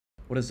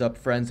What is up,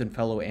 friends and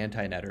fellow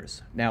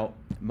anti-netters? Now,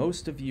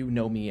 most of you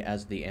know me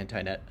as the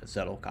anti-net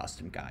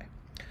Zettelkasten guy.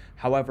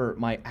 However,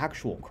 my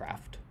actual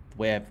craft, the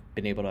way I've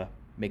been able to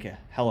make a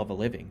hell of a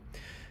living,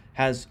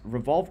 has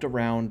revolved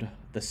around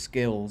the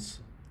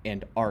skills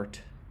and art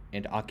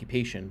and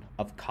occupation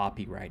of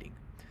copywriting.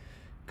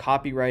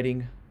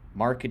 Copywriting,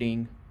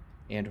 marketing,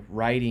 and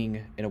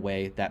writing in a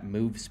way that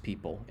moves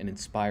people and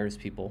inspires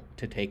people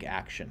to take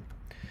action.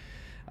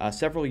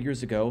 Several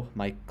years ago,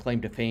 my claim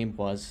to fame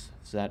was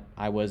that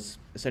I was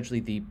essentially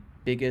the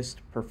biggest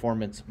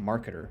performance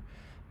marketer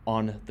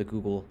on the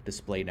Google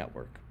Display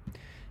Network.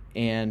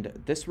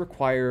 And this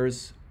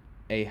requires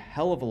a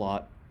hell of a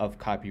lot of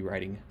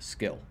copywriting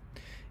skill.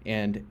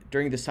 And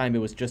during this time, it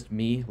was just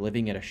me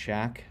living in a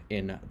shack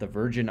in the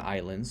Virgin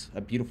Islands, a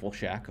beautiful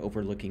shack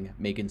overlooking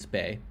Magens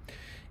Bay.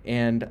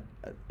 And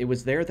it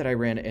was there that I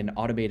ran an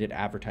automated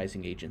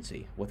advertising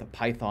agency with a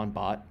Python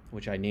bot,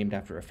 which I named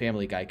after a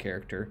Family Guy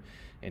character,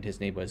 and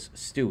his name was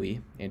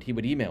Stewie. And he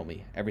would email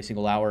me every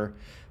single hour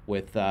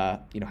with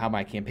how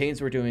my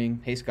campaigns were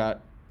doing. Hey,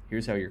 Scott,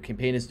 here's how your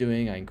campaign is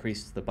doing. I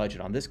increased the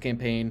budget on this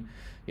campaign.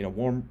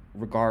 Warm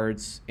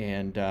regards,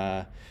 and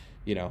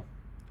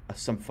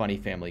some funny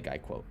Family Guy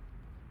quote.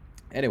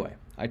 Anyway,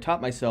 I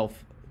taught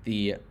myself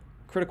the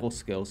critical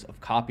skills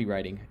of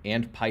copywriting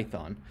and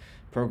Python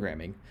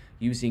programming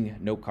using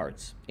note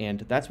cards.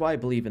 And that's why I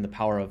believe in the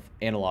power of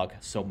analog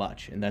so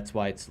much. And that's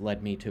why it's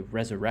led me to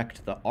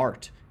resurrect the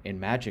art and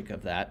magic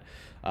of that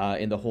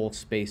in the whole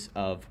space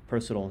of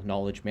personal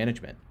knowledge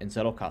management in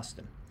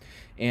Zettelkasten.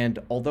 And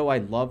although I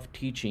love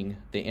teaching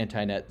the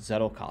anti-net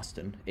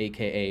Zettelkasten,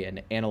 aka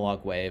an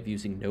analog way of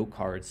using note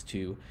cards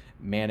to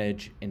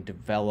manage and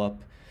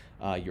develop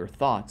your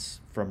thoughts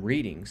from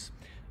readings,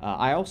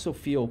 I also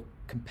feel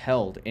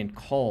compelled and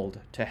called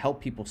to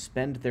help people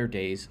spend their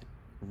days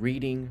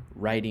reading,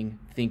 writing,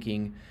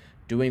 thinking,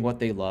 doing what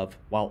they love,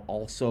 while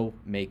also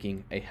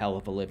making a hell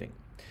of a living.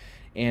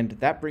 And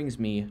that brings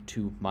me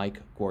to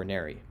Mike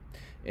Guarneri.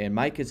 And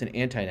Mike is an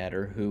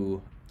anti-netter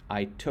who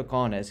I took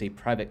on as a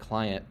private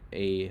client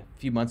a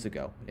few months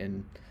ago,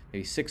 and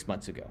maybe 6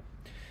 months ago.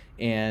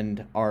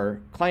 And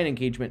our client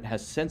engagement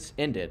has since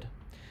ended.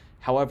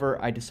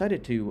 However, I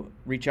decided to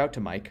reach out to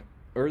Mike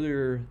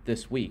earlier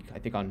this week, I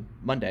think on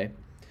Monday,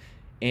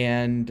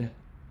 and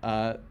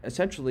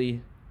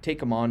essentially take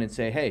him on and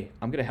say, hey,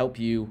 I'm going to help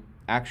you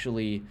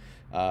actually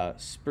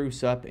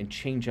spruce up and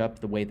change up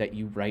the way that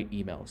you write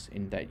emails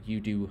and that you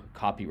do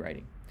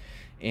copywriting.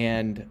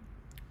 And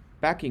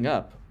backing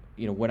up,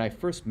 when I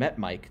first met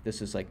Mike,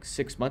 this is like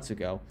 6 months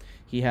ago,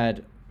 he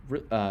had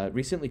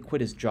recently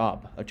quit his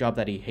job, a job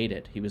that he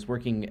hated. He was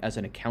working as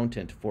an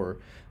accountant for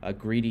a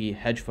greedy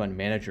hedge fund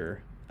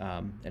manager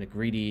and a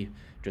greedy,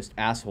 just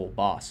asshole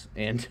boss.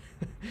 And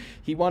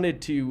he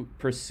wanted to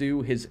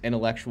pursue his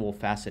intellectual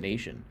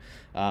fascination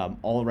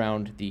all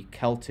around the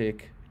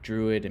Celtic,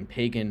 Druid, and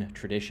pagan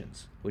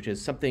traditions, which is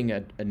something,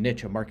 a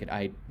niche, a market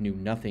I knew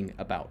nothing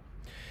about.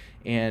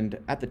 And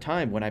at the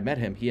time when I met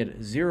him, he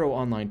had zero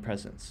online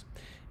presence.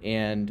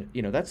 And,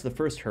 that's the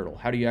first hurdle.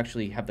 How do you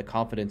actually have the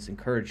confidence and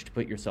courage to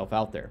put yourself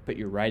out there, put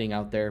your writing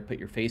out there, put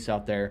your face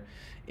out there,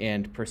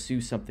 and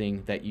pursue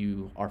something that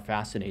you are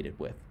fascinated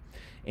with?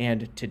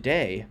 And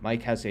today,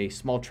 Mike has a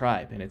small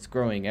tribe, and it's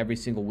growing every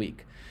single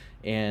week.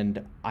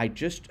 And I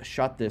just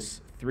shot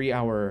this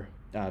 3-hour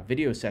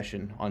video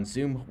session on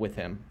Zoom with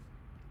him.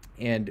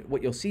 And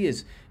what you'll see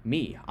is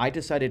me. I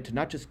decided to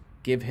not just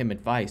give him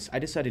advice. I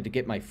decided to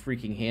get my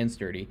freaking hands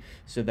dirty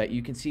so that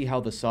you can see how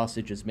the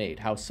sausage is made,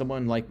 how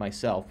someone like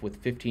myself with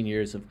 15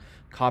 years of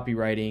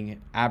copywriting,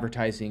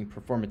 advertising,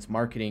 performance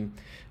marketing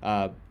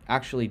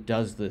actually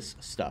does this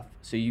stuff.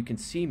 So you can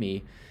see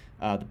me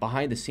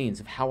behind the scenes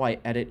of how I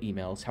edit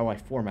emails, how I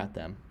format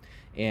them.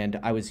 And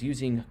I was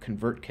using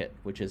ConvertKit,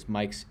 which is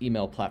Mike's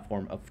email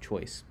platform of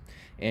choice.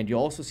 And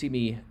you'll also see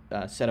me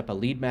set up a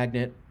lead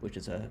magnet,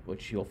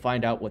 which you'll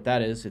find out what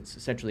that is. It's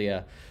essentially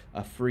a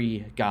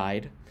free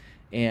guide.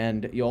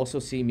 And you'll also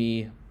see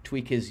me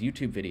tweak his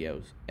YouTube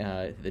videos,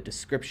 the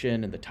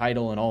description and the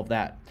title and all of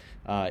that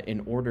in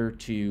order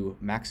to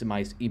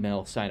maximize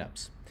email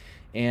signups.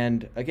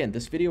 And again,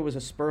 this video was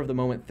a spur of the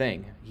moment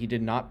thing. He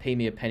did not pay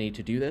me a penny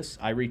to do this.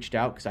 I reached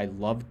out because I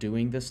love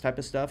doing this type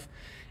of stuff.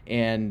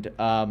 And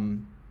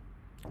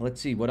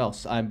let's see what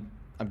else. I'm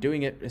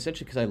doing it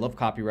essentially because I love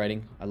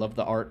copywriting. I love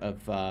the art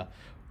of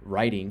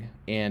writing,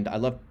 and I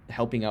love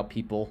helping out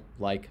people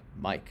like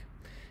Mike.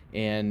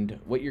 And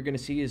what you're going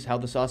to see is how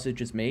the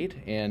sausage is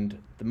made. And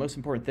the most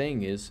important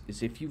thing is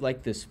if you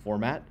like this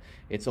format,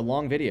 it's a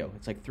long video.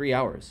 It's like 3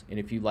 hours. And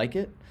if you like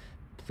it,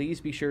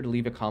 please be sure to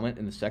leave a comment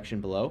in the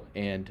section below,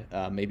 and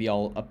maybe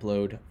I'll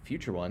upload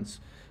future ones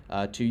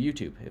to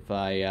YouTube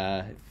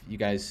if you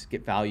guys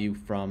get value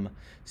from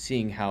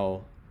seeing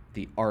how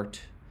the art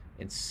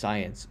and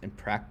science and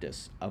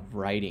practice of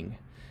writing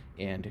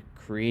and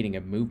creating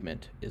a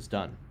movement is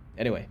done.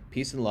 Anyway,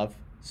 peace and love.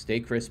 Stay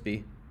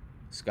crispy.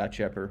 Scott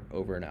Scheper,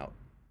 over and out.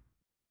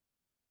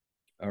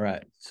 All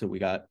right, so we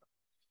got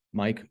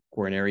Mike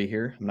Guarneri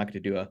here. I'm not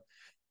going to do a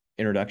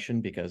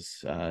introduction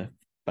because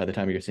by the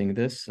time you're seeing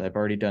this, I've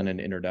already done an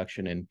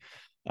introduction in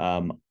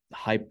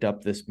hyped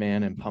up this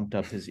man and pumped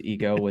up his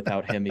ego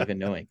without him even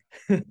knowing.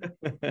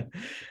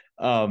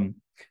 um,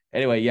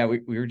 anyway, yeah,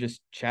 we were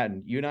just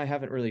chatting. You and I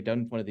haven't really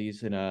done one of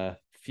these in a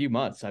few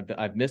months.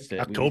 I've missed it.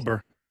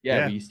 October. We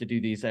Yeah. used to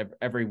do these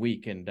every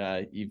week, and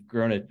you've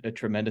grown a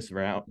tremendous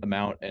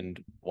amount.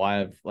 And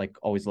why I've like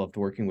always loved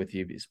working with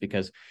you is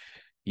because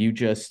you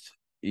just,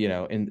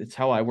 and it's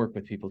how I work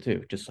with people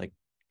too. Just like,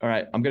 all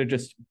right, I'm gonna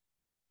just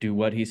do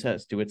what he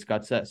says, do what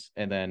Scott says.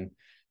 And then,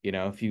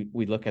 if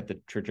we look at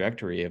the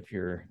trajectory of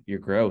your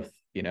growth,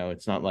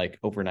 it's not like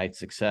overnight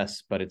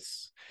success, but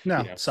it's,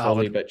 No, slowly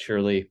solid. but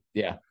surely.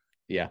 Yeah.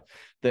 Yeah.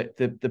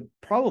 The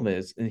problem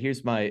is, and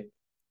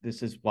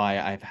this is why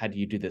I've had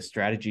you do this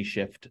strategy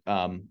shift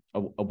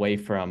away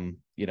from,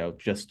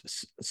 just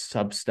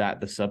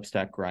the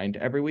Substack grind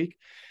every week,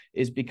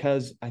 is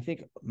because I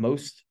think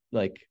most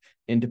like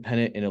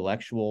independent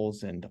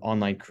intellectuals and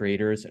online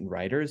creators and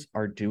writers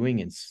are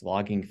doing and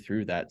slogging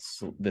through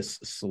this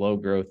slow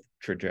growth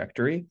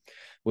trajectory,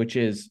 which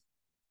is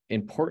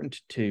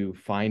important to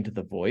find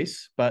the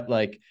voice. But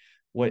like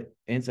what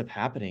ends up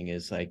happening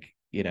is like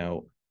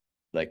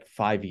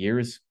 5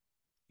 years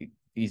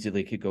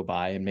easily could go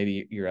by, and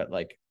maybe you're at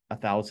like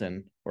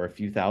 1,000 or a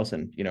few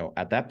thousand,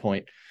 at that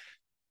point.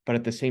 But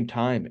at the same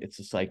time, it's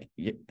just like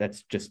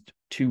that's just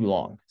too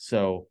long.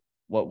 So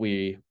what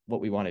we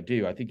want to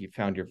do, I think you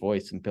found your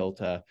voice and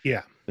built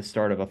Yeah. the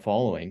start of a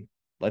following.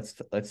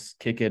 Let's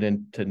kick it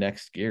into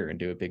next gear and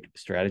do a big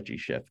strategy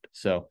shift.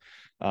 So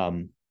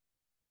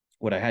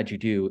what I had you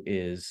do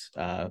is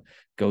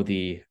go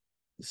the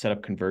set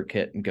up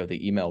ConvertKit and go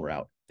the email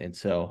route. And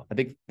so I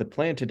think the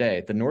plan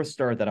today, the North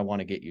Star that I want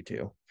to get you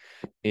to,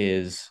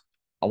 is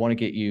I want to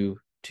get you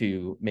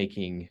to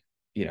making,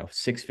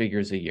 6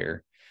 figures a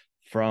year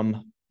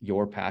from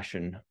your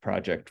passion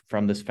project,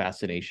 from this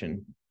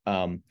fascination,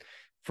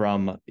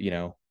 from,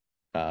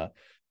 uh,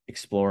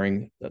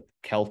 exploring the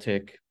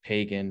Celtic,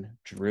 pagan,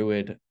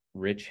 Druid,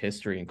 rich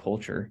history and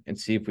culture, and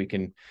see if we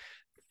can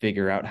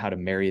figure out how to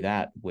marry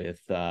that with,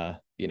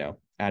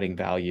 adding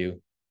value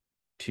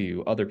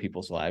to other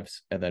people's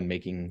lives and then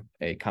making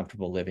a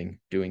comfortable living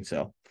doing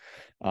so.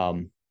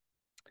 Um,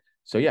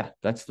 so yeah,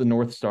 that's the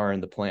North Star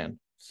and the plan.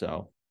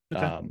 So,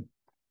 Okay. um,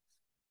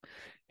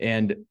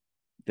 and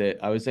that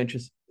I was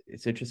interested.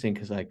 It's interesting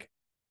because like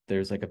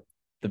there's like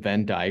the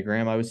Venn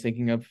diagram I was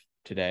thinking of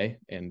today,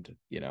 and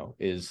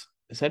is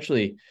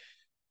essentially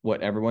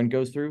what everyone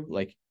goes through.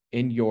 Like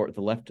in the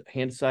left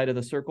hand side of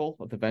the circle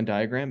of the Venn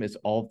diagram is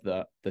all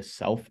of the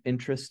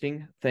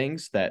self-interesting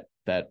things that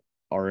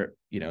are,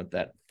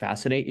 that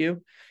fascinate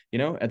you,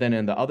 and then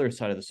in the other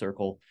side of the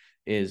circle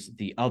is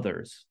the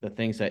others, the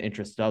things that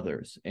interest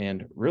others.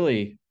 And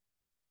really,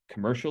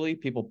 commercially,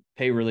 people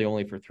pay really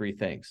only for three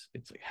things.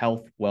 It's like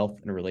health, wealth,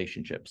 and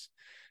relationships.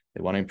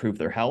 They want to improve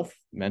their health,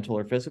 mental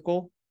or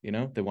physical, they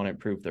want to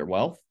improve their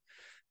wealth,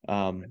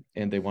 and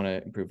they want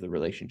to improve the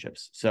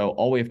relationships. So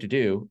all we have to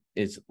do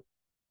is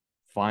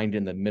find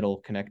in the middle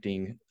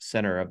connecting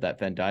center of that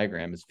Venn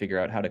diagram, is figure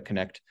out how to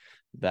connect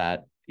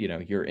that,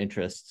 your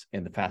interests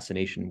and the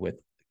fascination with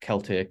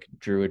Celtic,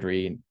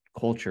 Druidry, and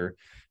culture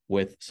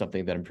with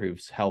something that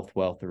improves health,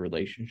 wealth, or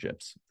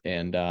relationships.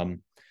 And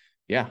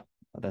yeah,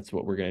 that's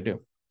what we're going to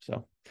do.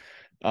 So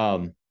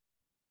um,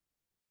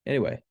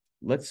 anyway,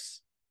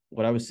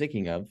 what I was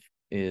thinking of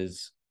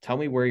is tell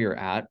me where you're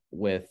at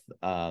with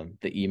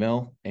the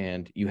email,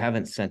 and you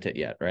haven't sent it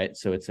yet, right?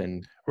 So it's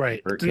in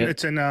Right. ConvertKit.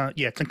 It's in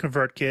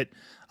ConvertKit.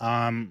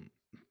 Um,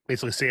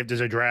 Basically saved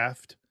as a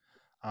draft.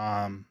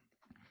 Um,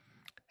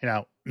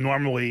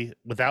 Normally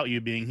without you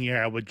being here,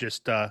 I would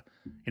just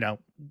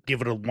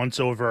give it a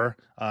once over,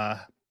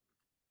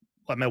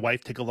 let my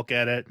wife take a look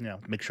at it,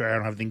 make sure I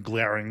don't have anything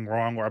glaring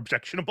wrong or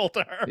objectionable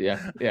to her.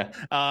 Yeah, yeah,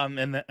 And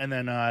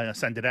then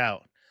send it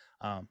out.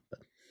 So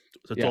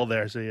it's yeah. all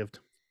there saved.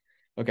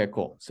 Okay,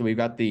 cool. So we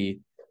got the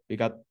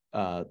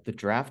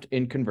draft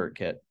in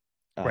ConvertKit.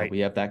 Right. We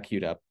have that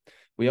queued up.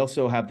 We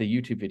also have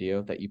the YouTube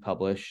video that you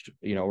published,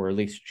 or at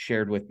least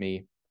shared with me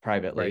Right.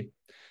 privately.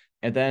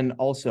 And then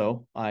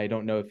also, I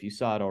don't know if you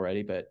saw it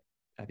already, but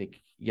I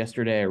think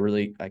yesterday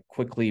I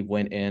quickly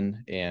went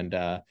in and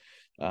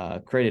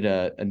created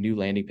a new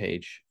landing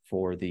page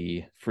for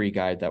the free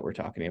guide that we're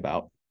talking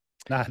about.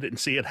 No, I didn't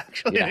see it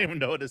actually. I Yeah, didn't even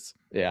notice.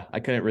 yeah, I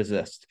couldn't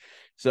resist.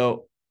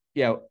 So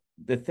yeah,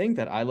 the thing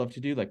that I love to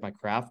do, like my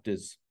craft,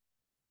 is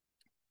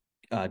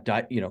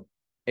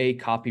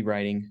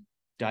copywriting,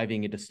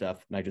 diving into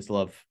stuff, and I just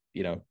love,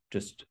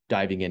 just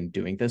diving in,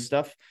 doing this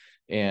stuff.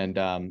 And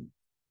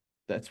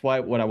that's why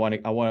what I want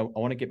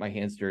to get my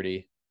hands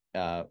dirty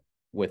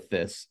with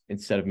this,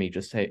 instead of me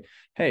just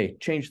hey,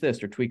 change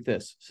this or tweak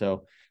this.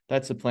 So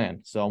that's the plan.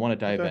 So I want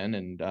to dive Okay. in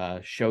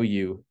and show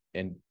you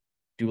and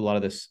do a lot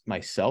of this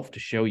myself to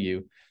show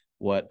you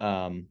what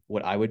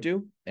I would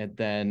do. And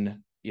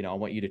then, I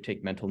want you to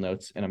take mental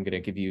notes, and I'm going to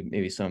give you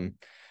maybe some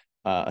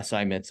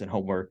assignments and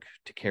homework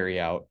to carry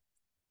out,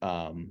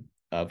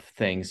 of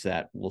things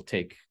that will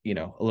take, a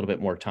little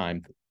bit more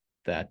time,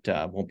 that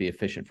won't be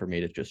efficient for me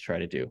to just try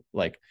to do.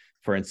 Like,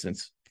 for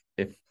instance,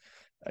 if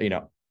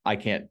I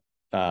can't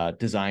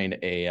design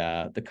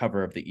the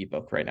cover of the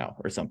ebook right now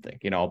or something.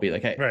 I'll be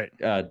like, hey,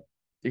 Right.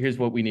 here's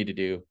what we need to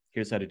do.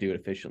 Here's how to do it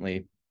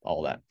efficiently.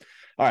 All that.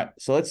 All right,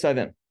 so let's dive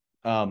in.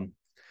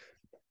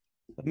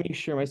 Let me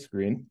share my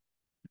screen,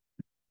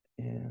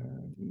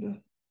 and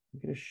I'm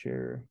gonna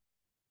share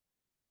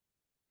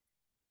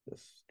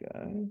this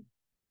guy.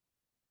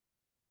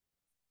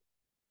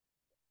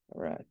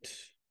 All right.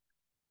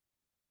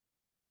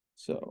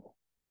 So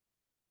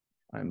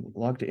I'm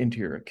logged into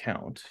your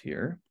account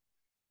here.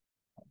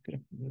 I'm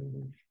gonna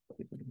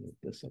move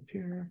this up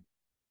here,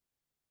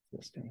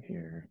 this down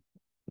here.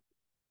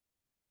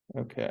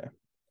 Okay.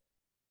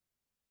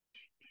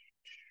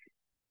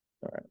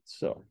 All right.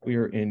 So we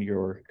are in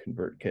your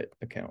ConvertKit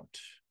account.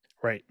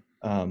 Right.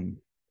 I'm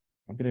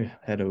gonna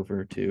head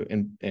over to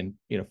and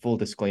full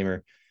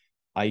disclaimer,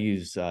 I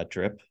use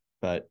Drip,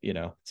 but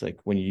it's like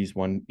when you use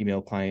one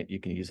email client, you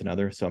can use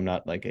another. So I'm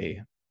not like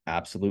a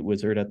absolute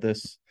wizard at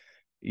this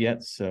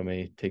yet. So it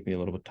may take me a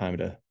little bit of time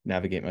to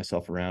navigate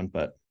myself around,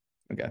 but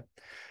okay.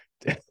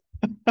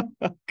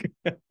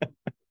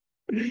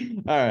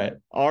 All right.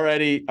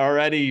 Already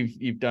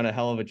you've done a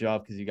hell of a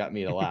job because you got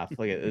me to laugh.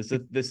 Look at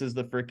this is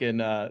the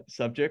freaking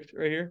subject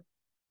right here.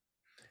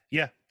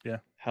 Yeah. Yeah.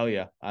 Hell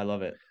yeah. I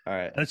love it. All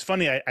right. And it's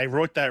funny, I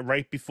wrote that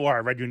right before I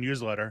read your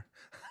newsletter.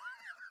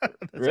 The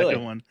second Really?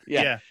 one.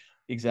 Yeah, Yeah.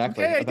 It's like,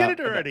 exactly. hey, I did About it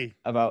already.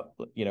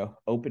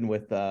 open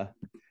with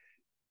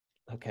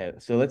okay,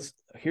 so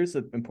here's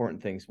the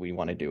important things we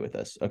want to do with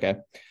this. Okay.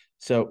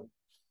 So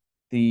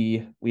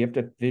we have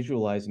to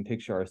visualize and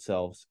picture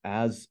ourselves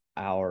as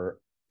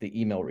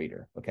the email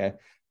reader. Okay.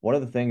 One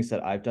of the things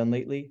that I've done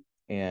lately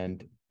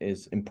and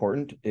is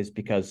important is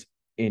because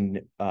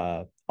in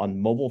on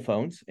mobile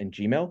phones and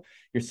Gmail,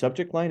 your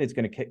subject line is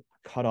going to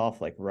cut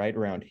off like right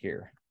around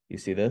here. You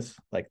see this?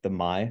 Like the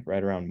my,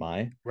 right around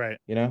my, Right.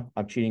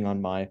 I'm cheating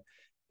on my.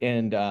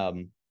 And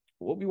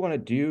what we want to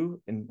do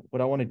and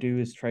what I want to do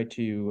is try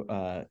to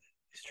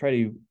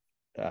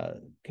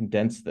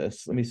condense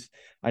this.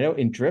 I know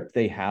in Drip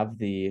they have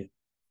the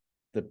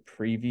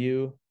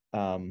preview,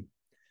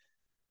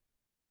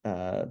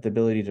 the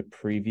ability to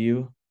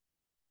preview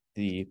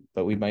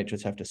but we might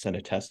just have to send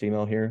a test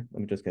email here.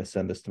 I'm just going to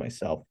send this to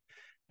myself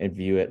and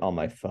view it on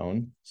my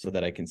phone so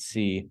that I can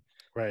see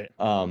Right.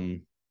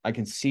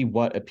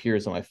 what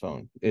appears on my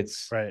phone.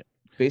 It's Right.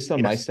 based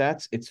on my Yes.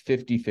 stats, it's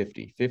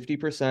 50-50.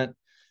 50%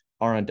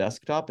 are on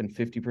desktop and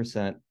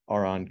 50%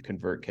 are on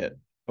ConvertKit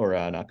or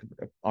not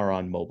are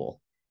on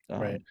mobile.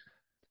 Right. Um,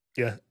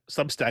 Yeah.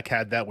 Substack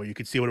had that where you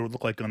could see what it would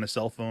look like on a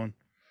cell phone.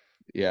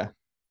 yeah.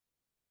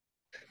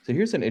 So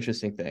here's an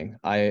interesting thing.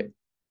 I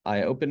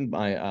opened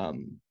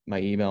my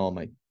email,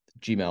 my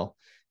Gmail,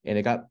 and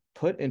it got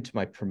put into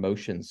my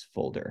promotions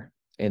folder.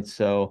 And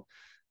so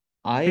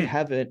I Hmm.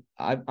 haven't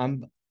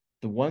I'm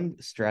the one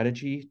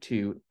strategy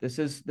to this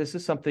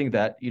is something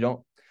that you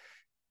don't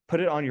put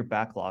it on your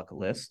backlog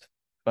list,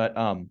 but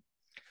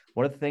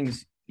one of the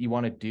things you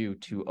want to do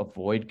to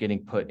avoid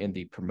getting put in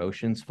the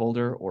promotions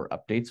folder or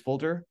updates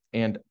folder,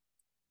 and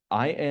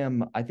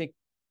I think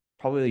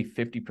probably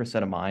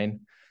 50% of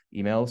mine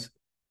emails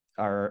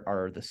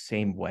are the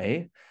same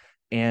way.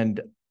 And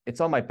it's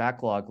on my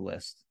backlog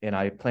list and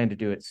I plan to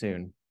do it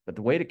soon. But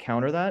the way to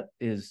counter that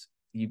is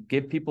you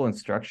give people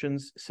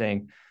instructions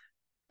saying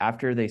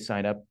after they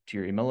sign up to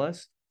your email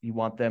list, you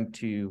want them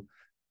to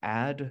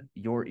add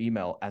your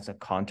email as a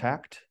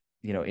contact,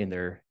 in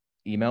their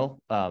email.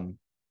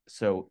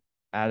 So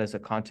add as a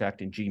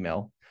contact in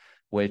Gmail,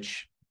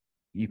 which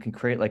you can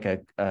create like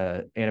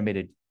a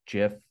animated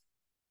GIF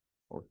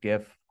or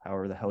GIF,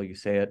 however the hell you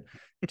say it,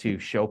 to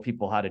show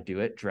people how to do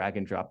it, drag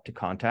and drop to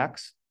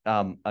contacts.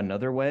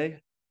 Another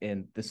way,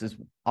 and this is,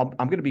 I'm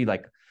going to be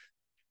like,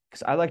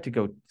 because I like to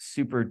go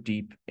super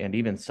deep and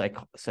even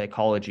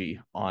psychology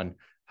on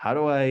how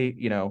do I,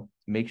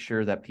 make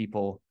sure that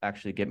people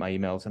actually get my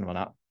emails and I'm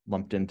not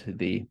lumped into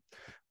the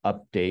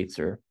updates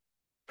or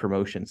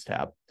promotions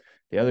tab.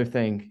 The other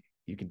thing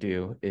you can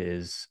do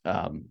is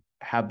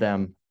have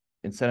them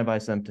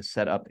incentivize them to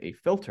set up a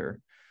filter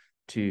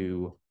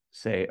to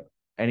say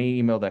any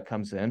email that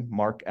comes in,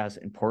 mark as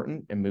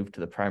important and move to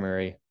the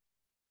primary,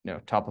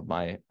 top of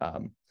my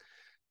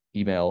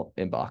email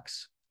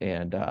inbox.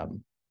 And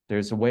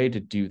there's a way to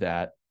do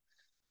that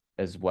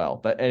as well.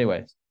 But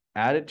anyway,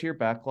 add it to your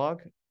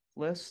backlog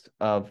list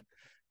of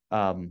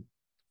um,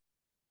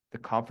 the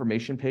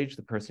confirmation page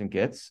the person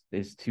gets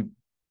is to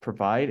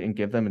provide and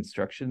give them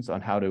instructions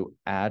on how to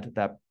add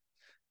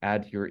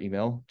your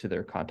email to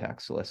their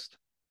contacts list.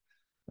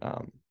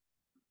 All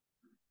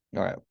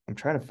right, I'm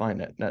trying to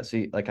find it. Now,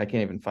 see, like I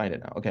can't even find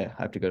it now. Okay,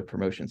 I have to go to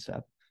promotions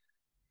tab.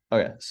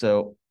 Okay,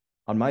 so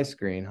on my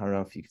screen, I don't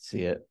know if you can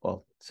see it.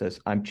 Well, it says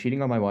I'm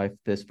cheating on my wife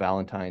this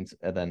Valentine's,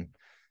 and then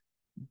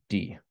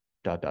D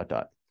dot dot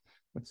dot.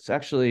 It's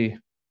actually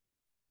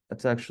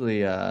that's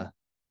actually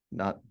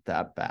not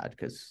that bad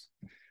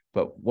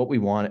but what we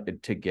want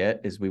it to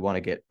get is we want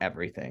to get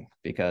everything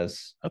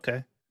because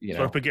Okay. you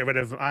So if know we get rid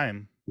of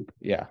I'm,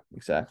 yeah,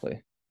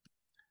 exactly.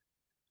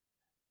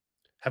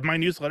 have my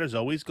newsletters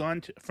always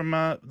gone to, from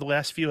the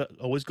last few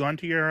always gone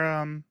to your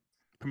Hmm.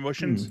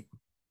 promotions?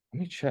 Let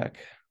me check.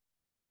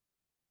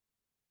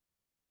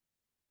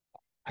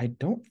 I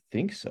don't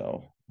think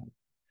so.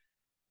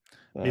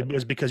 Maybe But it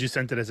was because you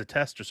sent it as a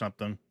test or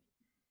something.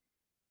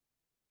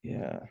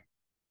 yeah,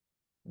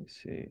 let me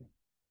see.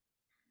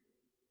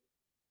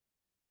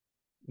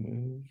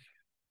 Move.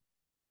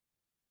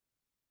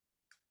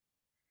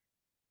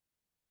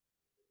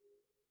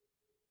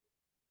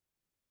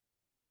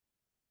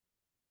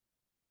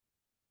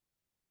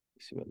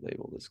 Let's see what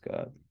label this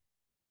got.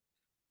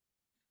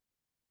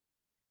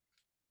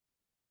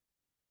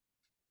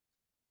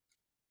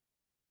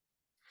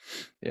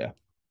 Yeah.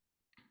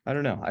 I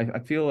don't know. I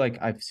feel like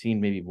I've seen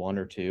maybe one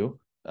or two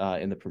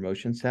in the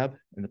promotions tab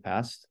in the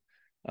past.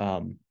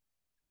 Um,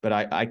 but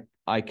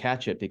I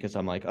catch it because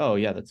I'm like, oh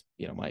yeah, that's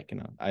Mike,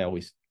 and I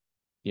always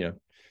you know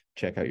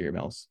check out your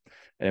emails.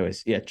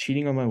 Anyways, yeah,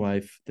 cheating on my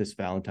wife this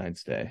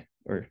Valentine's Day,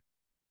 or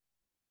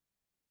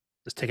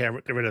Just get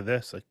rid of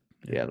this. Like,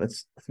 yeah. yeah, let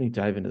me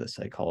dive into the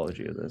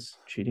psychology of this.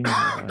 Cheating on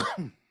my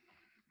wife.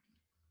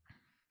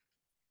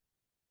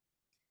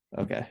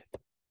 Okay,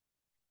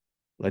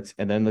 let's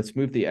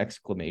move the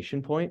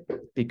exclamation point,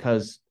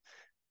 because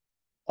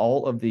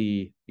all of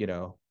the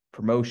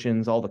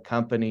promotions, all the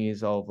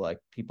companies, all of like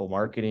people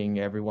marketing,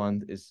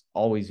 everyone is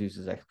always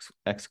uses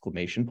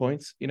exclamation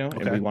points, and we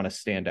Okay, want to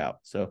stand out.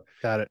 So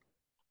got it.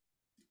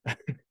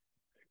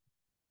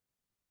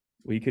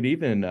 we could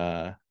even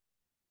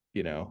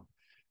you know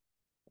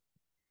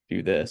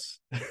do this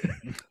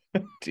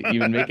to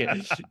even make it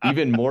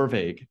even more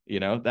vague.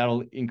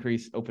 That'll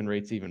increase open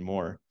rates even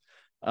more.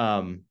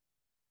 um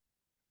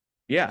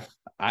yeah,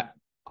 i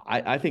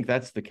I think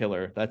that's the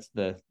killer. That's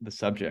the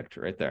subject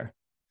right there.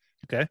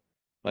 Okay.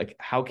 Like,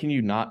 how can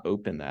you not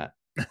open that?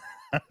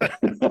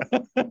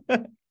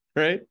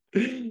 Right.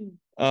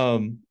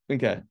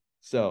 Okay,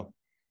 so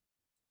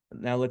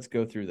now let's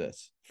go through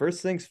this.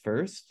 First things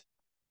first,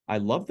 I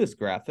love this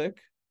graphic,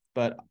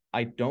 but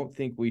I don't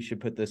think we should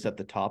put this at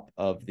the top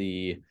of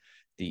the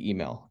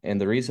email. And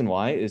the reason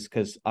why is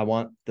because I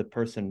want the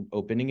person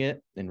opening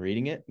it and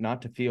reading it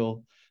not to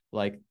feel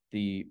like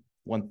the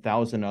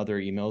 1,000 other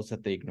emails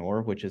that they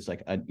ignore, which is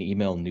like an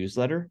email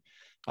newsletter.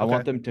 I Okay.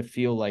 want them to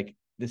feel like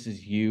this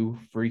is you,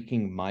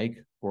 freaking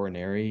Mike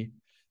Borneri,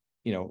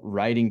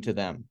 writing to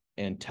them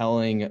and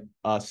telling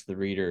us, the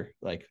reader,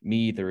 like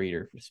me, the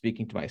reader,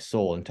 speaking to my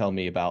soul and tell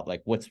me about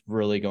like what's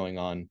really going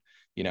on,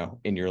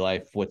 in your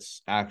life,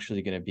 what's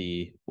actually going to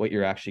be, what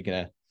you're actually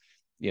going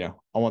to,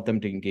 I want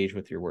them to engage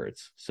with your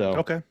words. So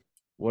Okay.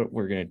 what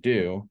we're going to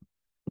do,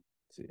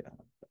 so yeah,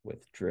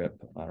 with drip,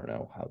 I don't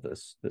know how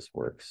this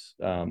works.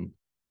 You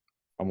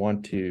We're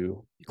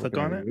click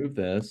going to on it. remove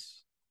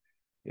this.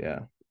 Yeah.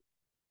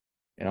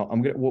 And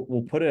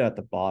we'll put it at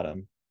the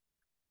bottom.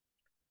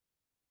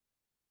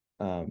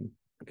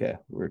 Okay,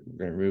 we're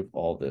gonna remove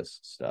all this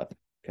stuff.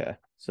 Okay,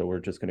 so we're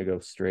just gonna go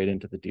straight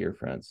into the dear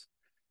friends.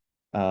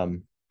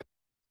 Um,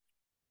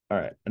 all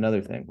right,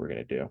 another thing we're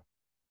gonna do.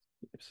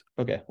 Oops.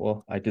 Okay,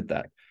 well, I did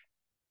that.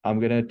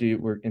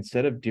 We're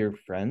instead of dear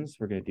friends,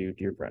 we're gonna do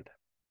dear friend.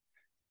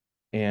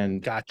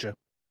 And Gotcha.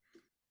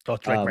 So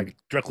it's um,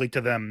 directly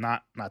to them,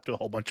 not to a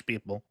whole bunch of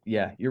people.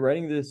 yeah, you're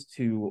writing this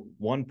to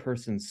one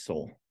person's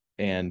soul.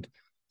 And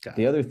Got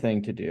the it. other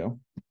thing to do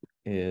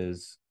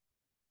is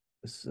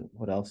this is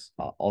what else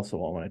also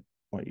I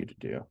want you to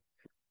do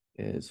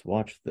is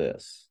watch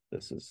this.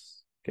 This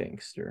is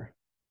gangster.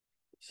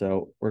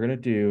 So we're gonna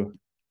do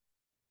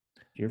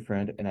dear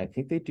friend, and I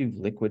think they do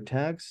liquid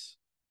tags,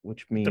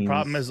 which The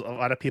problem means is a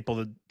lot of people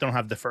that don't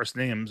have the first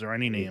names or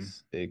any name.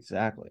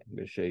 exactly. I'm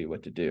gonna show you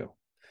what to do.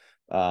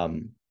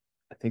 Um,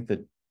 I think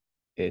that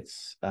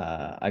it's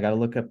I gotta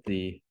look up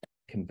the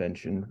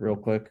convention real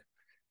quick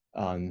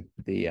on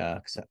the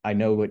 'cause I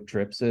know what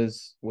drips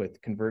is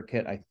with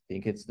ConvertKit. I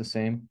think it's the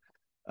same.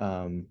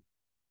 Let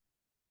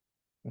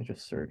me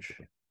just search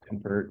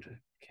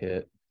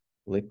ConvertKit.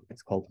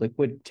 It's called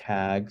liquid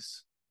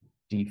tags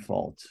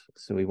default.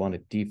 So we want a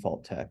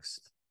default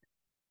text.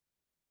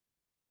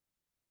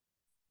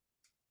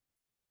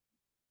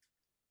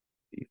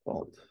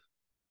 Default.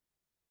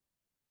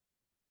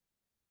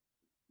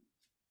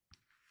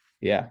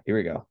 Yeah, here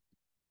we go.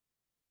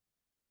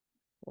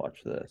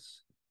 Watch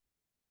this.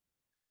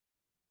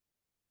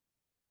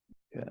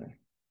 Okay.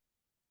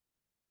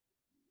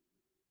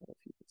 If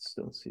you can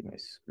still see my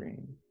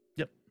screen.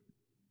 Yep.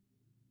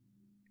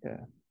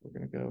 Okay, we're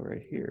gonna go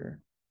right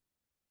here.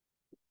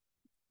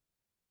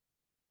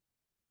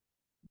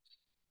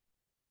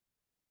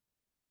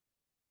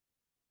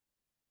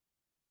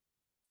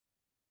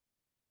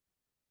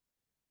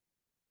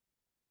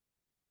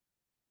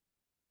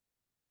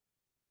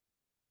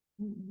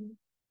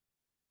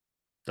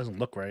 Doesn't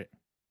look right.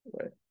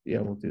 Right. Yeah,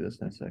 we'll do this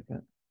in a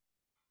second.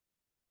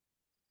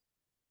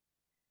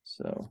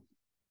 So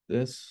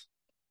this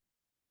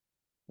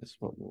is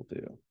what we'll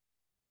do.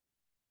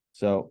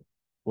 So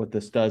what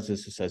this does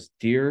is it says,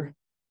 dear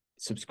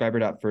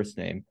subscriber.first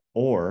name,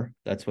 or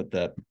that's what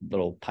the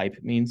little pipe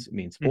means. It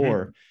means Mm-hmm.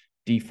 or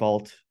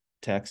default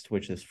text,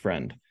 which is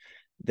friend.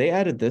 They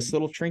added this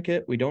little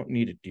trinket. We don't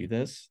need to do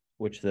this,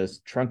 which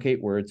says truncate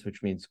words,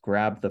 which means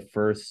grab the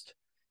first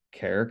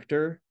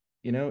character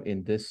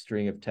in this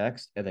string of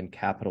text and then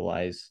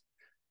capitalize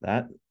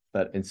that.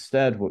 But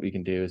instead, what we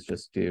can do is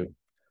just do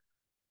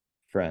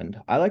friend.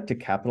 I like to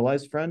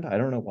capitalize friend. I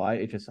don't know why.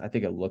 I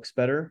think it looks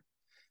better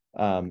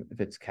if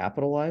it's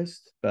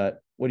capitalized.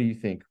 But what do you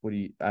think?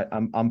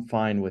 I'm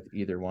fine with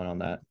either one on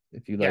that.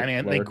 If you Yeah, I like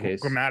mean, like lowercase.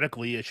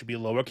 grammatically, it should be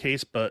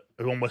lowercase, but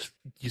it almost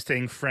you're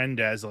saying friend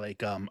as like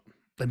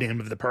the name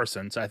of the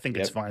person, so I think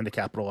it's Yep. fine to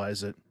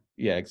capitalize it.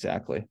 Yeah,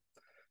 exactly.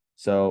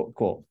 So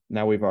cool.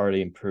 Now we've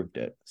already improved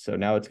it. So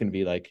now it's going to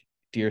be like,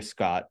 dear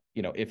Scott,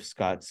 if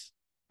Scott's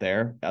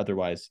there.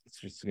 Otherwise, it's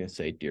just going to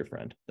say dear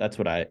friend. That's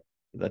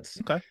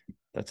Okay.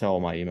 that's how all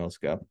my emails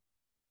go.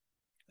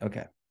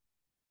 Okay.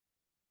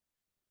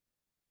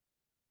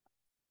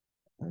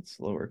 Let's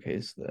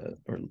lowercase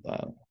or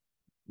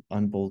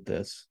unbold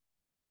this.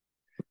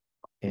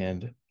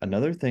 And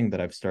another thing that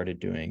I've started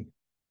doing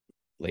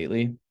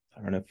lately,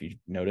 I don't know if you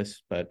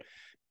noticed, but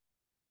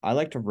I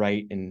like to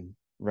write an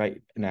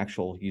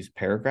actual use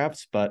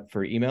paragraphs, but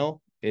for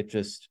email, it's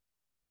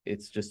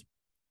just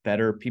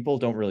better. People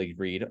don't really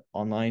read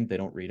online. They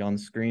don't read on the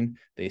screen.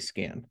 They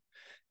scan.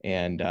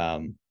 And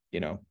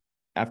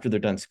after they're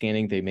done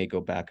scanning, they may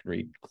go back and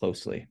read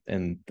closely.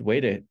 And the way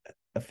to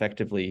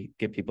effectively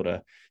get people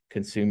to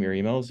consume your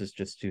emails is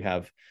just to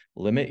have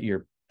limit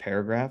your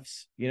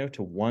paragraphs,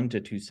 to 1 to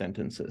 2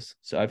 sentences.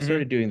 So I've Hmm.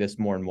 started doing this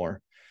more and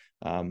more.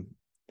 Um,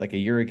 like a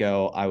year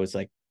ago, I was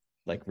like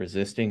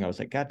resisting. I was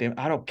like, God damn,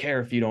 I don't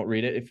care if you don't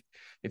read it.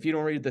 If you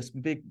don't read this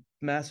big,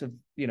 massive,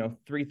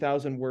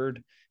 3,000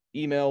 word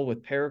email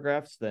with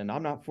paragraphs, then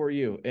I'm not for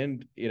you.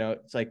 And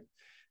it's like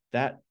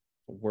that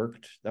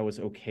worked. That was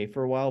okay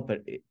for a while,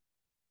 but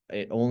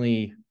it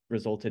only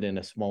resulted in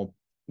a small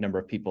number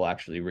of people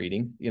actually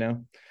reading. Yeah.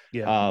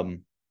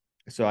 Um,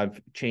 so I've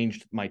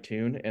changed my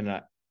tune,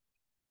 and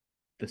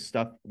the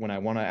stuff when I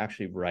want to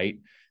actually write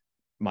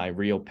my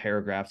real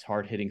paragraphs,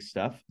 hard hitting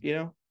stuff,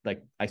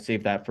 like I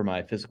save that for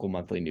my physical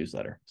monthly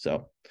newsletter.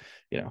 So,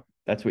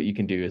 that's what you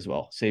can do as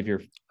well. Save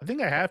your, I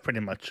think I have pretty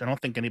much. I don't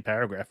think any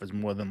paragraph is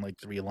more than like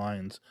 3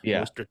 lines. yeah,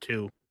 Most are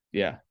two.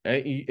 yeah.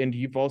 And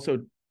you've also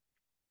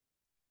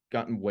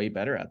gotten way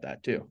better at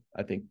that too.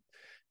 I think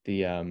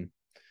the,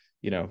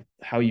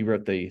 how you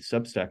wrote the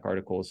Substack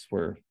articles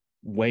were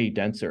way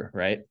denser,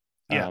 right?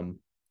 Yeah.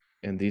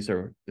 And this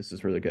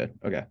is really good.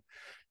 Okay.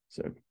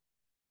 So,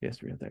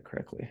 yes, we have that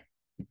correctly.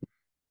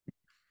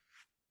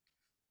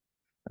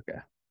 Okay.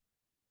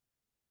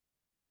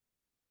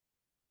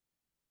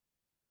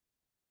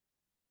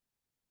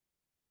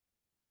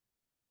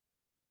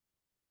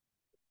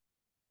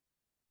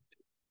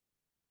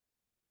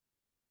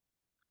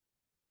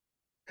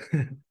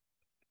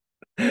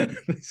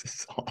 This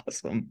is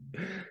awesome.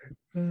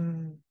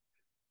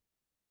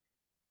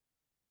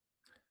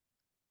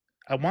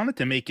 I wanted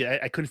to make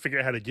it. I couldn't figure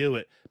out how to do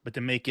it, but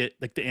to make it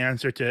like the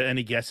answer to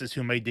any guesses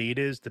who my date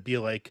is to be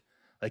like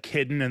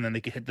hidden, and then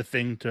they could hit the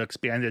thing to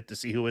expand it to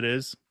see who it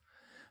is.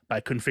 But I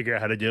couldn't figure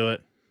out how to do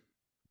it.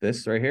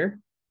 This right here.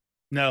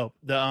 No,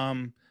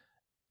 the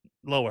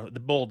lower, the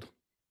bold.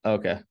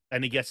 Okay.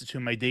 Any guesses who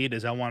my date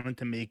is? I wanted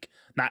to make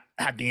not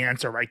have the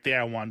answer right there.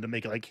 I wanted to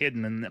make it like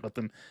hidden and let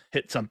them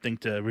hit something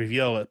to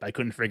reveal it. But I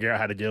couldn't figure out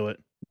how to do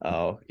it.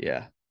 Oh,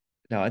 yeah.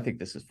 No, I think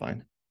this is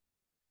fine.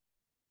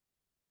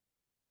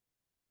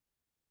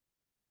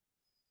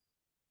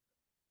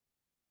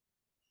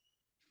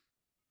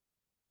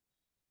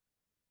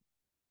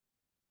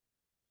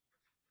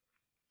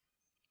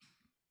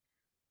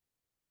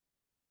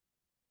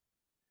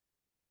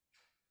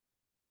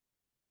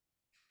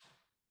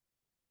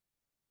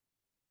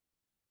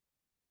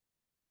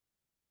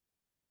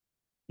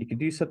 You can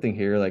do something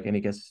here, like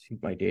any guess who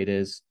my date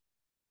is.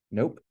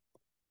 Nope.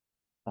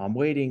 I'm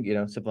waiting,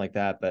 something like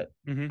that. But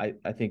Hmm.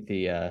 I think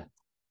I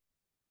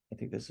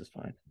think this is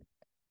fine.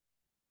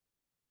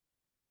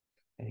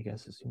 Any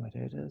guesses who my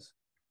date is?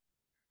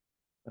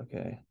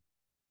 Okay,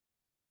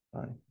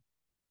 fine.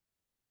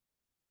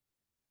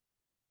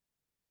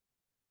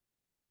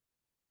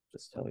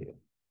 Just tell you.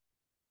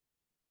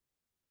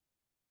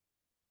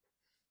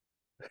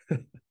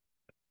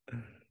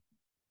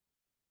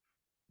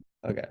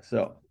 Okay,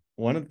 so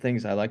one of the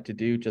things I like to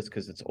do, just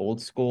because it's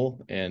old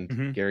school, and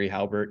Hmm. Gary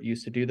Halbert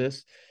used to do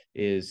this,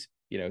 is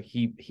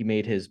he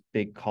made his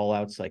big call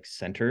outs like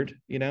centered.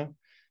 I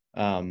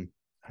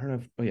don't know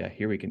if, oh yeah,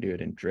 here we can do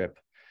it in drip.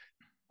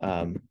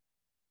 Um,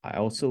 I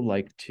also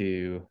like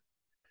to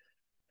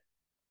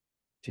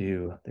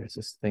there's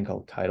this thing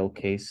called title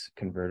case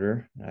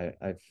converter.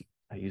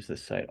 I use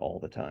this site all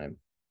the time,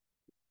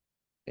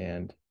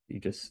 and you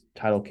just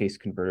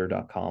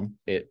titlecaseconverter.com.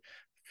 It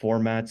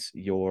formats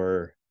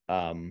your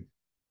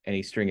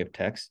any string of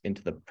text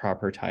into the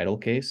proper title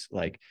case,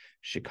 like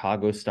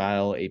Chicago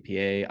style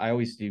APA. I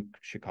always do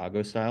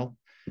Chicago style.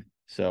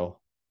 So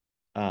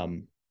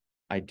um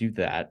I do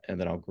that, and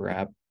then I'll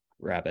grab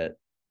it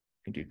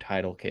and do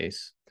title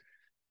case.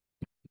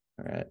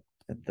 All right.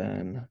 And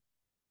then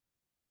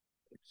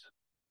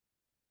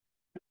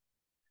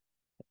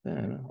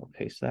I'll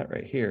paste that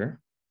right here,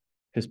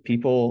 because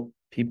people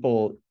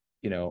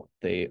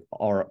they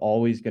are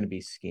always going to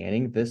be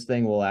scanning, this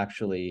thing will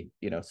actually,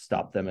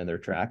 stop them in their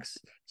tracks,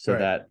 so Right.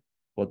 that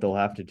what they'll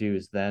have to do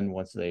is then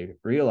once they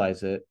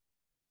realize it,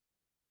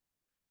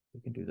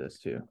 we can do this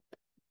too.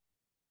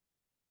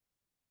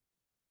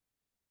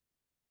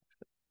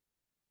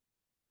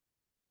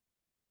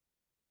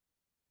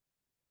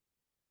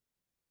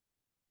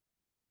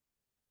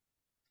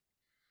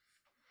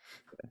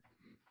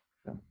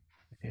 No,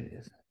 it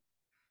is.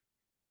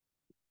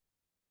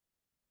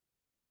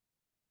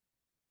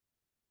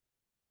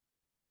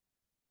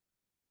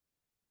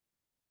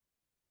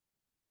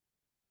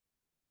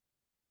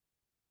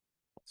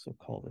 So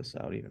call this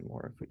out even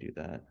more if we do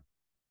that.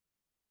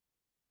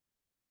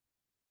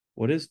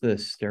 What is the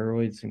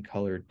steroids and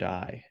colored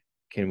dye?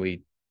 Can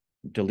we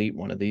delete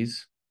one of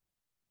these?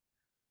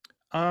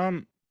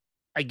 Um,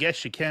 I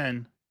guess you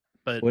can,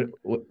 but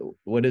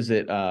What is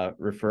it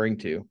referring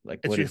to? Like,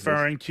 it's what is this?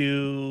 referring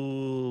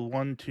to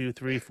one, two,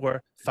 three,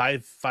 four,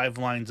 five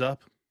lines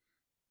up.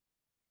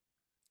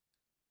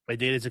 My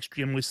data is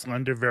extremely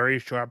slender, very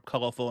sharp,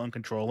 colorful, and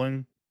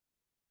controlling.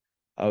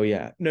 Oh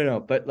yeah. No,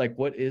 but like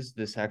what is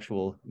this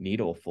actual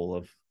needle full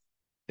of?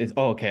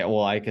 Oh, okay.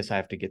 Well, I guess I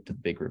have to get to the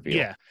big reveal.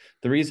 Yeah,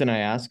 The reason I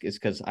ask is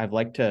because I'd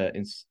like to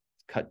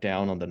cut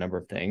down on the number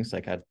of things.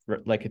 Like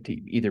like it to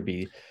either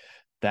be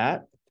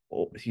that,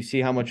 you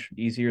see how much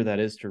easier that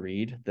is to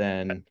read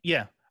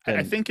yeah. I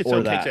than think it's or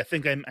okay. 'Cause I that.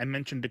 think I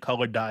mentioned the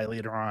color dye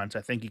later on, so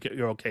I think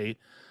you're okay.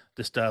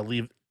 Just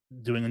leave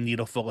doing a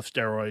needle full of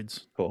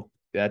steroids. Cool.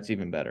 That's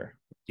even better.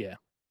 Yeah.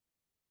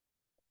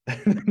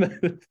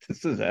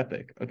 This is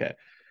epic. Okay.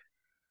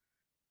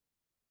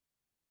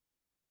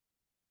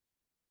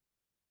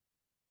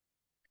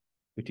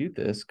 We do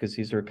this because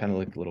these are kind of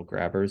like little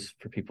grabbers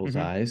for people's Mm-hmm.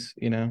 eyes.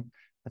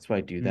 That's why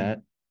I do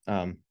Mm.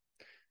 that.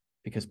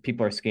 Because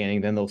people are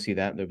scanning, then they'll see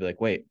that and they'll be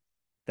like, wait,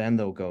 then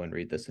they'll go and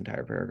read this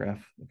entire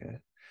paragraph. Okay.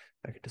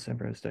 Back in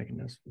December, I was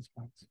diagnosed with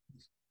response.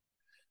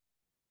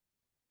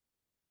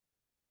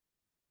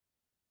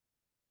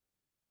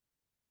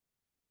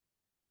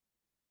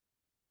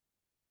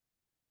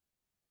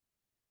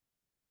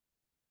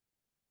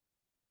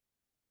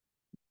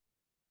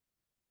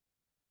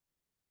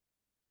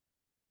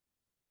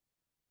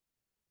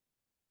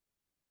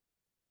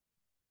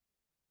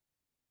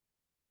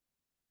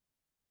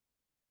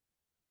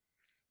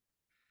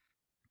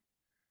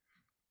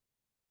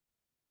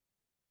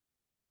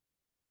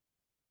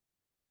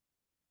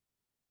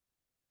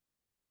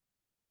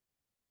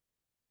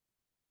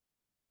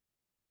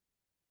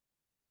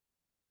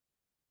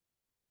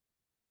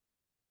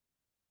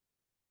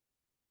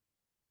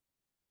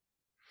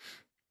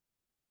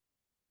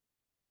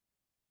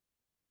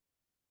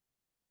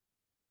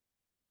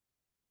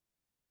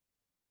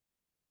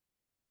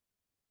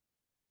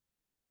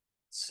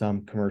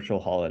 Some commercial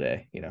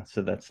holiday.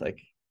 So that's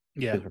like,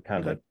 Yeah. because we're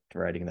kind of Okay. like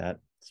writing that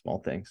small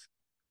things.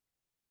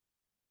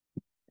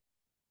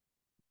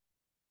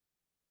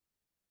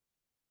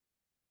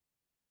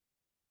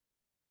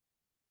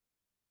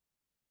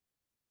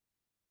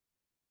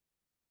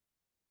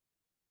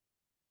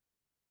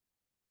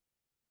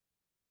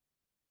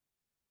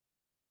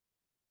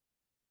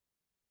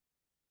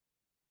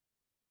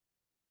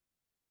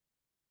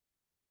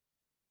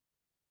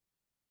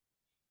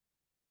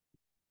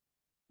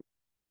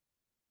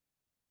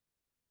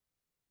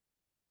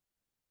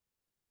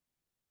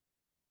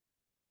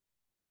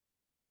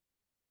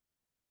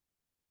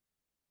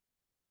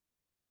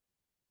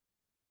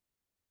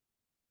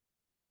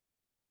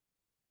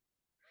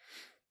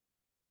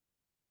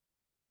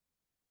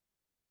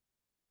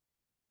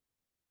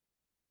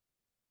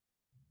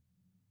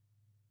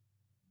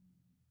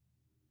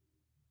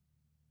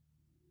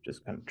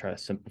 Just kind of try to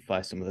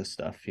simplify some of this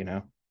stuff.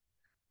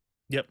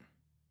 Yep.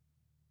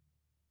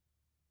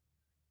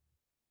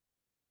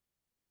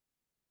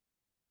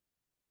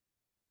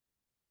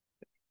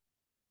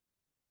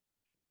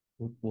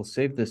 We'll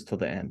save this till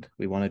the end.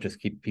 We want to just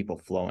keep people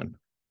flowing.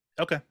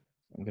 Okay.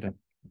 I'm gonna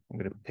I'm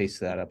gonna paste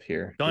that up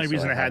here The only just so I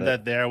reason I have had it.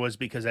 that there was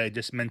because I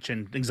just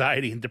mentioned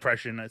anxiety and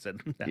depression. I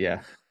said, yeah,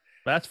 Yeah,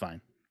 that's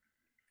fine.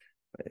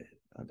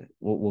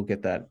 we'll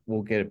get that.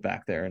 We'll get it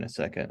back there in a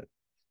second.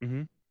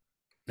 Mm-hmm.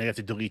 They have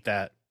to delete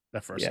that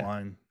first Yeah.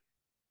 line.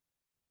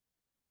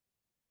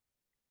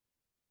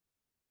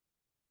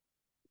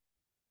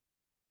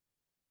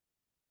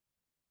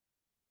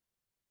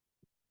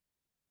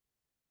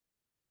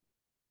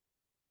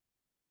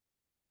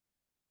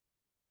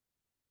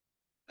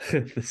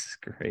 This is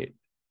great.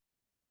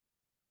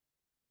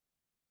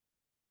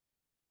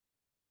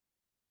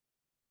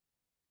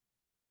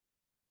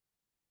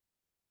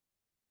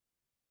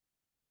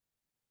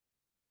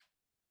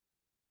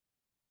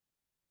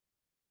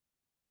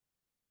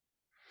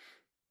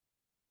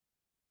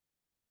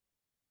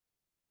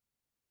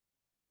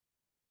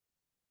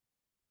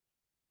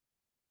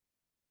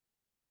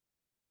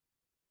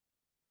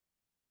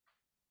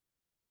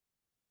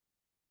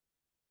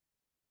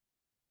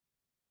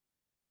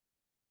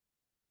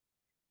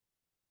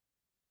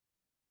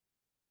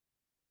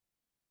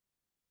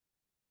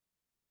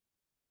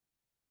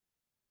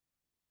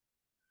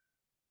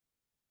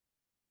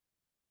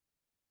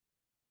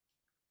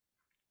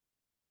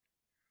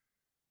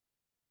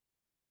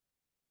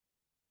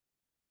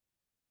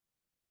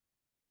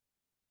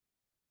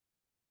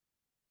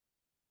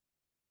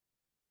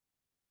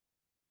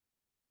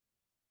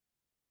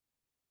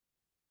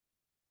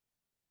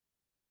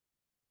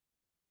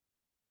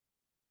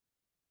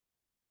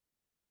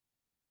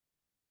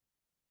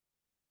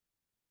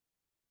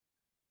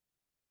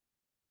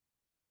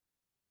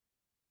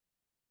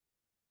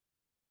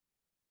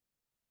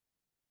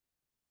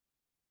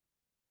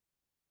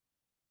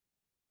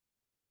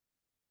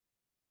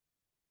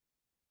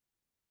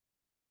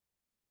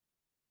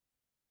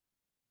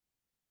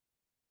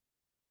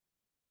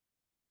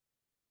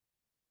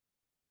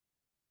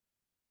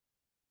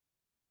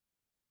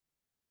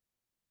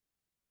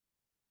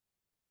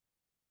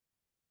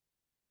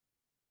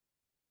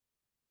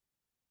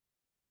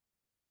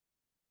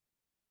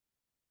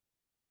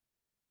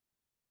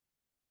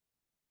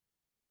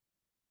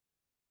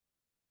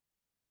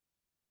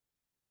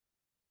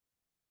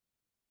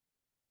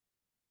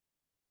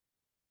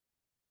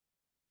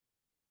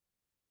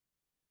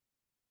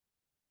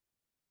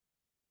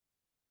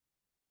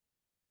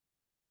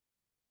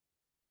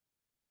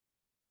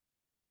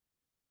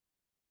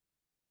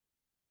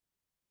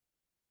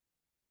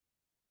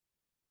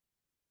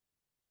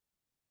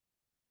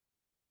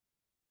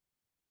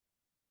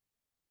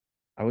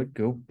 I would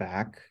go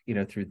back,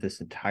 through this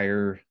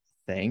entire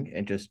thing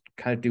and just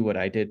kind of do what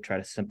I did, try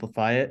to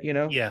simplify it,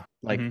 Yeah.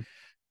 like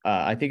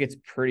I think it's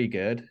pretty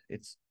good.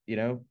 It's,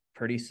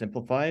 pretty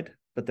simplified,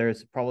 but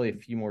there's probably a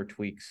few more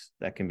tweaks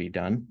that can be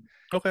done,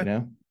 you Okay.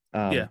 know.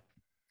 Yeah. Um,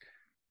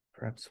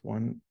 perhaps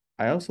one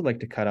I also like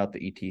to cut out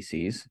the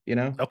ETCs.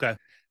 Okay.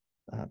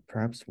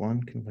 Perhaps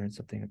one can learn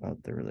something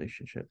about the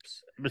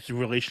relationships. It's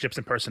relationships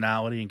and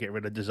personality and get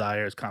rid of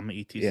desires, comma,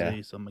 Yeah,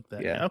 etc. Something like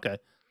that. yeah. Yeah. Okay.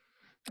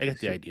 I get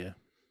the So idea.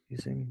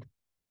 using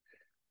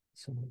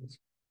some of this.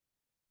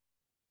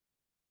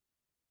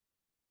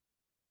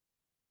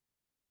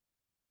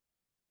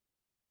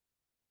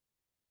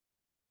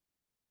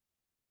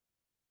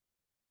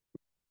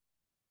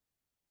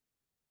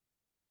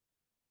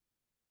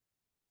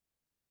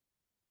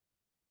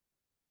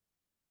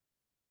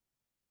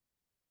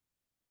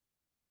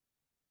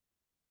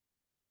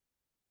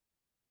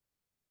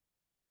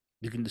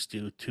 You can just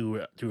do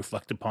to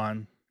reflect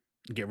upon,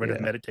 get rid of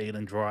Yeah, meditate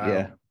and draw out.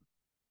 yeah.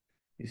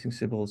 Using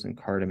symbols and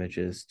card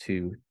images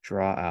to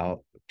draw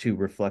out, to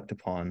reflect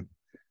upon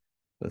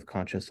both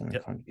conscious and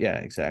Yep. unconscious. Yeah,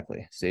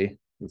 exactly. See,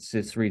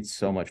 it reads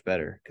so much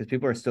better because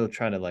people are still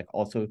trying to like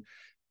also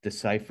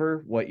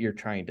decipher what you're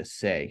trying to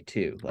say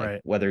too, like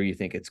Right. whether you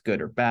think it's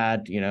good or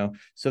bad,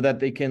 so that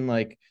they can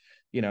like,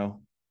 you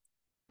know,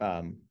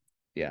 um,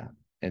 yeah.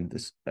 And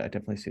this, I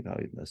definitely see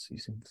value in this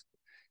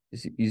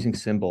using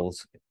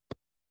symbols.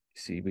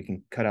 See, we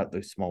can cut out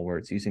those small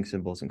words. Using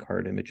symbols and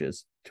card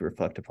images to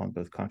reflect upon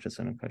both conscious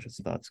and unconscious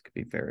thoughts could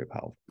be very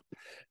powerful.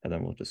 And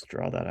then we'll just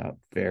draw that out.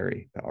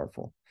 Very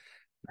powerful.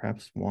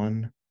 Perhaps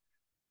one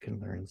can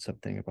learn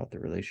something about the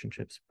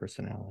relationships,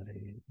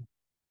 personality.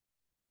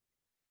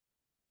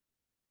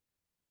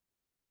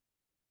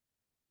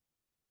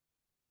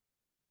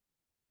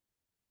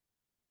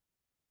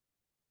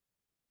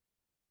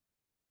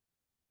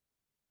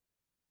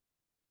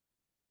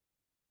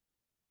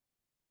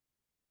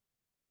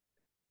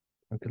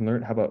 One can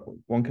learn. How about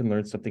one can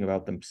learn something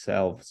about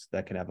themselves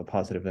that can have a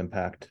positive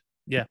impact?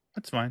 Yeah,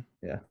 that's fine.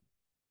 Yeah.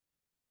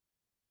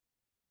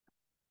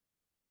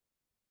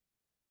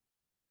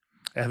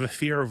 I have a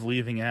fear of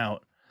leaving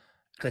out.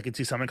 I can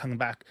see someone coming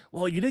back.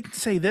 Well, you didn't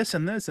say this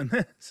and this and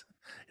this.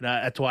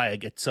 That's why I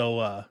get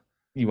so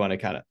You want to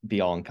kind of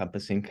be all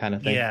encompassing kind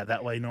of thing. yeah,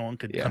 that way no one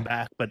could come Yeah.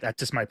 back. But that's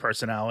just my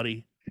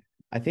personality.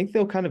 I think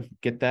they'll kind of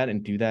get that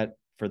and do that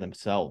for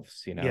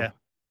themselves. Yeah.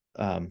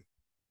 Um,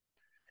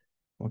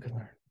 one can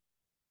learn.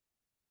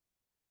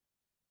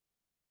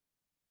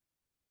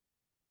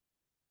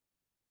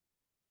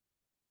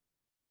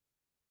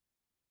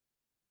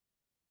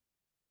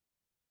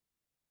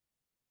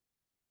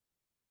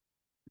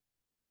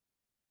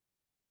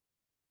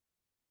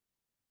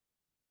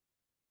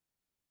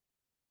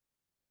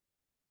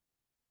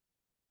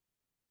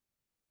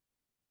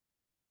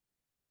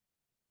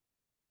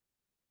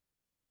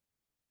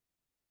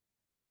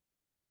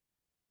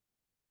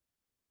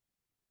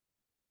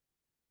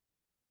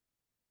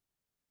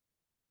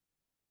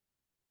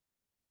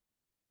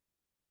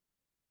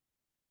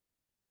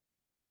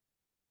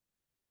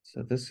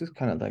 So this is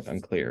kind of like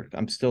unclear.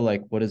 I'm still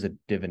like, what is a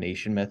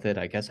divination method?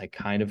 I guess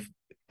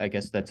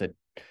that's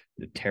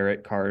the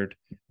tarot card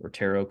or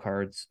tarot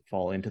cards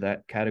fall into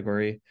that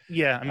category.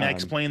 Yeah. I mean, I Um,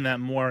 explain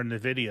that more in the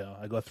video.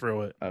 I go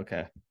through it.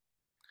 okay.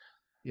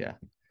 Yeah.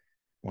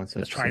 One Just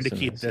such trying to system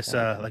keep is this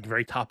powerful. like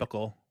very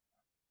topical.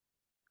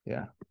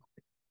 Yeah.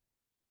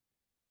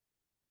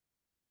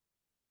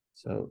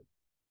 So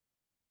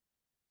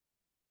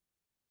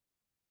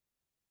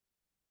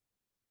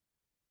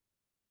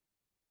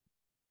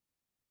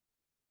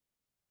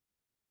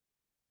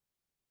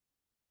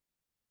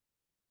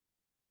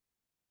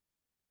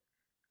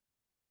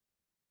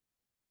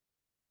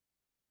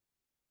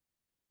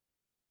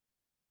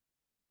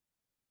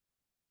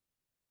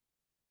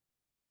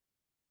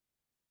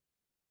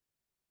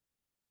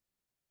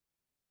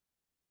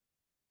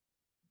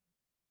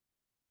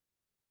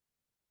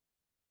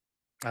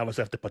I always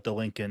have to put the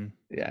link in.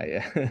 yeah,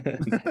 yeah.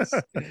 Nice.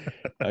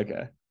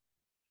 Okay.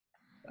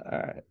 All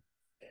right.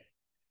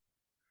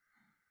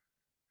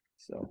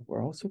 So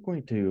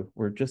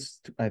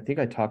I think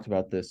I talked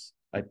about this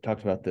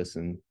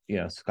in,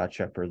 Scott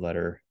Scheper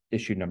Letter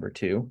issue number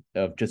 2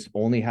 of just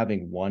only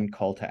having one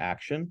call to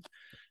action,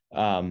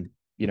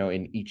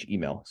 in each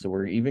email. So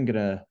we're even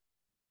gonna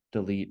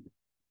delete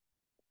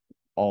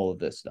all of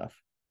this stuff.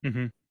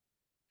 Mm-hmm.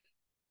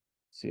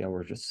 See how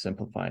we're just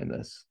simplifying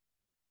this.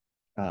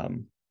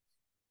 Um,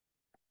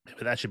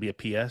 But that should be a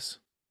PS.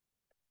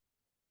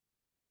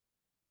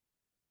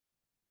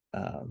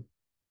 um,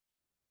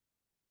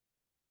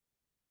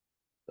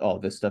 all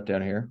this stuff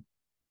down here.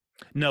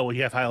 No, what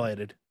you have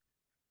highlighted.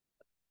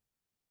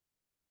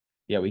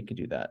 Yeah, we could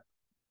do that.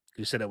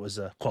 You said it was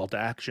a call to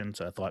action,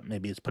 so I thought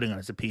maybe it's putting on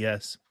as a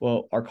PS.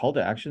 Well, our call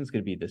to action is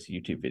going to be this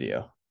YouTube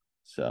video.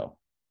 So,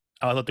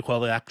 Oh, I thought the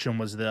call to action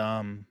was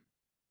the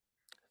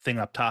thing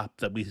up top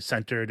that we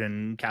centered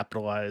and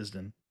capitalized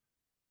and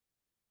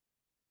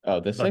oh,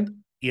 this but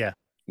thing? yeah.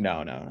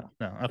 No, no, no.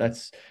 No, okay.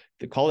 That's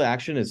the call to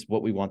action is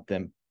what we want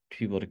them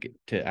people to get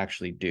to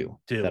actually do.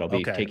 Do That'll be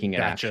okay. taking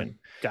an Gotcha. action.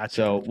 Gotcha.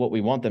 So Gotcha. what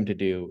we want them to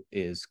do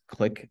is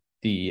click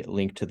the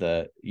link to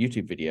the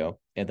YouTube video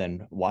and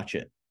then watch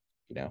it,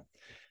 you know.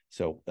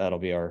 So that'll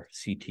be our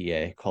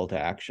CTA, call to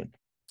action.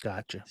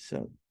 Gotcha.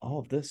 So all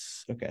of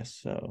this, okay,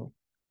 so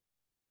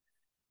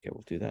okay,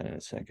 we'll do that in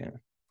a second.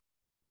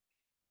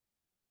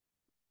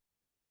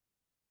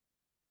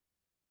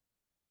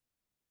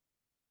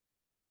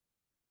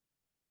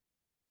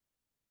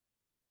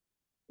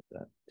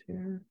 That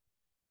here.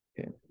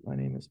 Okay, my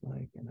name is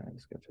Mike, and I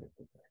just got to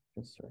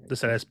just starting.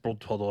 This has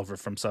pulled over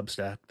from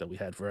Substack that we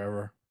had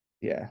forever.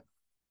 Yeah.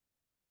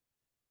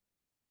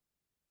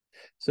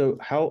 So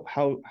how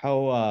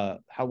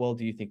well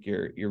do you think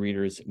your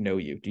readers know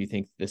you? Do you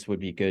think this would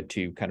be good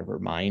to kind of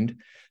remind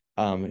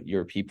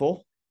your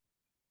people?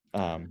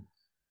 I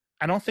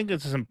don't think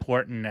it's as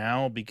important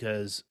now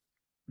because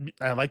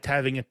I liked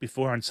having it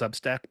before on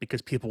Substack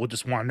because people were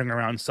just wandering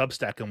around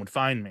Substack and would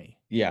find me.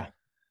 Yeah.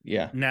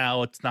 Yeah.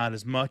 Now it's not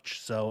as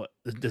much, so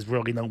there's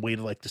really no way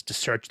to like just to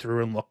search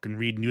through and look and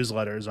read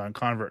newsletters on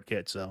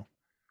ConvertKit. So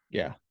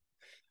Yeah.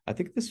 I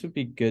think this would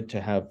be good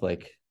to have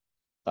like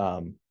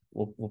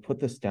we'll put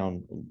this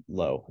down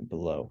low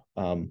below.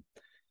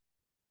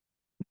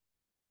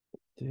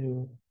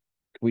 Do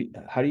we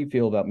how do you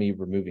feel about me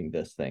removing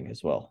this thing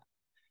as well?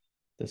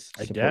 This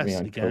I support me guess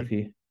on you can.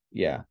 Kofi?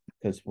 Yeah,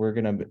 because we're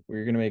gonna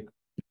make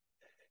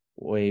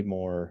way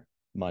more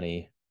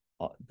money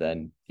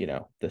than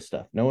this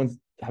stuff. No one's.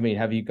 I mean,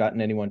 have you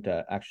gotten anyone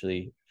to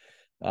actually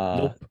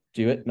Nope.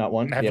 do it? Not I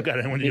one. haven't Yep. got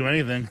anyone to do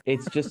anything.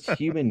 It's just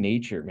human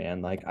nature,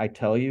 man. Like I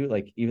tell you,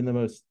 like even the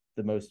most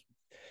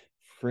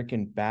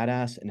freaking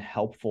badass and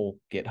helpful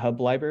GitHub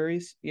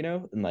libraries,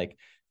 and like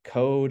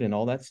code and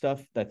all that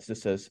stuff that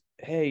just says,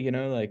 hey,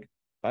 like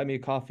buy me a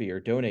coffee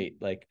or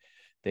donate. Like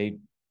they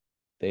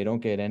they don't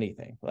get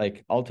anything.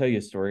 Like I'll tell you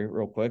a story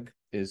real quick.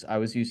 Is I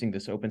was using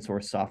this open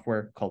source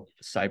software called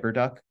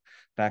CyberDuck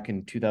back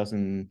in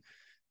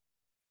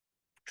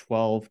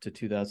 2012 to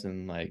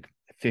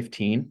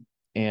 2015,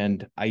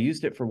 and I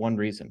used it for one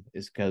reason,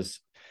 is because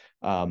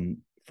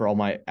for all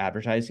my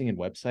advertising and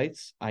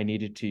websites, I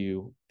needed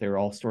to. They're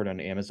all stored on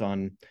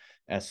Amazon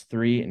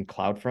S3 and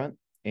CloudFront,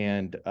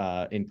 and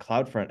in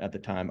CloudFront at the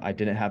time, I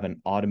didn't have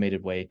an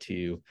automated way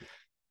to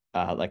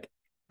like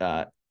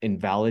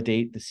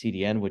invalidate the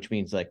CDN, which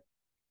means like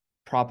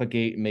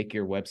propagate and make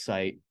your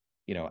website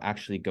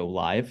actually go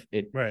live.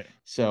 Right.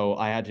 So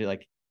I had to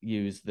like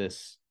use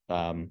this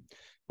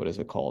what is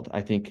it called,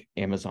 I think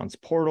Amazon's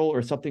portal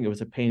or something. It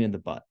was a pain in the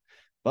butt,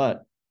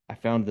 but I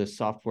found this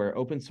software,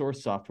 open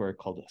source software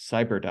called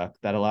CyberDuck,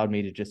 that allowed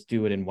me to just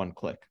do it in one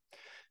click.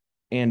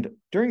 And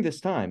during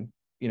this time,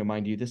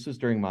 mind you, this was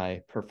during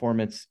my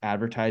performance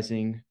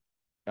advertising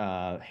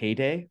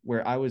heyday,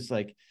 where I was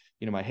like,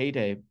 my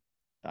heyday,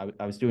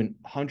 I was doing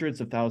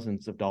hundreds of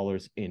thousands of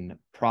dollars in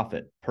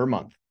profit per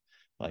month,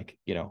 like,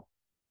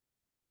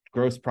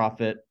 gross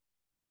profit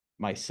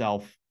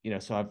myself,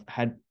 so I've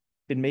had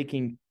been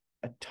making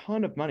a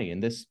ton of money.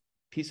 And this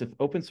piece of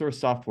open source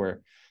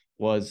software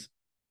was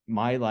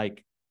my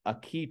like a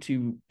key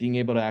to being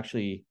able to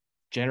actually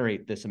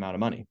generate this amount of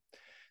money.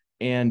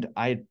 And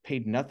I had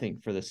paid nothing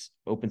for this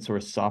open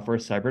source software,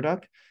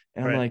 CyberDuck.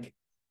 And I'm Right.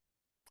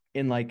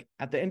 like,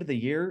 at the end of the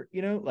year,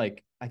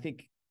 like I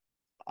think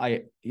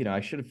I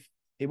should have,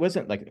 it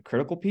wasn't like a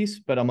critical piece,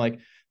 but I'm like,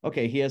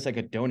 okay, he has like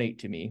a donate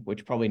to me,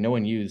 which probably no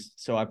one used.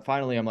 So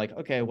I'm like,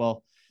 okay,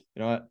 well,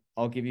 you know what?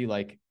 I'll give you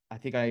like, I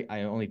think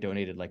I only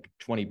donated like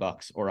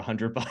 $20 or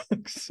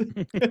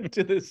 $100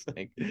 to this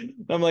thing. And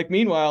I'm like,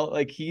 meanwhile,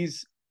 like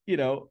he's,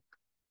 I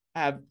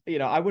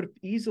would have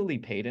easily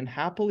paid and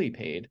happily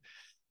paid,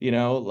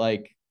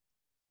 like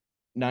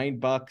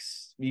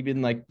 $9,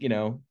 even like,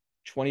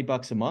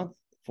 $20 a month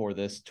for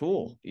this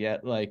tool.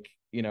 Yet like,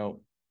 I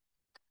don't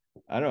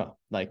know,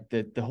 like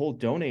the whole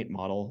donate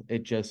model,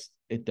 it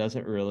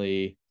doesn't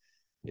really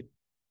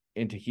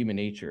into human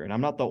nature. And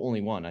I'm not the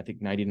only one. I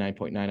think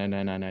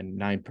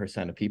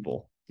 99.99999% of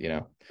people,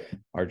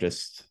 are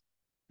just,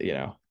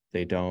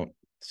 they don't.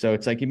 So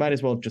it's like you might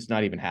as well just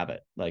not even have it.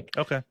 Like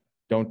Okay.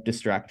 don't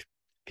distract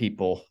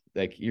people.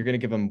 Like you're gonna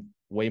give them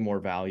way more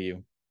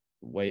value,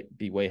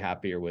 be way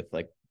happier with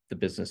like the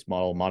business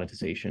model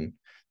monetization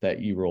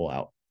that you roll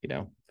out,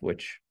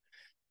 which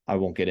I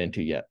won't get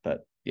into yet,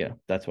 but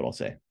that's what I'll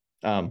say.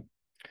 All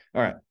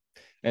right.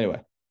 Anyway,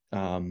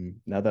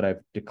 now that I've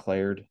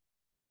declared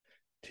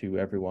to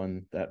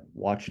everyone that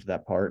watched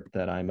that part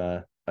that I'm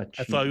a I thought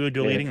cheap you were bit.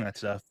 deleting that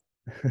stuff.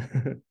 I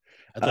thought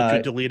you were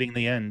uh deleting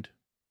the end.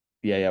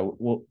 yeah,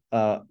 well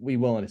we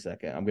will in a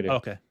second.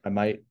 Okay.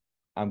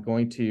 I'm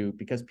going to,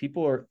 because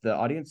the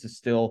audience is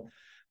still,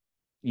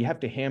 you have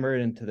to hammer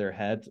it into their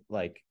head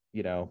like,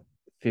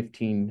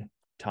 15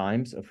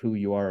 times of who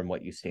you are and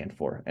what you stand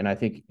for. And I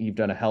think you've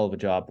done a hell of a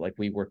job. Like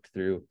we worked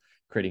through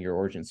creating your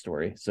origin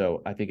story.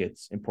 So I think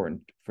it's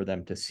important for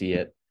them to see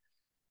it.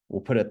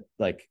 We'll put it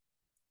like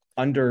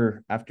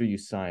after you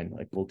sign,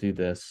 like we'll do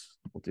this.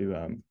 We'll do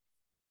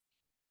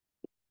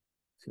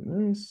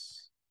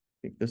this.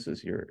 I think this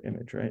is your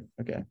image, right?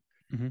 Okay.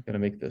 Hmm. Gonna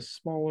make this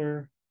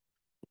smaller.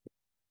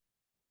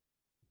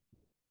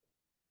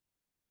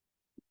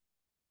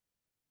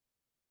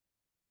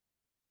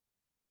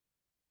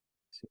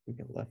 See if we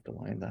can left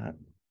align that.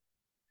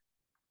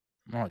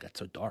 Oh, it got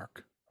so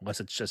dark.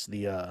 Unless it's just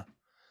the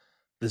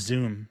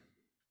zoom.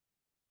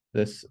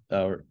 This,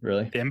 oh,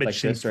 really? The image Like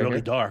this seems right really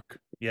here? dark.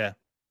 Yeah.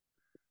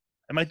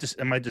 It might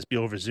just be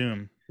over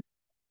zoom.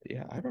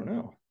 Yeah, I don't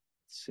know.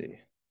 Let's see.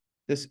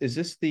 Is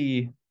this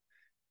the,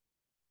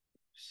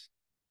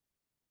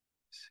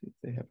 see if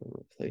they have a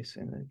replace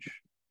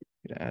image.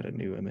 I'm gonna add a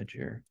new image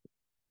here.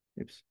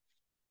 Oops.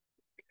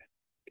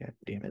 God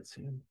damn it,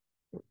 Zoom.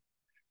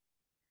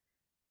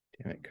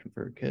 Damn it,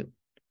 ConvertKit.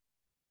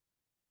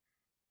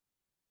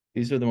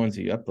 These are the ones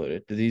you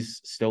uploaded. Do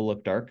these still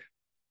look dark?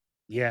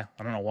 Yeah,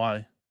 I don't know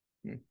why.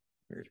 Hmm,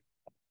 weird.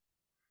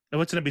 If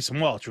it's gonna be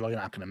small, it's really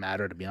not gonna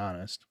matter, to be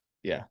honest.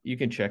 Yeah, you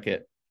can check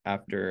it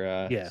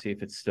after, Yeah. see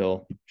if it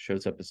still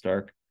shows up as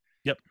dark.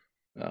 Yep.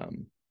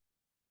 Um,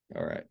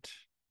 all right.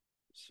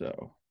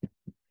 So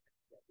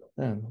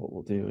then what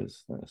we'll do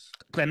is this.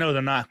 I know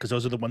they're not, because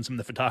those are the ones from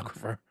the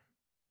photographer.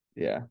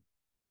 Yeah.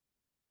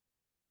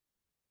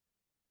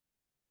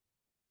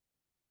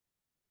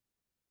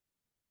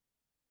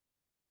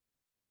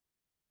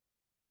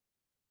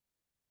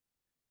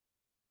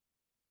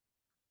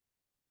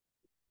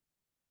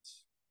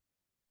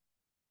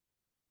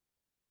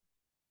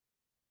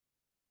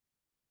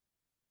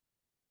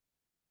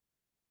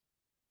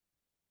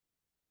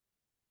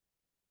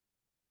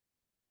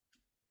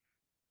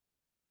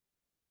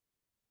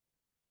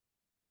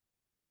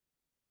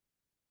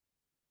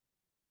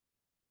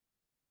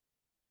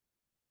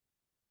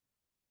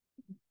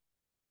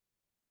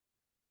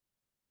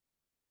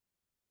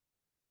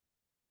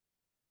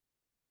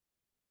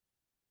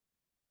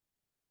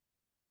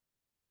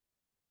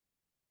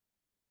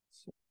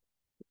 So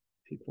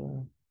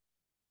people.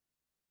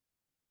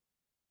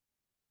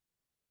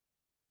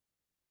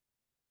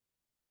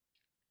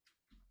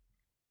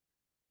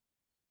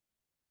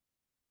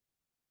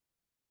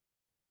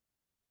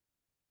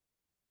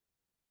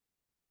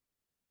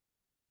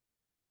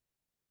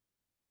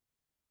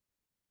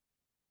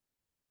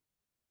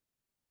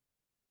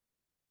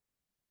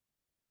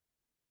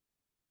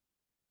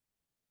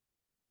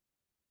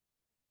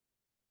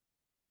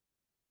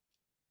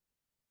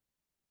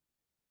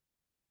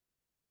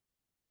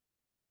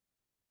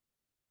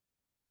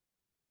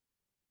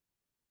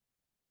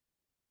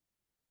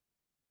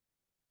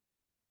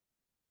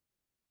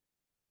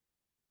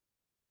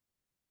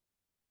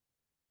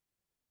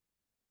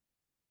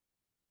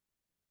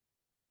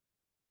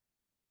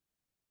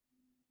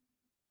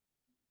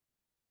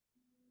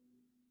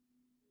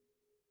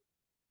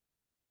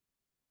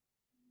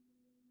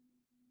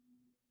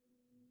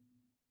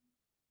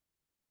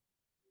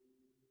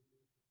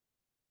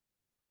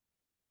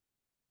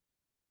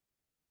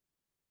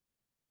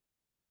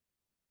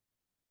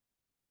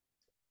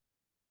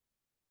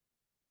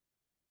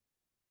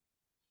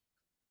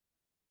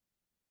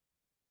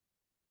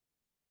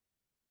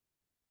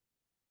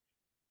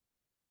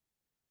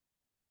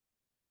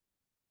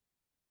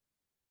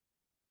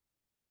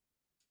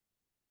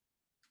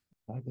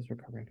 Flag is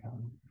recovering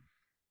down.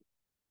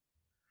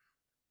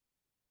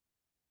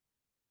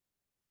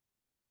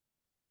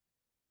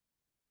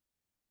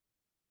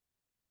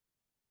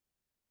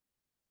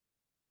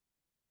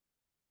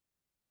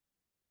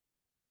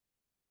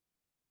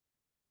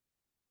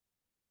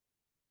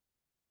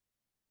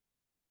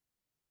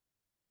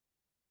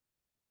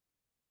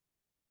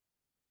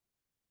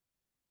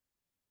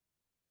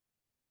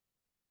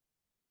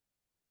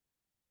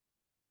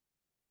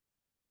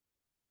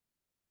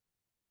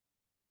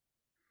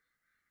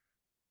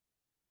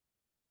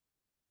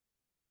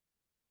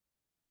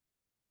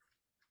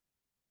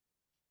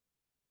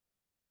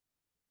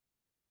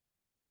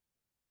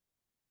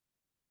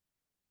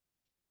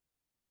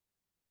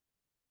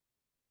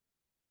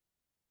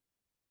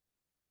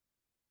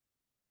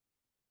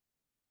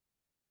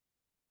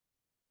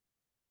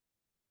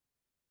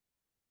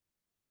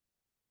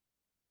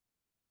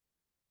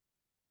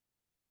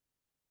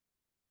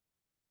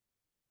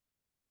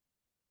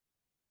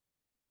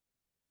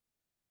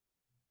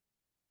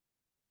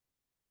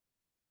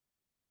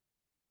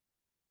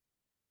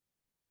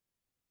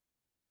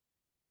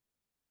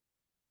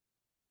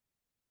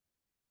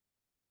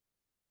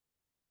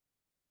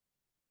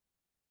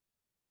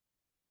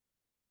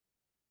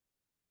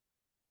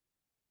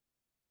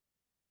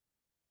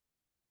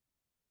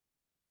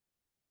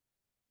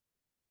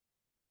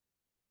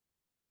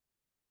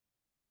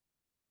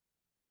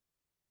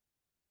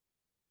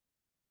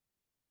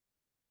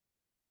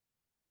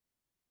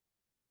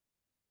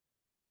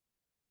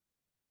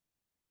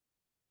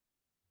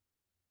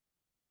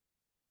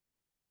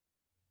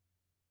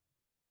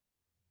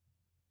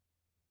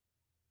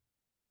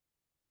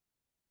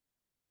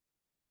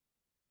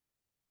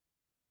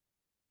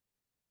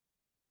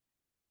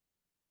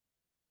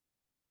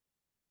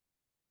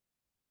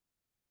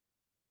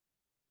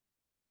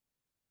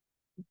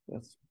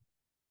 That's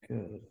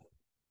good.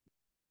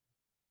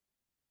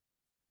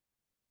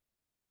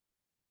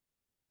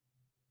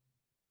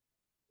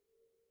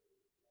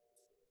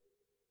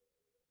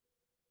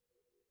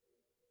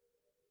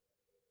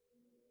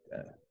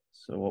 Yeah.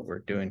 So what we're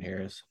doing here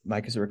is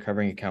Mike is a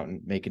recovering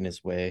accountant making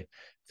his way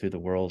through the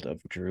world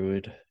of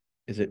druid.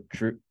 Is it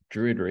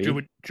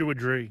druidry?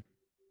 Druidry,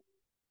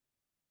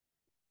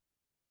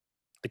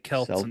 the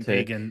Celts and Celtic,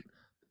 pagan.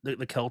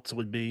 The Celts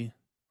would be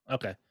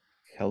okay.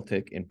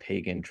 Celtic and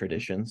pagan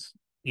traditions.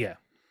 Yeah,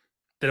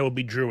 that it would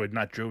be Druid,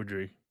 not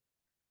Druidry.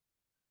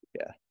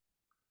 Yeah,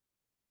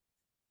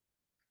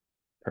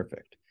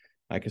 perfect.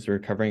 Mike is a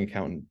recovering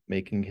accountant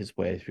making his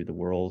way through the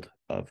world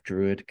of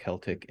druid,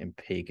 Celtic, and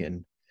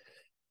pagan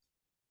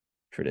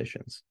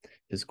traditions.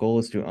 His goal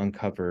is to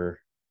uncover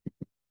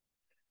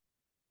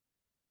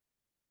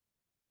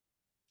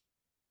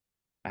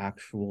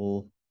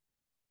actual,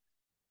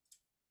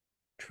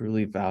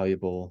 truly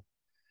valuable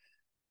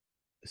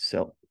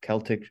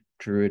Celtic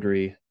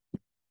druidry.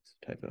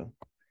 Typo.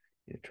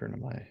 You turn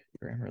on my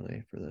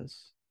Grammarly for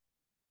this.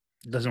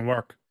 It doesn't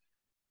work.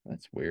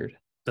 That's weird.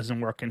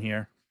 Doesn't work in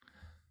here.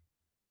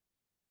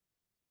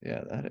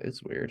 Yeah, that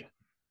is weird.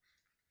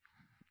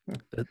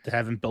 They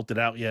haven't built it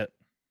out yet.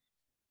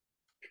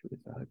 Truly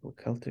valuable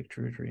Celtic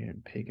druidry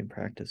and pagan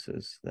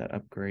practices that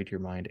upgrade your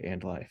mind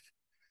and life.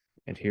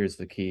 And here's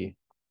the key: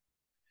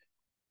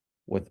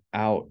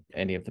 without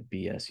any of the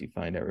BS you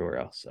find everywhere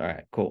else. All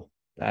right, cool.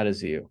 That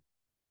is you.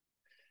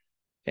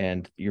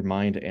 And your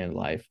mind and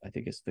life, I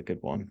think, is the good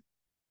one.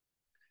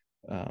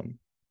 Um,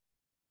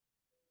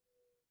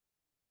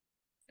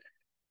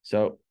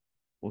 so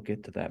we'll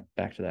get to that,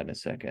 back to that in a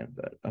second.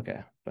 But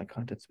okay, my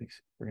contents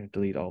mix. We're going to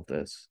delete all of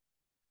this.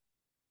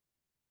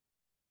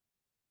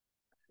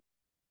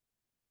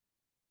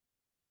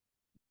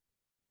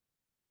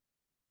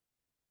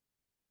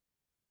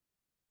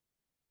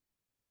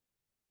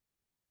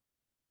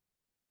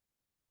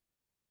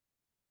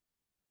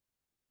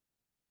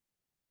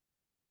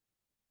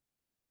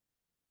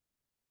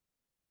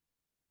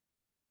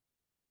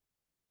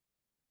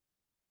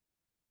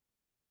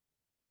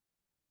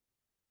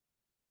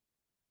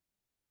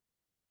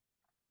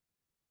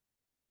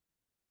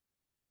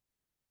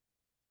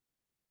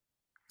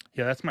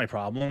 Yeah, that's my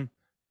problem.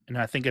 And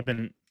I think I've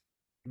been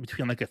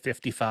between like a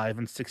 55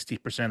 and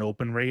 60%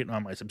 open rate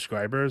on my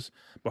subscribers,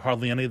 but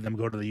hardly any of them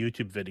go to the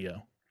YouTube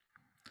video.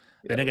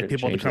 They Yeah, didn't we're get going to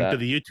people to change come to that.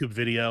 the YouTube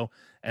video,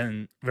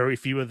 and very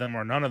few of them,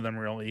 or none of them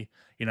really,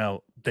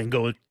 then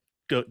go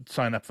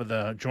sign up for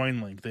the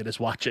join link. They just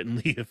watch it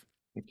and leave.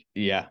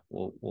 Yeah,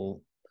 we'll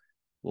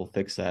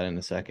fix that in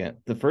a second.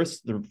 The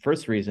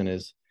first reason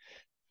is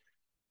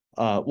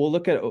we'll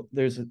look at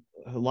there's a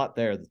lot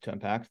there to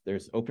unpack.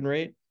 There's open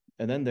rate,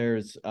 and then there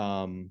is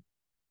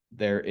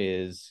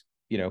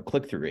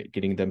click-through rate,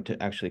 getting them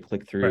to actually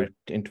click through Right,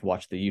 and to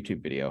watch the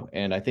YouTube video.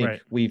 And I think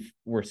right.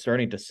 we're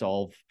starting to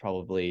solve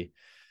probably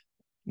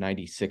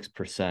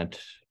 96%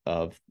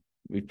 of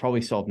we've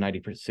probably solved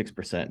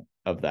 96%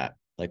 of that.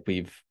 Like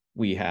we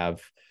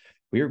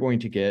are going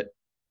to get,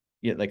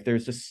 yeah, like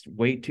there's just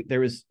way too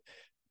there is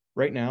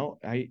right now.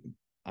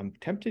 I'm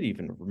tempted to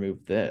even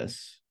remove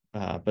this,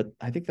 but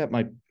I think that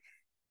might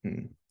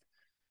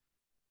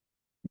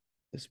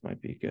this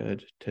might be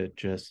good to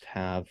just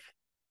have.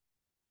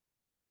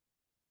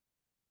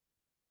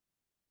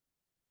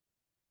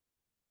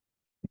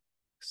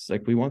 It's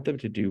like we want them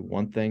to do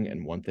one thing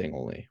and one thing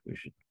only. We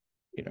should,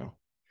 you know,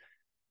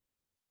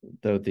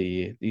 though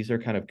these are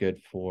kind of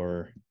good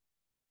for.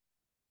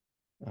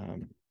 How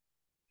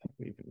do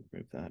we even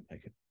remove that? I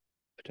could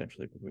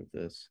potentially remove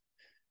this.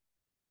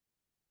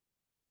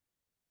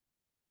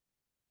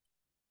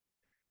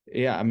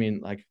 Yeah, I mean,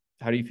 like,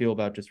 how do you feel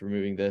about just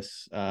removing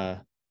this?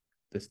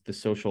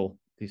 These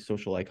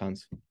social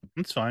icons.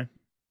 That's fine.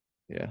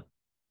 Yeah,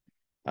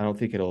 I don't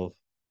think it'll.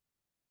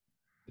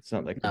 It's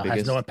not like the No, it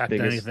has no impact on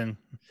biggest. anything.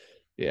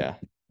 Yeah,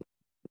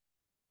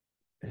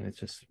 and it's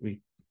just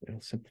it'll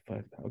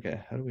simplify.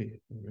 Okay, how do we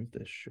remove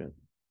this shit?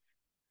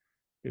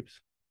 Oops.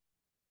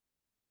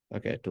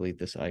 Okay, delete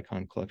this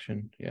icon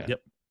collection. Yeah,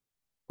 Yep.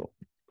 cool.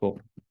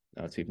 Cool.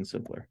 Now it's even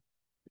simpler.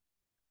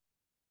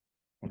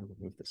 I want to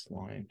remove this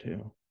line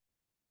too.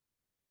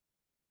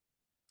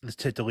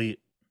 Just hit delete.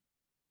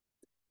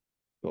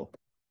 Cool.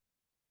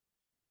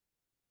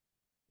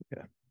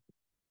 Yeah.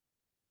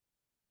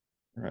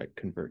 All right,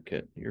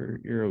 ConvertKit.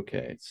 You're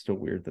okay. It's still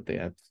weird that they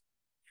have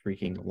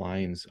freaking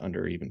lines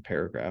under even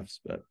paragraphs,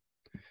 but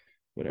Well,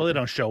 they whatever.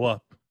 don't show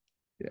up.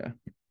 Yeah.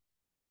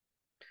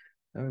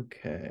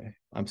 Okay.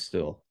 I'm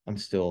still,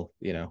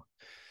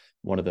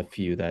 one of the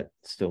few that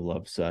still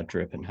loves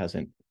drip and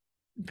hasn't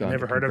I've gone to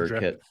never heard of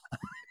drip. ConvertKit.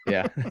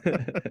 Yeah.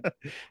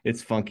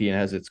 It's funky and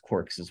has its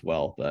quirks as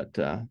well, but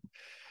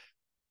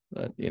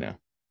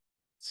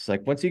it's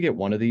like once you get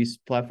one of these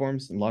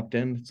platforms and locked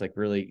in, it's like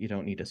really you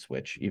don't need to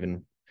switch.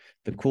 Even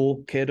the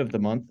cool kid of the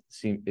month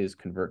is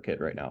ConvertKit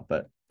right now,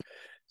 but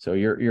so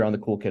you're on the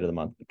cool kid of the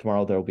month.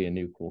 Tomorrow there will be a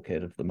new cool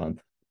kid of the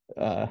month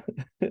uh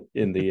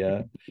in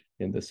the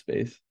in this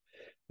space.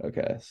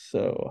 Okay,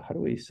 so how do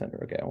we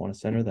center? Okay, I want to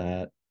center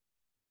that.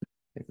 I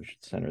think we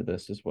should center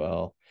this as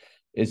well.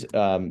 Is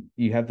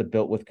you have the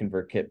built with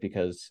ConvertKit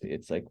because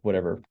it's like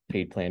whatever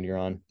paid plan you're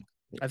on,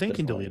 it I think you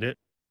can doesn't let delete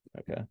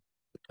you. it. Okay.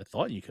 I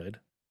thought you could.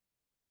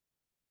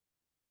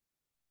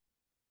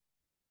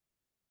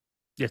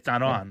 It's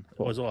not Yeah, on. It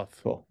was cool.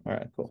 off. Cool. All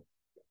right, cool.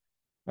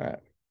 All right.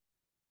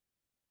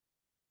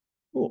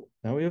 Cool.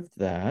 Now we have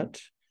that.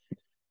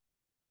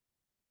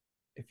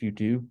 If you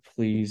do,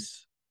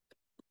 please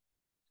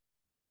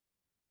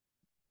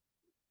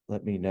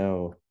let me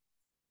know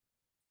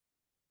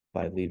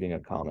by leaving a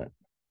comment.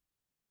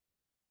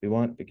 We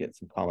want to get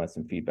some comments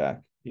and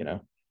feedback, you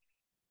know.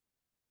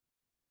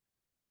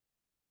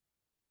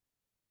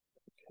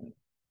 Okay.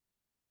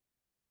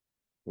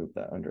 Move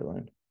that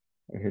underline.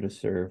 We're here to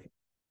serve.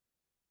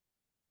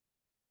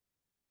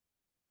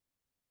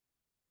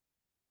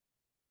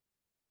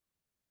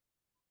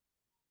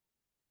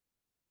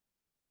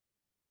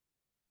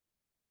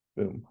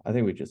 Boom. I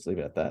think we just leave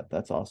it at that.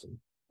 That's awesome.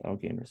 That'll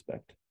gain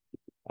respect.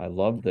 I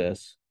love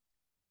this.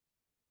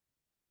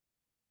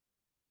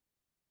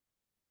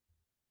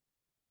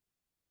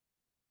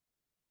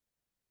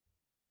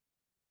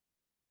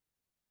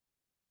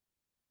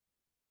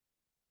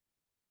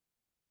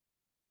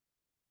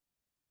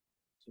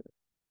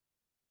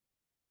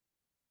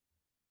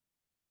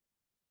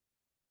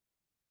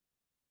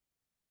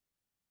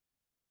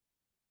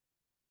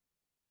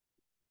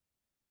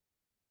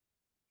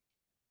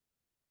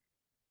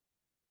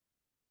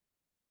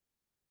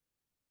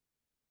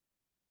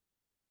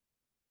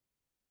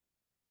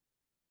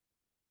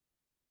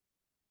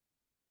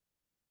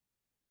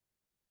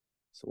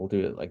 So we'll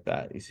do it like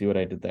that. You see what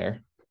I did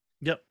there?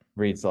 Yep.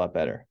 Reads a lot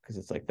better because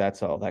it's like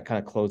that's all. That kind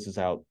of closes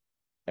out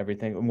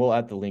everything. And we'll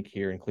add the link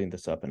here and clean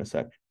this up in a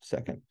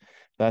second.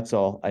 That's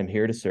all. I'm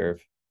here to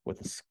serve with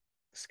a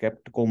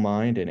skeptical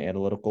mind and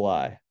analytical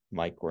eye.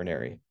 Mike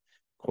Guarneri.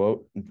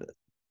 Quote,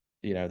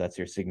 that's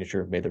your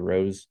signature. May the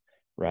rose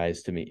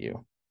rise to meet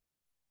you.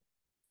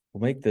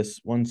 We'll make this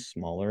one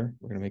smaller.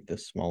 We're going to make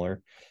this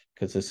smaller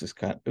because this is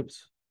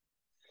oops.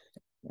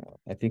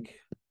 I think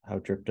how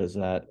Drip does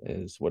that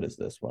is, what is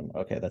this one?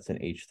 Okay, that's an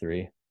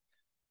H3.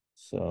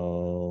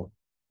 So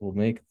we'll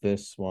make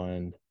this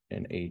one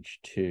an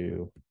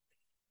H2.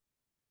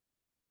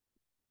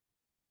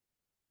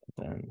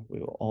 Then we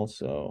will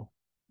also,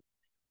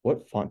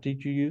 what font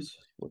did you use?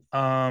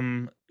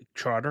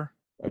 Charter.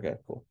 Okay,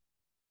 cool.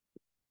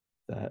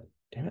 That,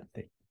 damn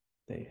it,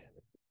 they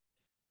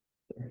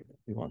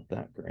we want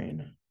that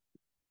grain.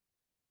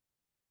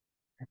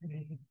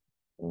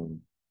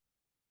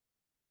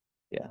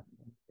 Yeah,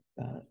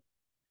 that.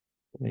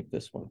 We'll make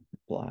this one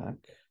black.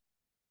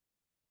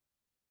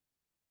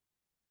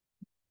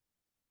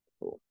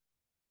 Cool.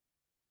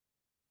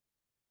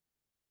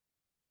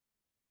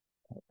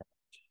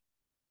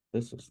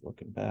 This is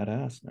looking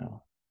badass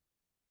now.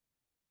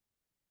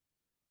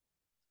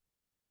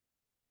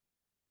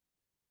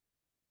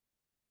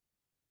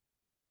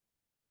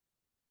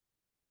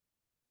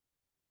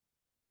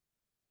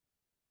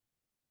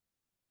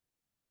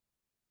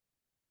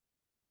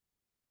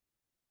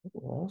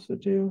 What we'll also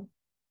do,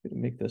 we're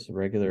gonna make this a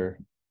regular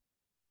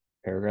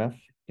paragraph,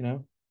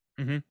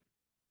 Mm-hmm.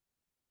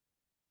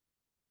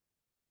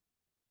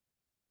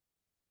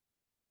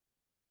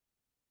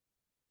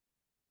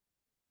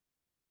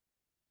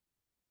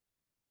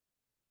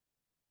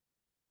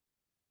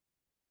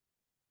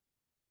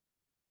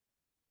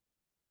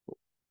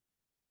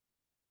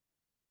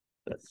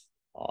 That's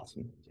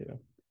awesome too.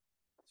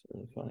 It's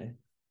really funny.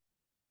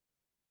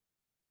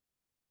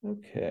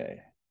 Okay.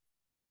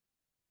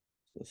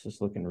 So this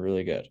is looking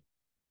really good.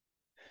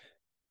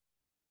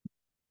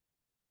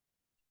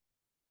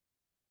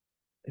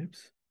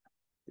 Oops.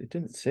 It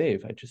didn't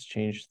save. I just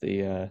changed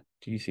the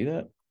do you see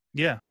that?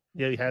 Yeah.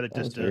 Yeah, you had it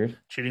That was just weird.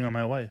 cheating on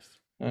my wife.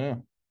 I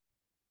know.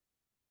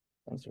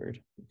 That was weird.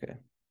 Okay.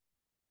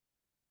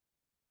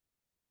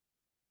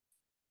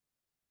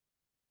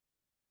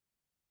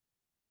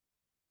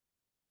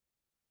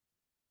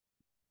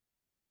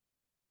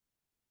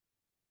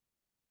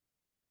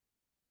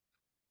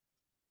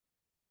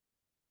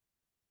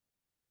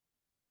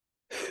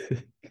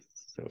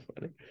 So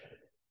funny.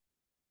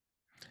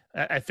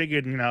 I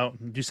figured,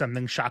 do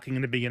something shocking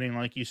in the beginning,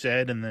 like you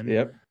said, and then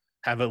Yep.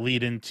 have it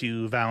lead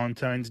into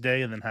Valentine's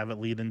Day, and then have it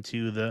lead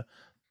into the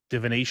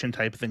divination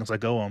type things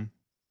like Ogham.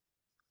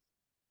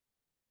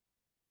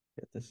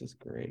 Yeah, this is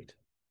great.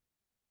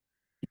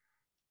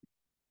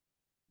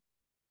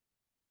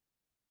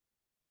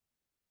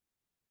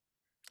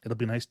 It'll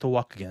be nice to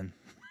walk again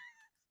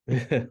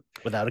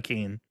without a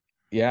cane.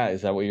 Yeah,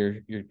 is that what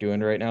you're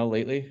doing right now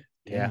lately?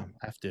 Yeah, Damn.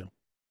 have to.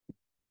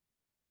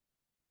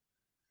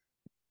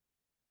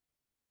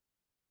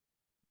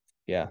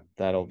 Yeah,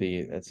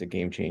 that's a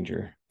game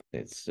changer.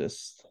 It's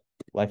just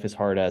life is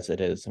hard as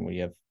it is, and when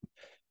you have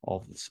all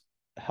this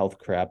health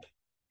crap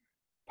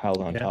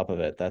piled on Yeah. top of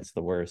it, that's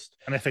the worst.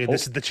 And I figured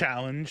this is the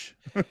challenge.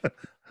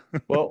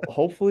 Well,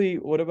 hopefully,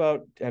 what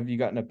about, have you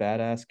gotten a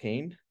badass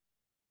cane?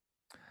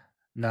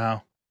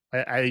 No,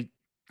 I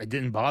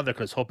didn't bother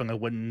because hoping I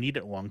wouldn't need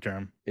it long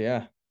term.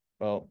 Yeah.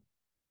 Well,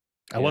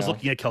 I you was know,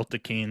 looking at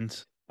Celtic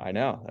canes. I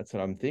know. That's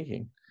what I'm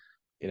thinking.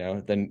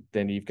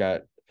 Then you've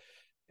got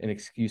an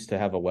excuse to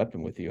have a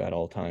weapon with you at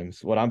all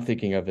times. What I'm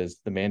thinking of is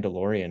the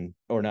Mandalorian,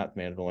 or not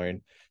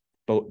Mandalorian,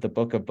 the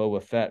book of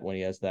Boba Fett when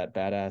he has that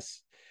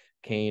badass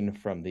Kane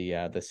from the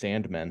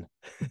Sandmen.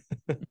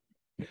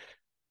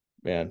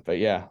 Man, but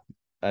yeah,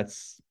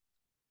 that's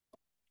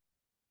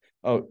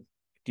oh,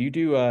 do you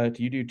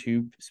do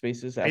two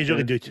spaces I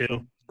usually after do each too.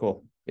 one?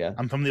 Cool. Yeah.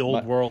 I'm from the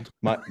old My world.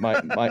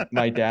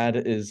 my dad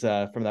is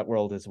from that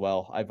world as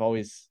well. I've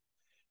always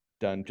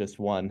done just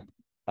one.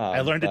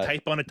 I learned to But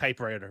type on a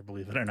typewriter,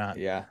 believe it or not.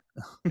 yeah.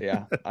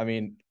 Yeah. I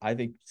mean, I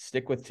think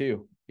stick with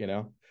two, you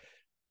know.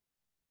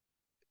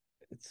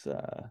 It's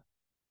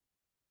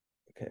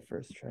okay,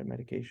 first try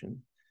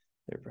medication.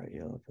 They're bright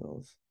yellow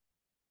pills.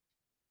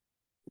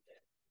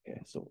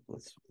 Okay, so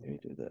let's maybe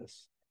do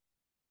this.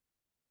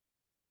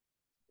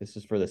 This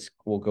is for this.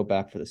 We'll go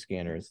back for the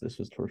scanners. This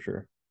was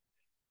torture.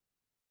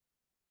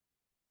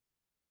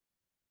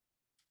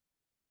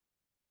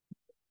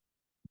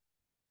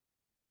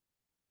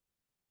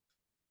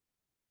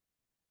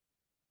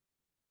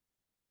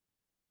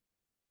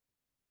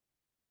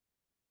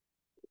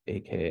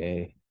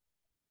 AKA.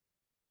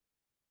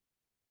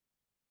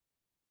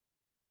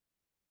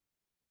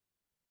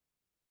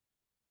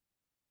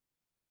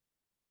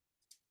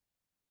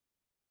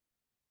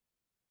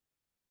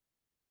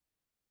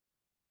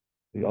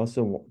 We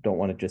also don't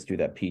want to just do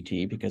that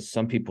PT because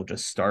some people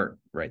just start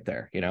right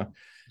there, you know.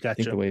 I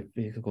think the Gotcha. way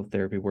physical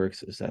therapy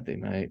works is that they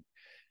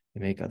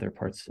make other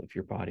parts of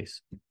your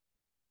bodies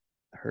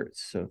hurt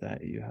so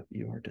that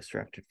you are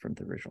distracted from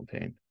the original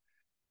pain.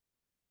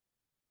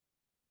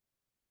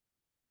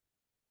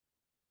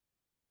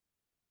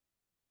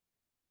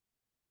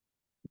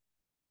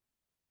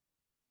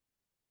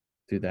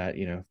 Do that,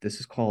 you know. This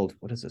is called,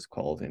 what is this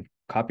called in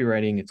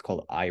copywriting? It's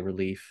called eye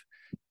relief,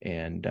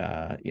 and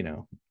you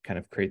know, kind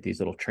of create these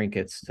little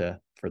trinkets to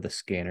for the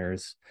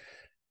scanners.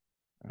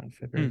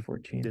 February Hmm.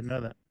 14th Didn't know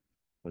that.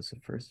 was the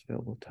first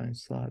available time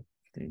slot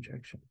for the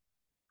injection.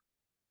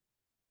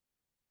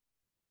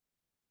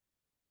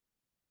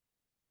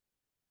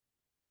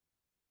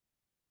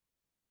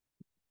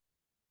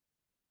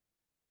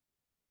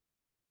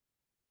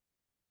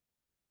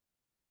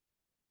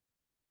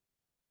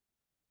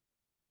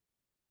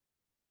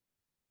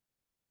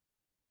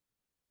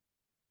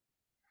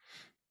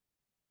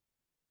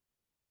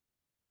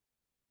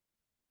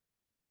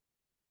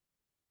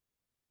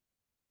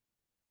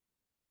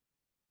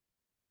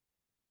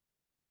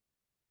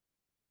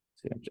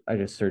 So I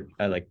just search,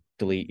 I like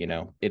delete, you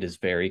know, it is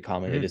very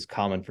common. It Mhm. is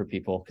common for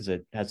people because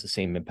it has the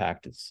same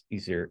impact. It's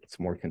easier, it's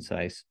more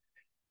concise.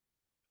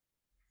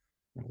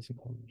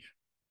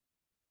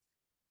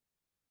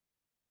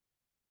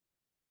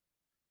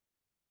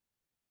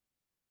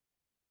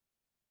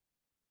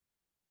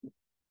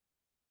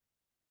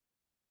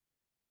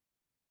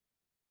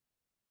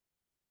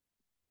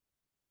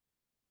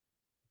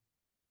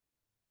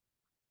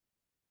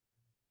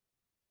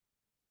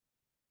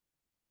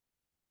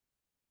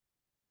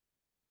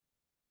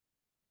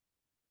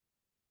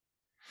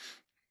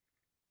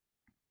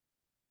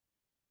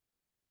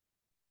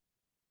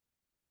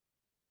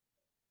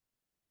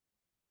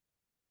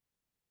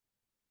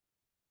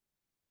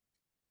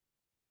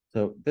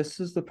 So this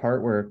is the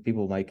part where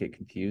people might get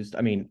confused.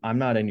 I mean, I'm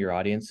not in your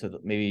audience, so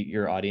maybe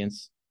your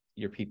audience,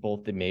 your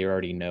people, they may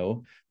already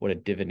know what a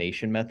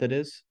divination method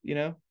is, you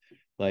know?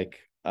 Like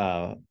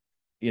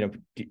you know,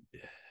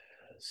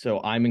 so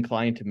I'm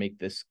inclined to make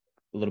this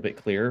a little bit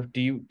clearer.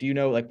 Do you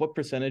know like what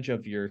percentage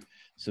of your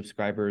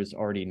subscribers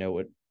already know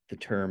what the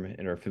term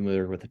and are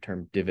familiar with the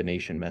term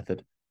divination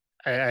method?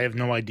 I have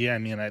no idea. I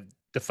mean, I've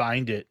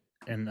defined it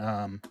in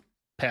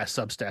past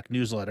Substack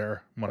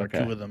newsletter, one or two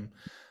Okay. of them.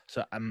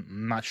 So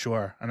I'm not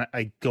sure. And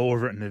I go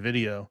over it in the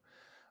video.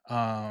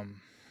 Um,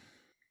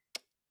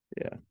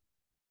 Yeah.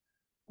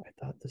 I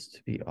thought this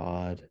to be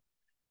odd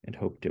and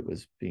hoped it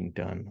was being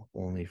done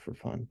only for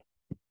fun.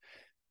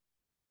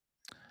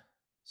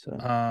 So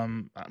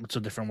it's a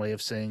different way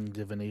of saying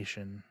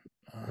divination.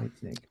 I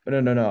think, but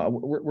no.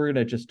 We're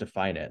gonna just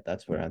define it.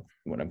 That's what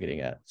I'm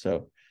getting at.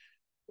 So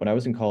when I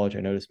was in college, I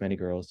noticed many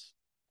girls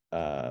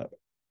uh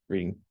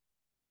reading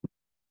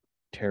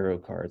tarot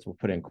cards. We'll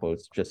put in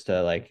quotes just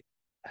to like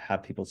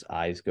have people's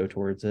eyes go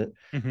towards it.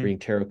 Mhm. Reading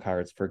tarot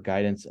cards for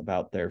guidance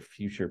about their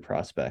future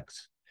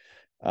prospects.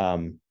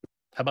 Um,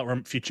 How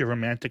about future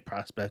romantic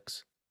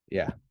prospects?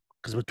 yeah,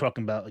 Because we're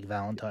talking about like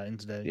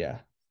Valentine's Day. yeah.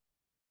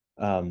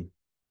 Um,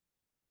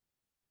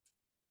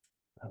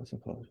 I was in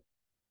college.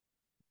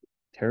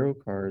 Tarot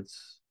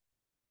cards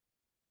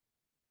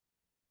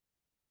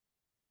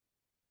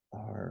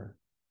are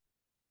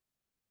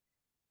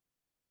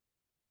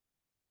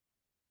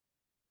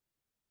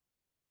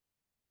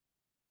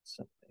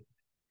something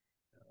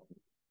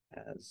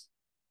as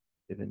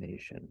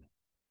divination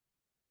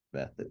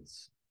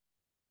methods.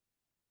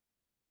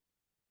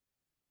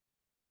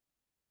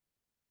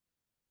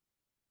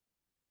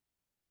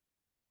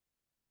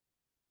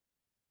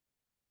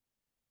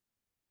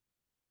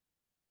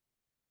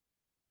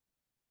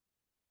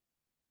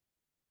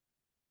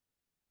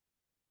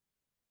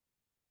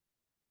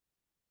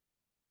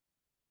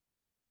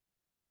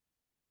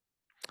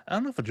 I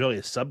don't know if it's really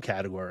a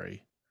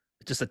subcategory.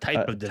 It's just a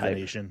type of Type.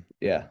 divination.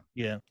 Yeah.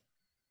 Yeah.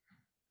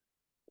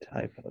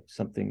 type of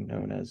something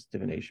known as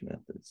divination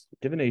methods.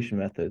 Divination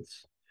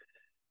methods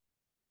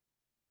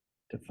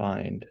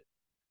defined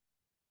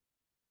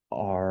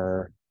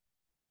are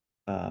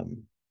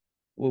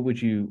what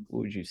would you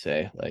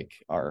say like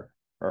are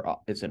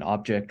is an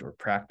object or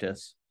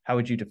practice? How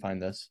would you define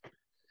this?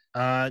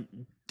 Uh,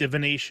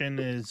 Divination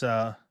is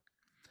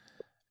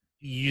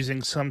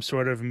using some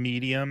sort of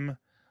medium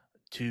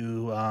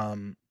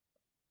to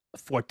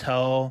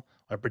foretell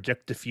or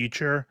predict the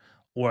future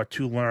or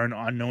to learn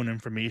unknown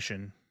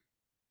information.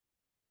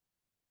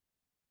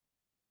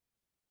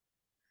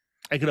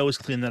 I could always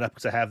clean that up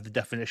because I have the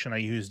definition I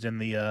used in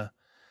the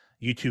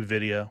YouTube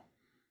video.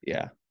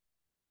 Yeah,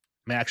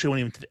 I actually went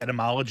even to the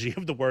etymology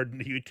of the word in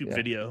the YouTube yeah,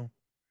 video.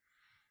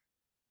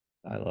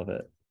 I love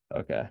it.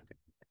 Okay.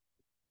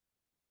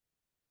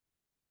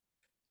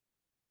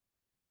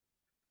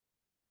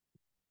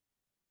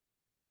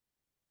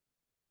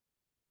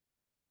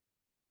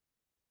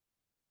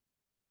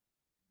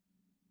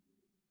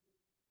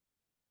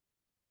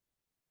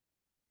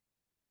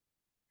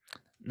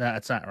 No,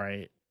 that's not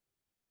right.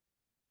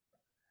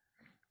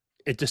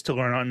 It's just to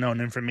learn unknown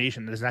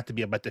information. It doesn't have to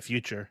be about the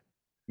future.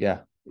 Yeah,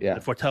 To yeah.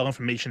 foretell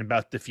information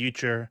about the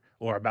future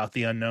or about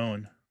the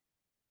unknown.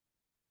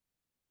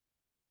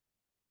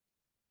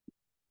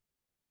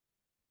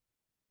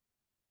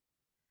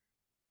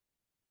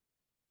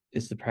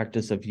 Is the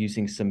practice of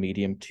using some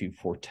medium to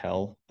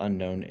foretell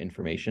unknown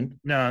information.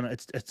 No,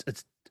 it's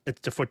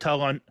to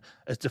foretell on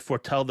it's to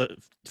foretell the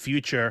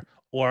future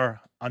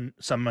or on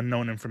some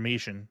unknown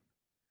information.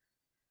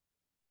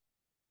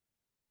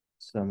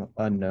 Some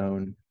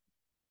unknown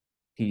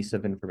piece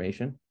of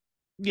information.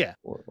 Yeah,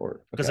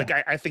 Or because okay.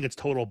 like I think it's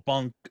total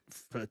bunk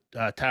for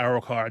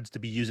tarot cards to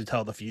be used to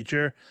tell the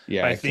future,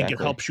 Yeah, but I think it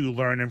exactly. helps you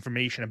learn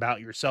information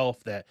about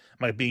yourself that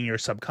might be in your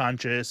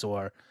subconscious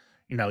or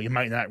you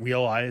might not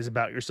realize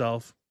about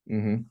yourself.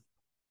 Mm-hmm.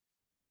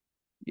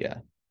 Yeah.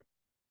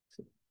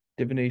 So,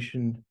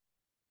 divination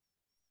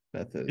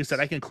You said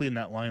I methods. can clean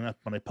that line up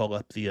when I pull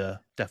up the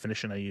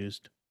definition I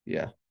used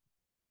Yeah.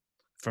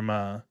 from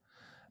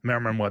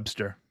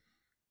Merriam-Webster.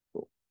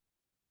 Cool.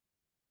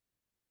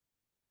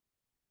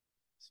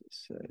 So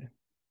say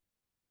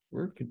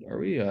we're are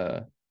we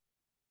yeah.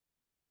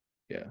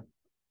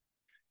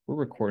 We're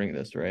recording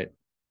this, right?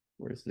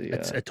 Where's the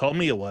It told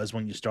me it was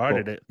when you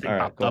started cool. it. All Thing right,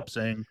 popped up cool.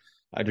 saying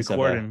I just have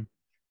a recording.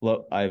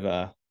 low I've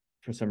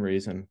for some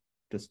reason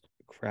just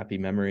crappy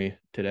memory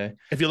today.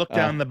 If you look Uh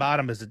down the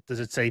bottom, does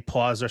it say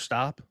pause or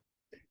stop?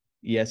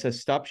 yeah, it says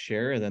stop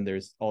share, and then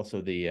there's also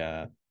the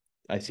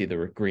I see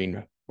the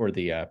green or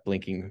the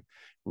blinking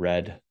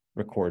red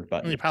record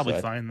Well, you're button.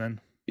 probably fine then.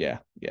 Yeah,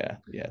 yeah,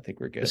 yeah, I think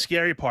we're The good.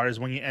 scary part is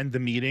when you end the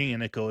meeting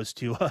and it goes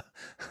to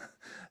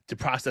to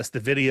process the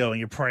video, and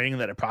you're praying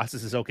that it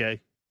processes okay.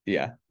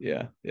 Yeah,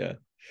 yeah, yeah.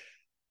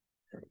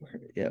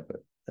 Yeah, but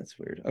that's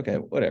weird. Okay,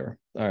 whatever.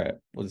 All right,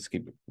 we'll just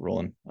keep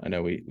rolling. I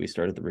know we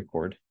started the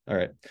record. All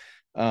right.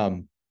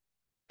 Um,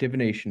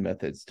 divination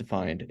methods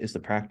defined is the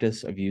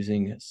practice of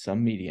using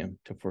some medium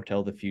to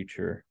foretell the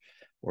future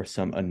or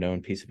some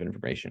unknown piece of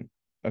information.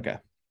 Okay,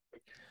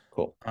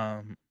 cool.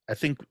 I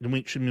think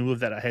we should move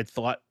that I had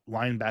thought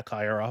line back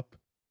higher up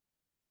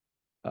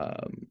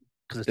Um,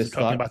 because it's this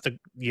talking thought, about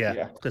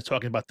yeah, it's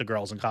talking about the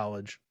girls in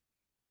college.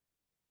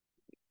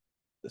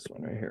 this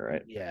one right here,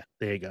 right? Yeah,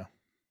 there you go.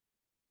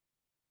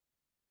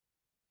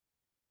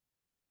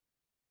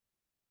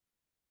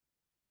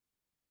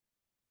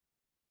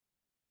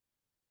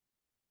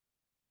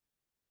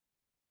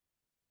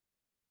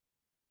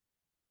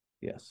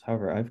 Yes.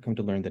 However, I've come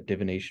to learn that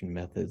divination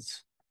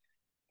methods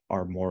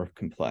are more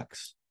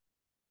complex.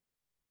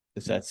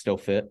 Does that still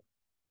fit?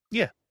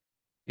 Yeah.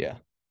 Yeah.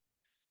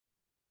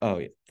 Oh,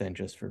 yeah. Then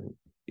just for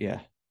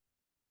yeah.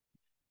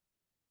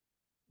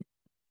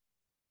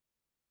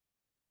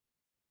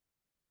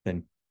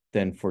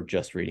 Then for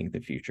just reading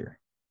the future,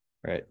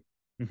 right?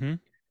 Mm-hmm.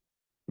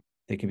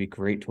 They can be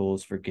great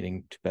tools for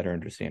getting to better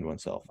understand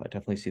oneself. I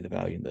definitely see the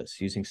value in this.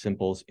 Using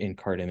symbols in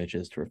card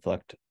images to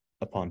reflect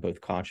upon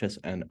both conscious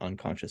and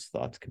unconscious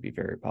thoughts can be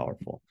very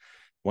powerful.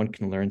 One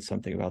can learn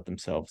something about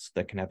themselves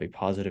that can have a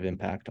positive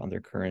impact on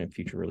their current and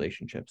future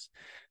relationships.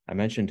 I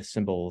mentioned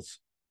symbols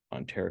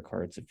on tarot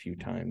cards a few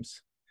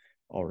times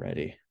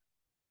already.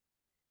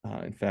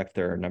 In fact,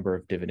 there are a number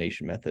of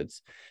divination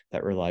methods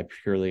that rely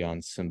purely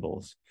on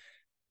symbols.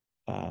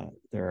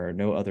 There are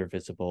no other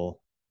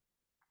visible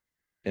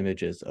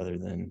images other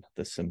than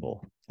the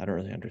symbol. I don't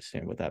really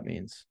understand what that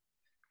means.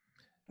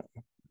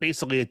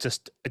 Basically, it's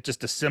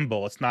just a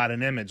symbol. It's not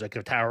an image. Like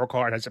if a tarot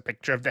card has a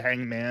picture of the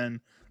hangman,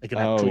 like an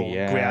Oh actual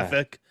yeah,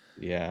 graphic.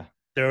 yeah,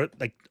 They're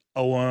like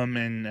Ogham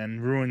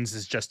and runes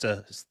is just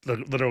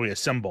literally a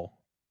symbol.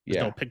 There's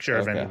no yeah. picture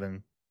of Okay,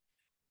 anything.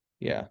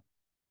 yeah.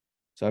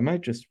 So I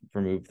might just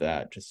remove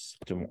that. Just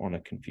don't want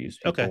to confuse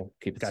Okay, people.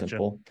 Keep it gotcha.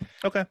 simple.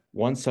 Okay.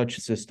 One such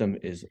system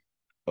is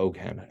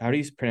Ogham. How do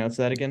you pronounce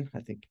that again?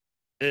 I think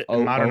In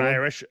O modern Ogham.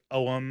 Irish,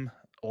 Ogham,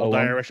 Old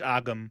Ogham. Irish,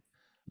 Ogham.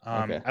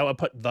 Okay, I would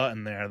put the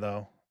in there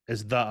though.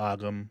 Is the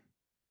Ogham?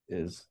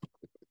 is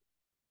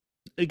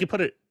You could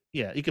put it.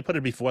 Yeah, you could put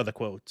it before the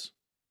quotes.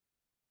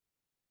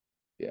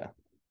 Yeah.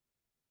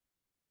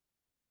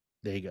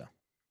 There you go.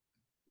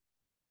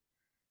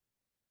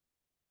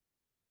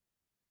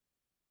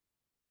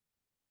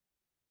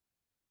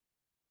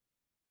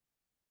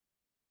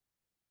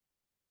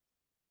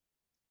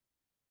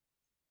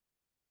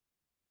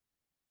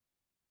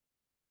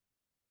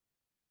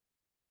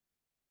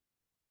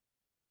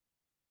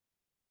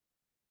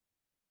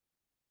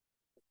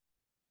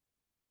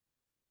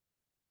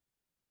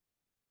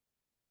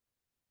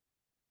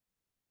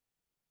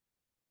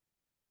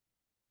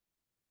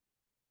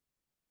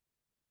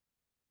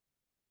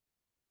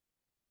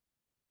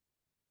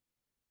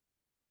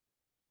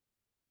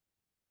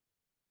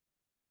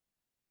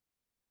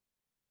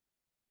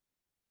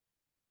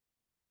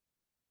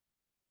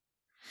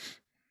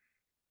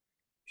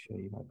 Show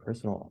you my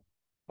personal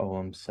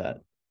OM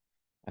set.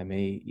 I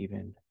may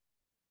even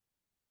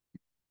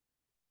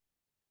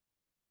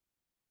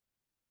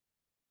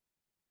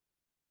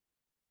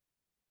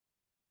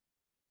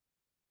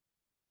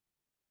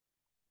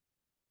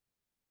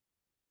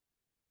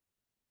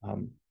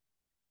um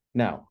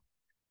now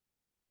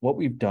what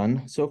we've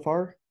done so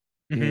far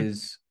Hmm.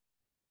 is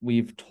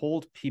we've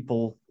told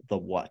people the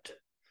what.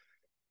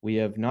 We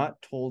have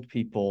not told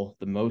people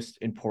the most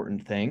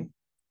important thing,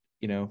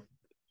 you know,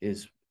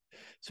 is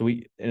so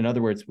we, in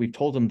other words, we've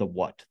told them the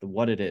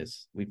what it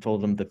is. We've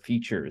told them the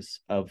features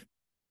of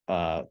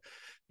uh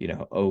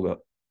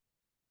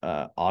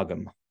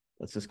OGM.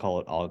 Let's just call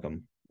it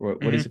OGM. What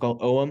Hmm. is it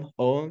called?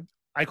 OM?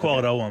 I call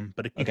Okay. it OM,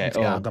 but you Okay, can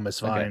say OM. Agam is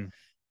Okay. fine.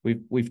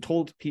 We've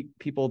told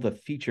people the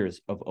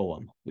features of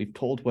OM. We've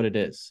told what it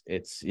is.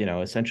 It's,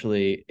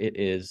 essentially it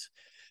is,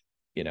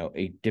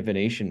 a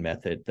divination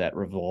method that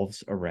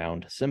revolves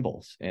around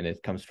symbols, and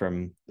it comes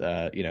from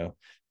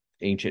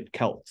ancient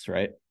Celts,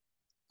 right?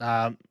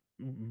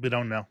 We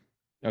don't know.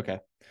 Okay.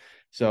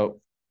 So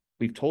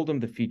we've told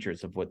them the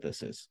features of what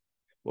this is.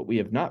 What we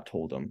have not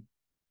told them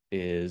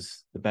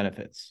is the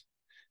benefits.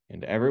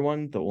 And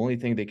everyone, the only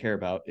thing they care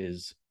about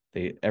is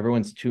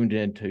everyone's tuned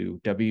into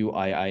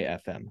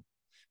WIIFM.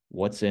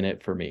 What's in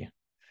it for me?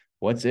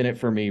 What's in it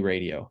for me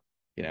radio?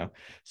 You know,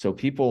 so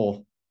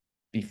people,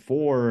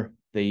 before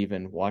they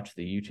even watch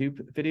the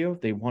YouTube video,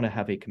 they want to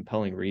have a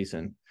compelling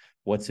reason.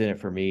 What's in it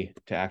for me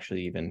to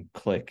actually even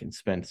click and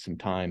spend some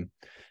time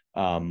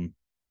um,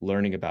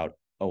 learning about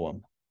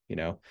OM, you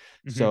know?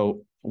 Hmm.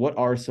 So, what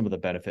are some of the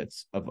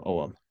benefits of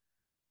OM?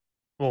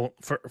 Well,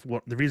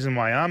 the reason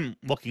why I'm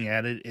looking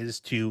at it is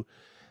to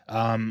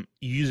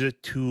use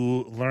it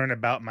to learn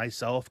about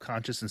myself,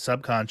 conscious and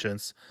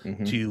subconscious,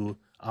 Mm-hmm. to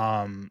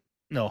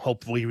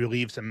hopefully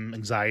relieve some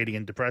anxiety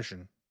and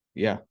depression.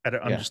 Yeah, Better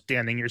yeah,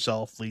 understanding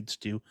yourself leads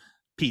to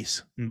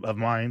peace of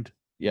mind.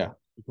 yeah,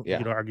 You yeah,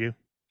 could argue.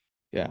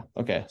 yeah.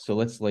 Okay, so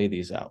let's lay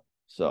these out.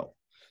 So,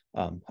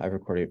 I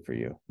recorded it for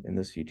you in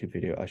this YouTube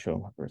video. I show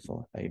my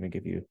personal. I even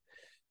give you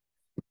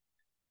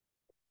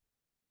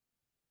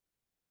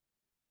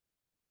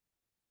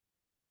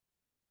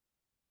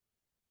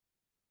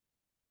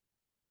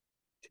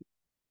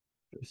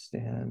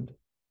understand.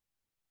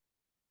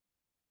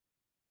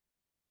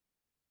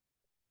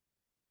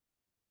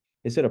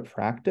 Is it a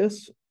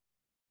practice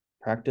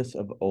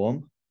of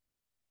OM?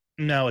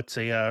 No, it's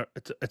a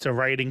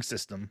writing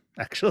system,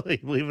 actually,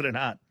 believe it or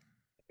not.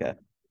 Okay.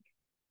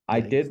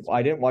 Yeah,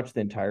 I didn't watch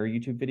the entire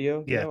YouTube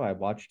video, yeah. I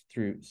watched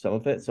through some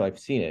of it, so I've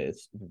seen it.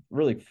 It's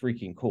really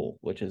freaking cool,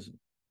 which is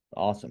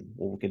awesome.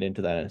 We'll get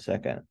into that in a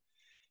second.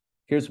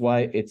 Here's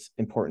why it's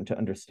important to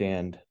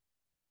understand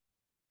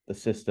the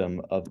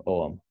system of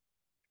OM.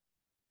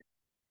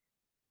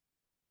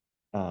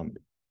 Um,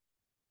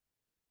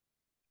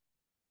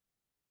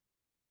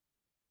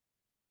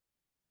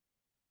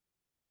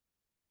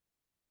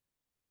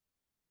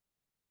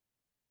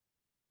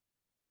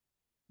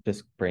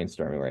 just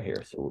brainstorming right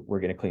here. So we're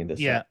gonna clean this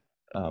Yeah, up.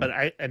 but Um,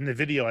 I in the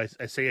video I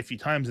say a few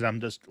times that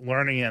I'm just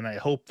learning it and I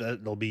hope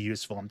that it'll be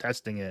useful. I'm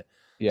testing it,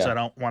 so I yeah,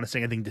 don't want to say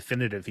anything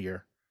definitive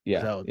here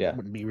because yeah, that yeah,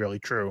 wouldn't be really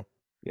true.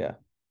 yeah.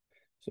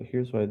 So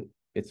here's why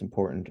it's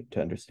important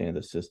to understand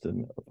the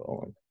system of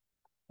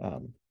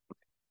OM.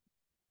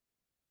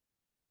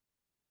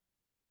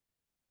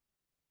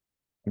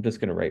 I'm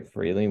just gonna write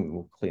freely and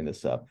we'll clean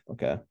this up.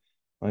 Okay.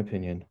 My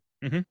opinion.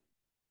 Hmm.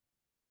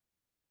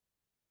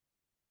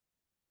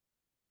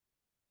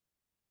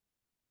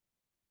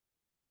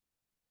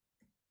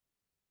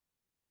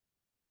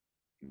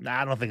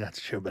 Nah, I don't think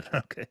that's true, but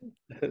okay.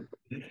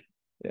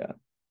 Yeah.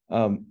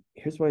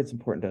 Here's why it's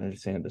important to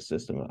understand the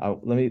system.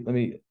 Let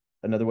me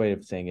another way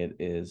of saying it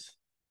is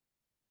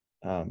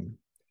um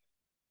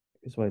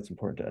here's why it's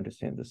important to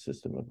understand the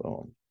system of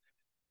OM.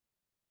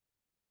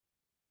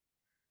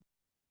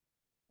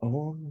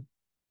 OM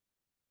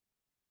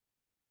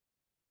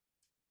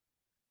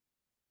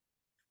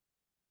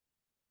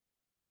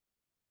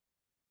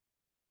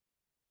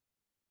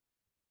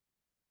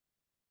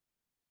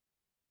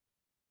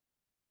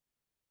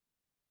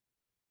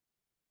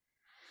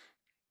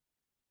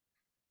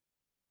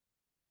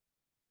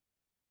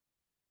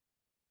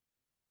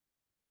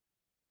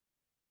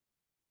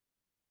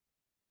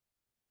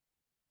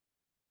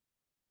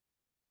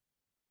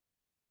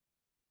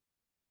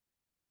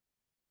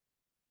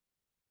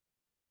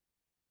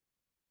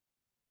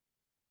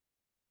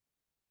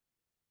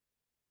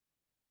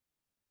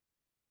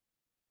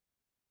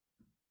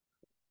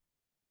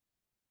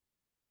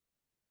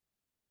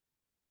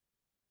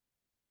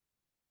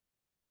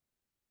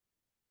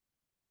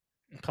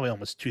probably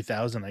almost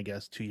 2000, I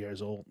guess, 2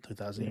 years old,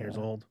 2000 years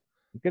Yeah. old.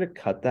 I'm gonna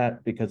cut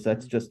that because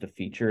that's just a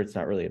feature. It's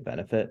not really a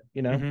benefit,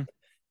 Mm-hmm.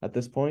 at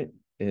this point,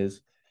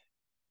 is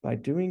by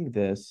doing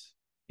this,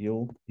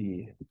 you'll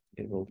be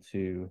able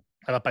to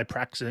How about by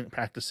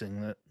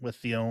practicing that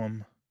with the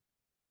able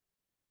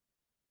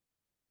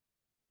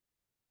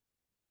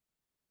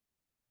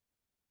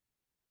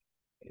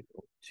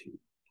to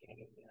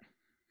gain.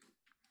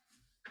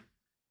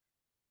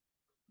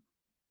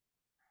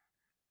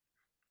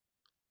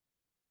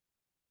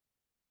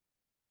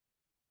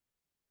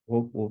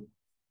 We'll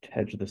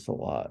hedge this a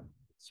lot.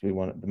 So we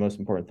want the most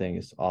important thing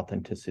is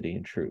authenticity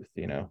and truth.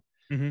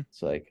 Mm-hmm.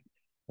 It's like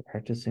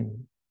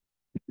practicing.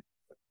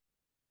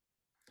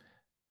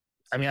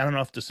 I mean, I don't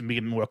know if this would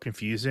be more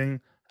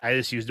confusing. I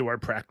just use the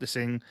word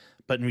practicing,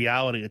 but in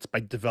reality, it's by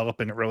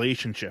developing a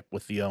relationship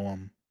with the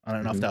OM. I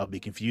don't know if Mhm. that would be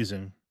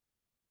confusing.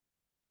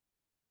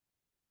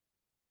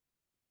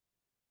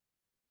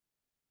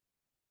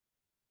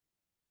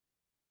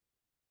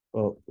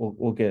 Well,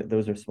 we'll get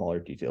those are smaller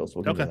details.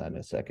 We'll get into Okay. that in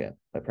a second.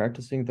 By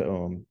practicing the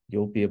OM,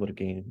 you'll be able to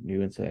gain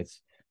new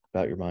insights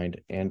about your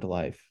mind and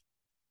life,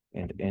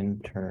 and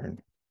in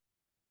turn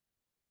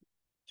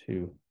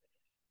to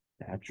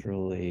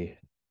naturally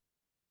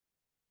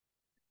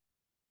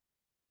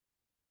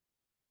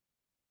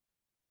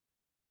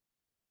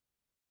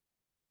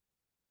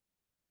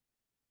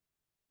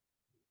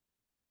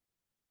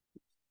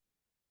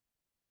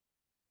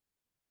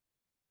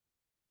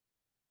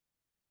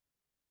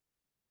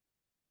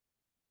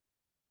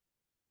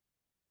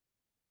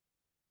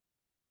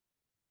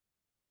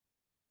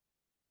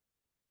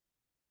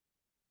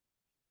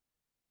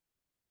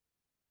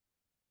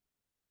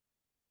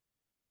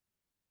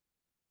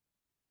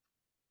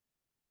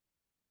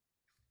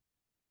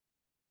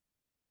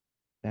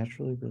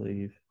naturally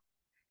relieve.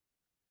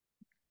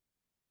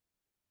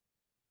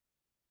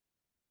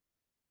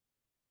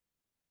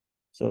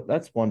 So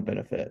that's one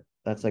benefit.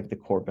 That's like the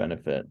core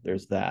benefit.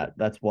 There's that.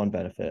 That's one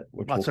benefit,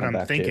 which we'll That's what come I'm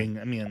back to. thinking.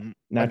 I mean,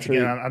 once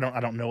again, Naturally, I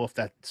don't know if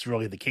that's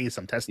really the case.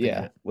 I'm testing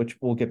yeah, it. which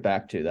we'll get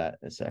back to that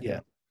in a Yeah.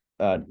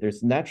 second.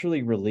 There's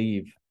naturally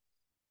relieve,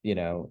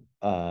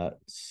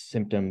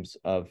 symptoms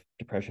of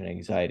depression and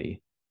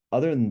anxiety.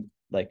 Other than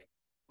like,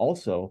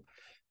 also,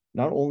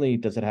 not only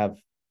does it have,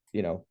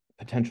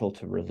 potential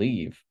to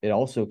relieve, it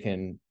also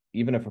can,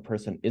 even if a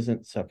person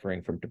isn't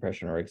suffering from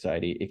depression or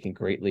anxiety, it can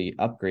greatly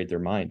upgrade their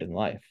mind and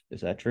life.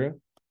 Is that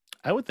true?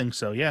 I would think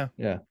so. Yeah.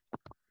 Yeah.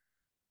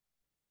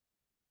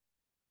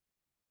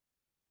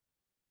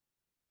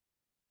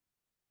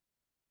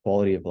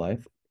 Quality of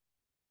life,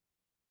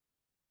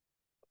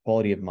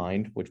 quality of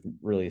mind, which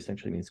really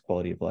essentially means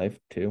quality of life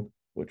too,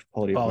 which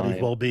quality of Quality of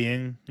mind,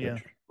 well-being. Yeah.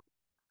 which,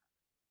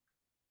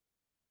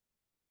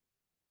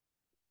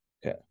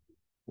 okay.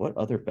 What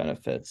other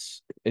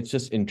benefits? It's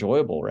just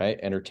enjoyable, right?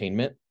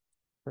 Entertainment,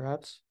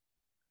 perhaps.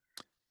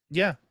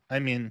 Yeah. I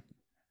mean,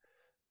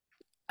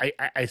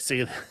 I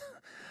say,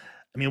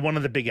 I mean, one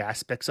of the big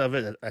aspects of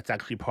it that's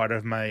actually part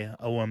of my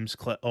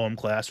OM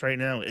class right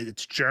now.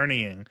 It's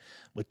journeying,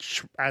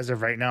 which as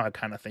of right now, I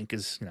kind of think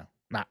is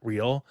not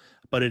real,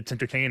 but it's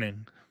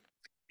entertaining.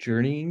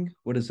 Journeying,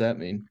 what does that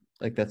mean?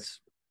 Like that's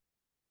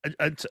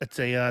It's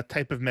a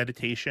type of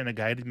meditation, a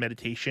guided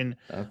meditation,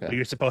 okay. where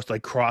you're supposed to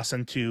like cross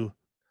into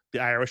the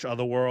Irish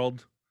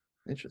otherworld,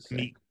 Interesting.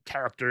 meet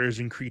characters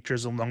and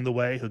creatures along the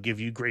way who give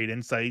you great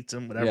insights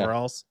and Yeah. whatever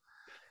else.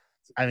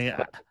 I It's mean,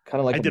 kind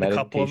of like I a did a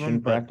couple of them, meditation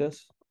but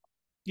practice.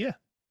 yeah,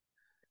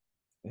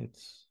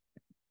 It's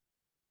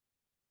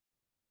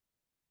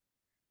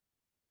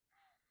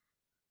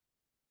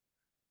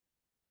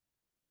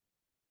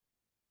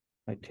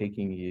like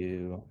taking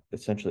you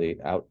essentially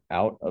out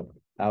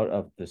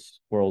of this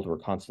world we're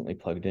constantly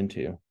plugged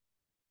into.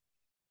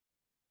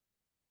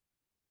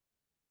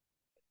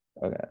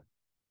 Okay.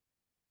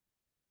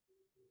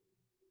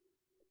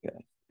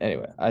 Okay.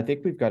 Anyway, I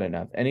think we've got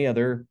enough. Any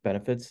other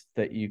benefits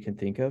that you can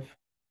think of?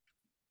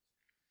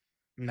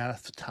 not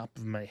off the top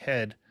of my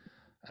head.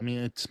 I mean,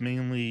 it's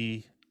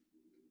a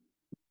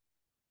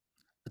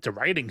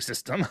writing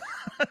system.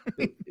 I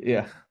mean,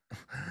 Yeah.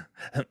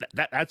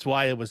 that's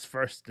why it was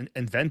first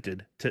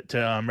invented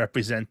to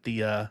represent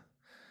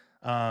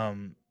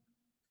um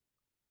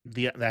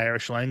the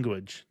Irish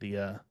language,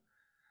 the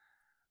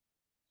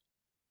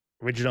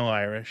original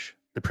Irish,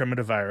 the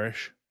primitive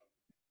Irish.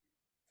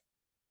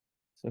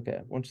 It's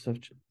okay. Once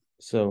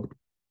so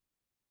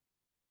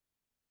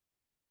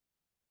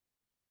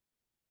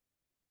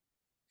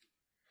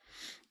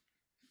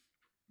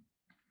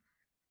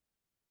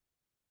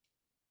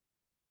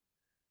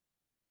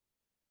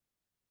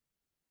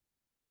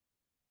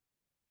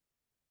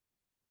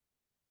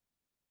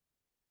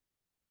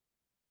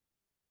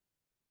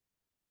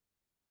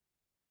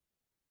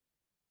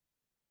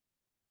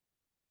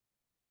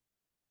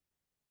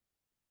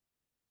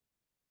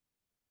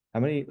how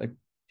many, like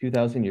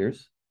 2,000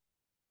 years?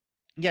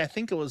 Yeah, I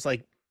think it was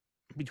like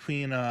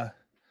between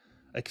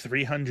like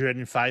 300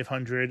 and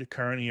 500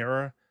 current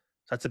era.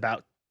 So that's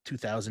about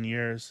 2000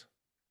 years.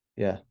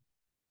 Yeah.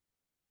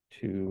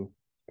 To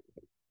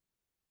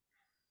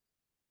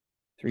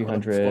or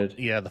the 300.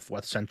 yeah, the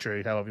 4th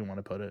century, however you want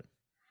to put it.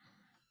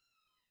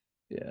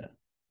 Yeah.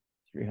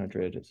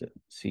 300 is it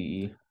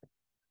CE?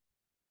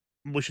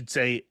 We should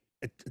say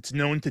it's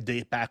known to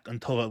date back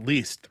until at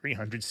least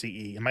 300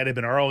 CE. It might have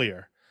been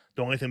earlier.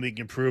 The only thing we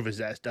can prove is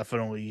that it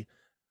definitely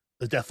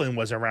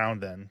was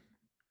around then.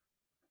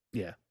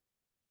 Yeah.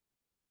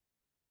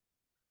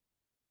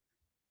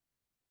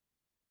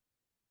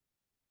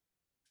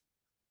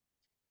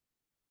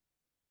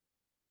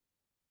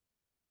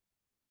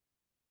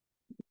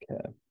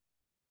 Okay.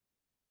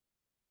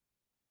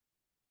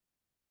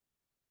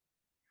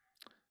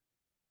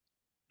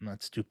 And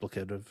that's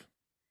duplicative.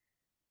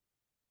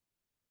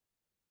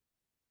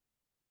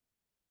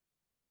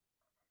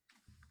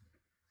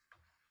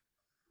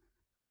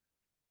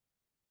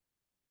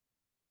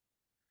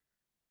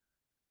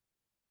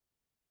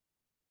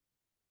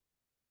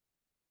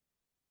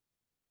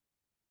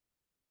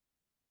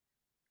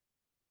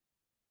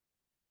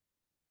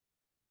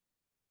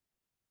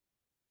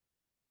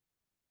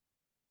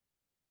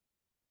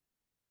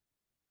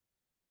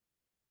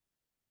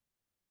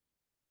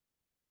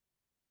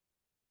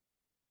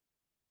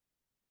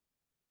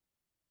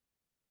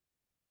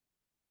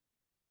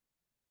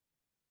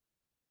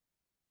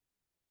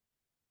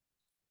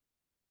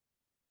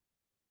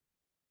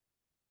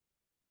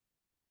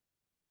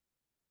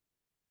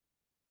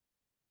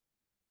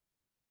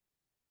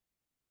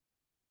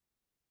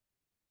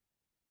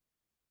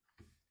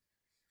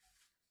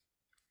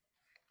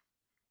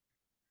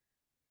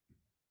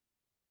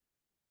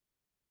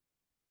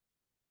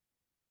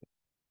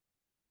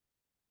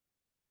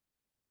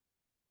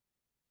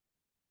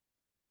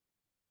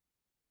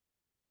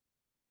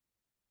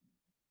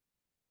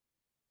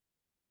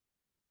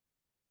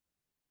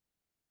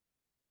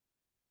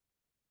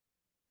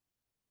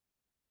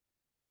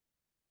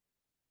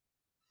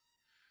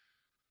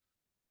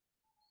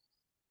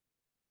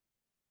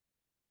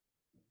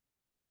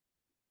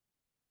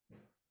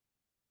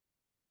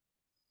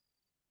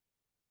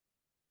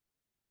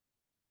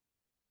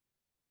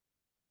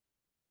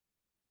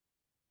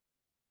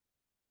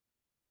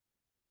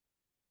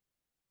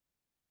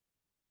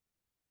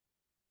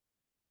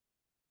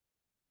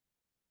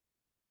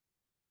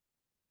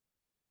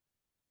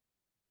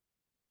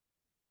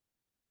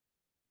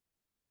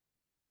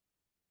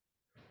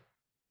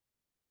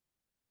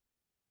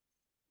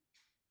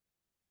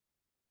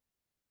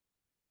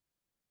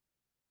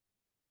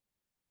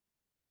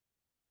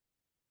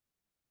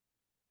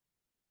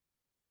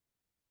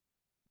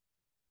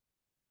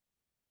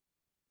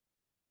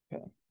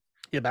 Okay.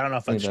 Yeah, but I don't know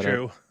if Something that's that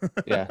true.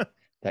 yeah,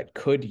 that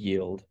could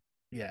yield.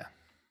 Yeah.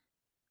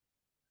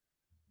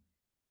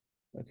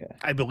 Okay.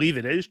 I believe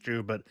it is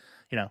true, but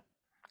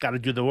got to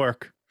do the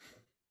work.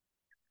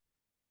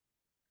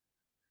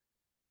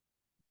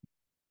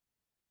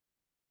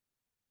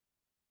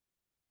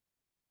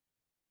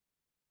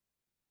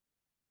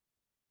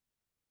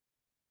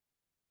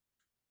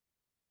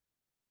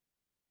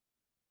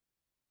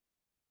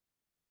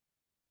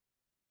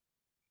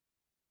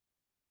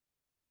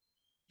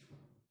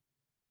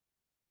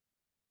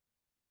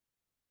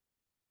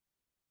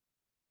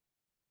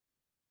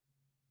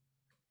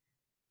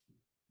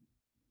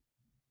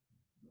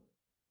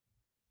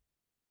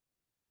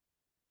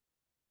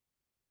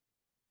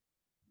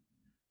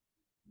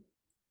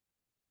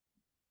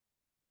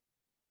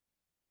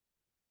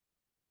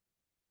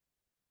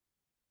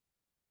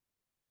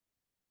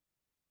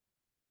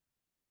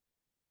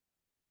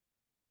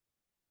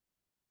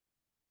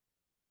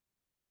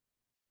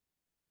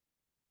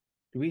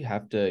 Do we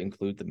have to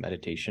include the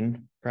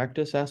meditation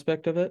practice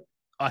aspect of it?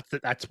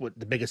 That's what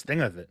the biggest thing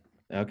of it.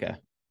 Okay.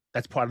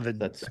 That's part of the.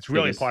 That's That's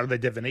really part biggest. of the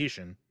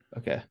divination.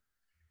 Okay.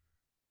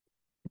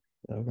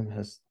 The program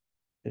has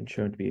been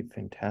shown to be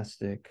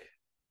fantastic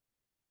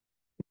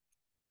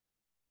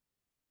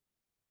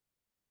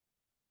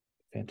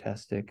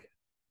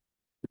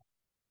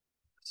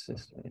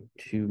system in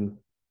two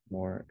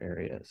more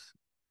areas.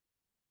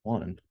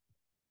 One,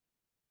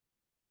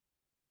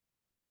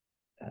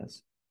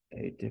 as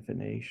a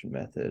divination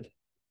method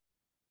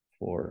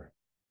for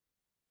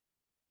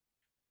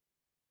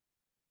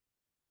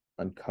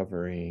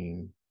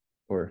uncovering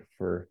or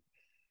for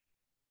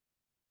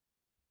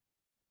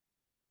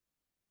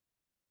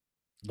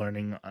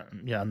Learning,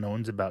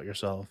 unknowns about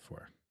yourself,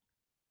 or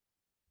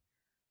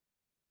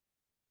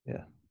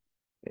yeah,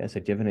 as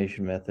a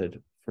divination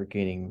method for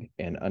gaining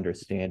an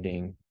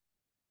understanding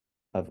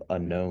of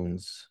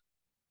unknowns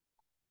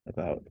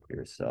about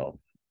yourself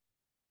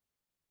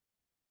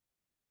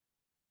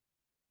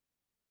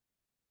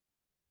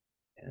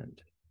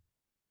and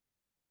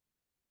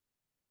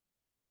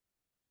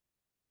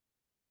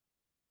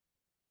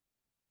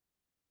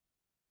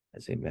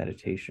as a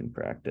meditation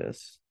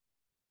practice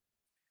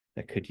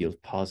that could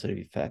yield positive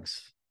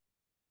effects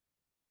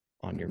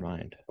on your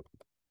mind.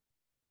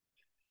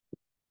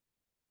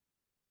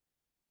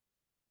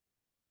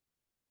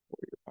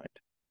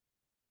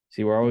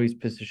 See, we're always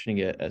positioning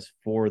it as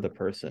for the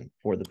person,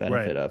 for the right.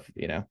 benefit of.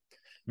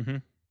 Mm-hmm.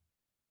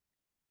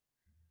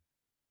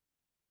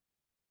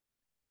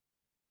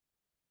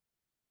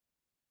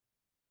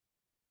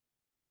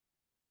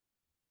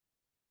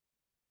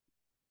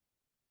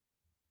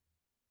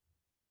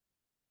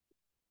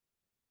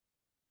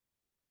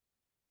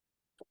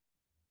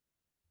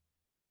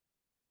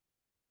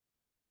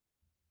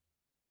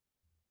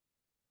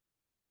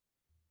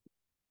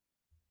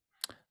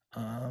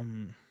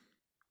 Um,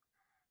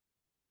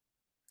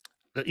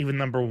 even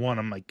number one,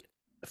 I'm like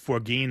for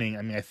gaining.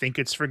 I mean, I think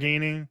it's for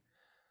gaining,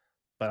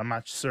 but I'm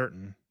not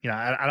certain.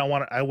 I don't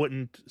want to. I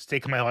wouldn't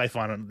stake my life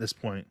on it at this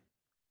point.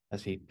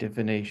 As a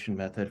divination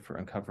method for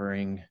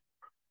uncovering.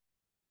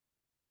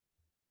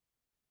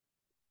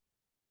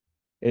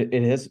 It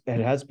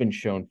has been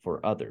shown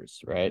for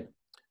others, right?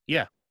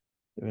 Yeah,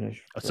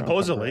 Divination for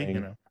supposedly,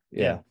 uncovering.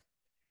 yeah. Yeah,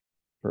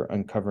 for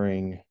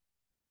uncovering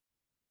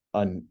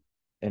un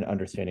an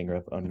understanding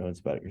of unknowns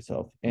about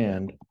yourself.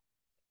 And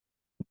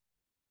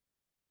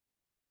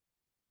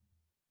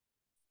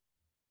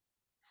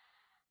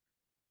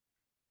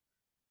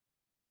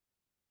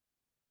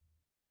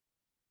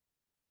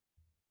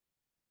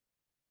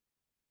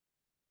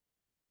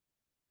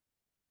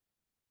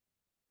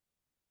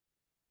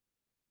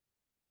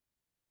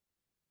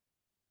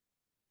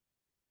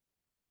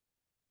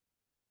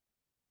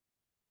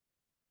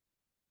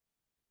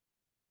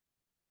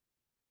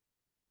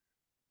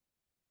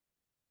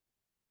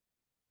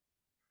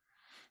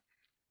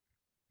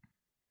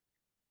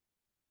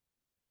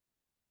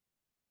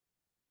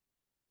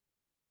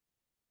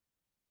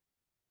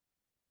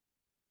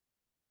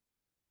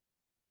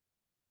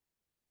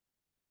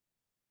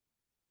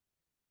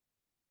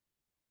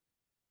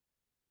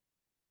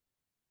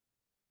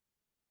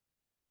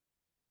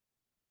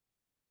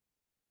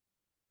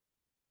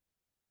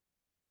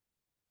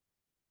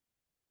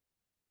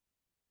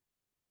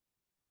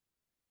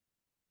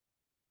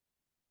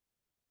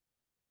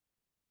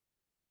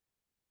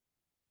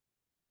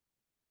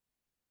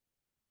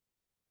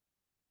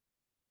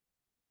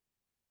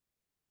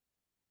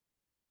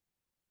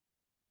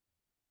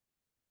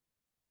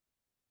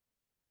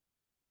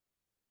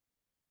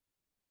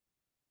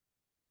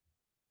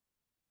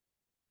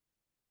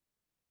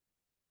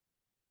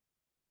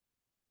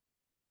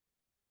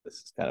this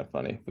is kind of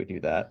funny if we do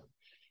that,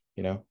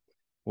 you know,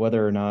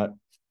 whether or not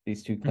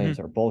these two Hmm. claims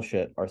are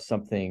bullshit are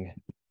something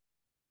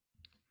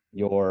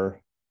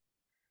your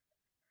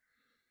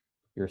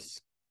your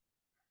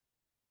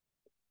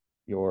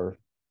your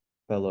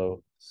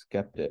fellow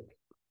skeptic.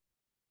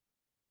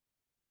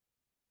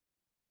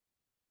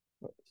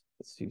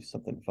 Let's do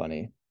something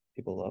funny.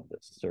 People love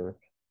this, sir.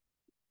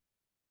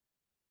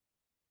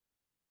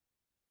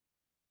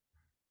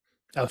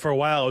 For a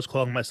while, I was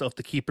calling myself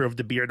the keeper of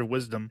the beard of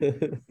wisdom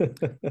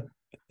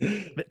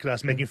because I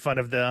was making fun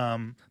of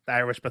the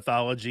Irish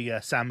mythology,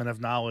 salmon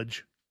of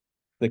knowledge.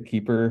 The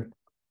keeper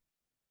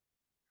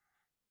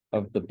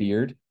of the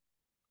beard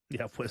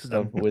Yeah,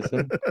 wisdom. of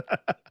wisdom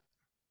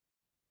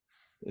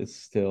is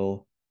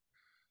still.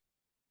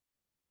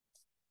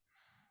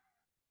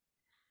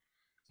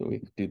 So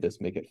we do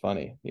this, make it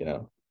funny,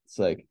 It's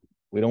like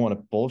we don't want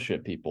to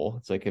bullshit people.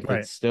 It's like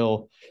Right.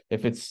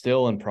 if it's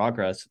still in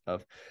progress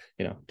of,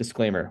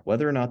 disclaimer,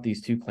 whether or not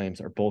these two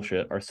claims are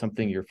bullshit are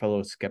something your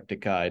fellow skeptic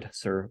guide,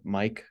 Sir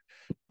Mike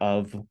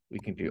of we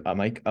can do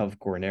Mike of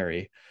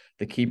Gorneri,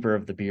 the keeper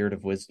of the beard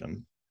of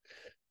wisdom.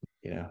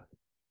 We'll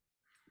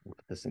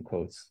put this in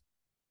quotes.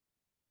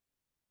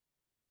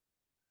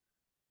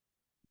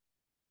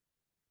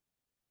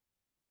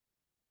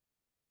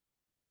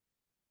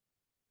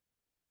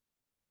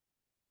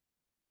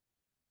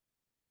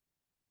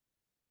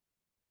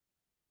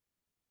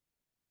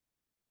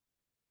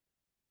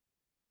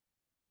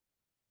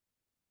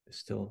 Is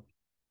still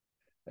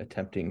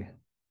attempting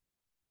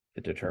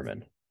to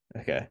determine.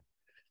 Okay.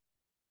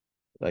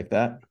 Like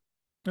that.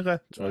 Okay,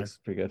 it's That fine. looks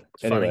pretty good.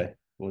 It's funny.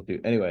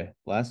 Anyway,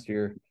 last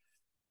year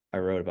I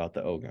wrote about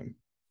the Ogum,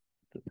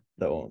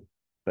 the Ohm,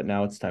 but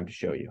now it's time to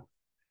show you.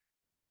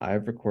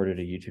 I've recorded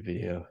a YouTube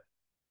video.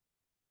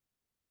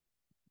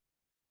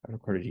 I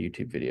recorded a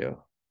YouTube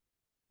video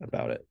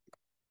about it.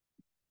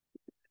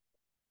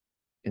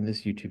 In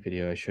this YouTube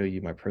video, I show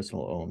you my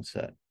personal Ohm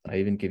set. I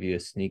even give you a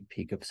sneak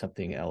peek of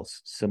something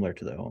else similar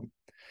to the Ohm.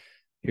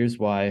 Here's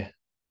why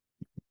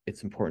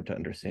it's important to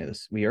understand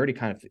this. We already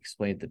kind of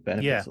explained the Yeah.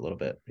 benefits a little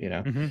bit.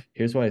 Hmm.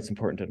 Here's why it's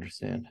important to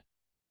understand.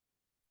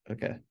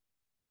 Okay.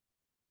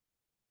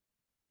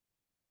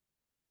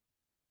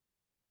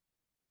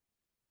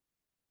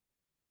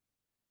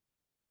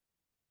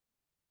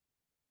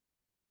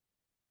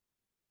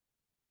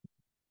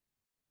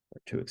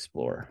 Or to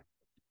explore.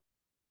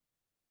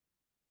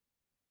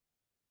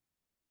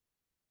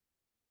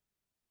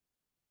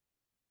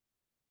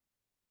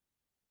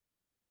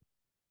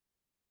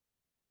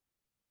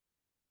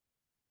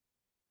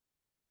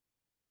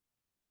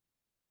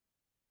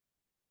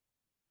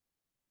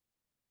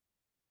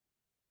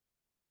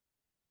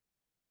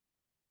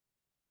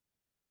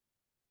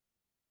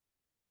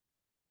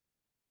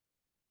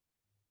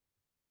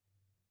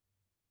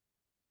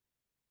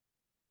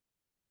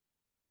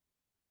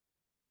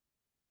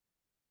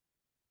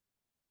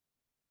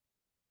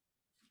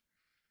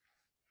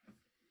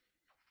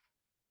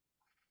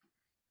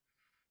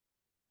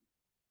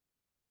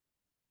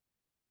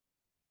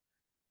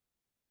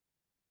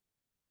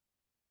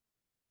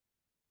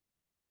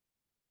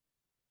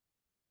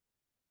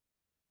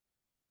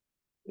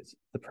 It's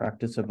the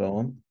practice of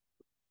Ohm,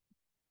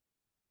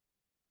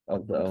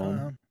 of the Ohm.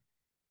 Um,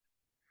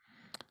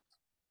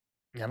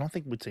 Yeah, I don't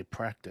think we'd say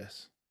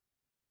practice.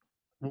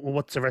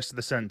 What's the rest of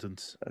the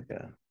sentence?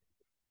 Okay.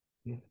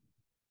 Yeah.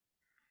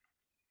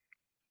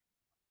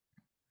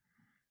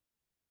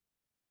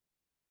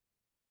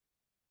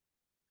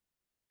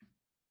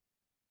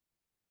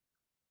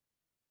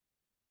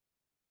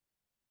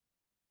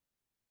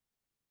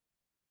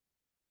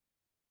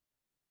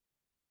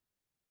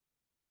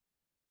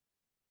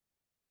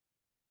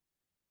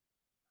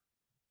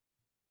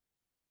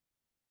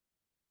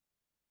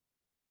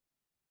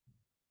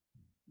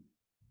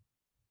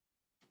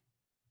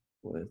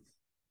 With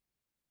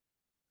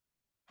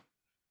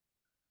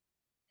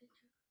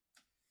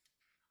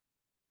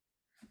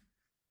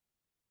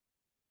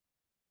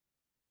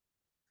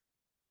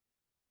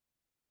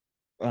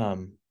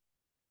um,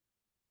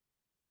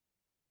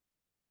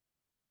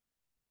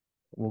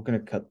 we're gonna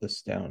cut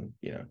this down,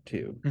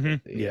 too,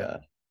 with the Yeah,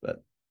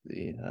 but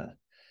the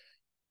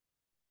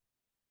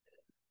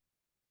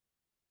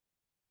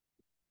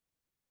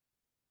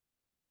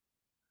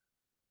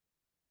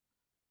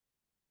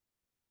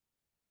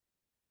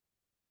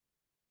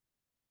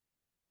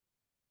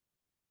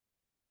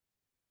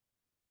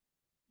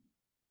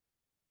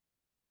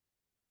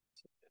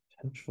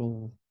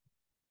potential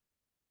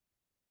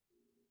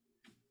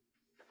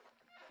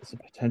is a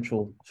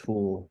potential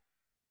tool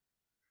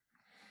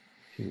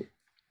to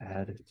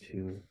add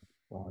to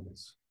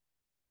one's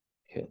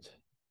kit.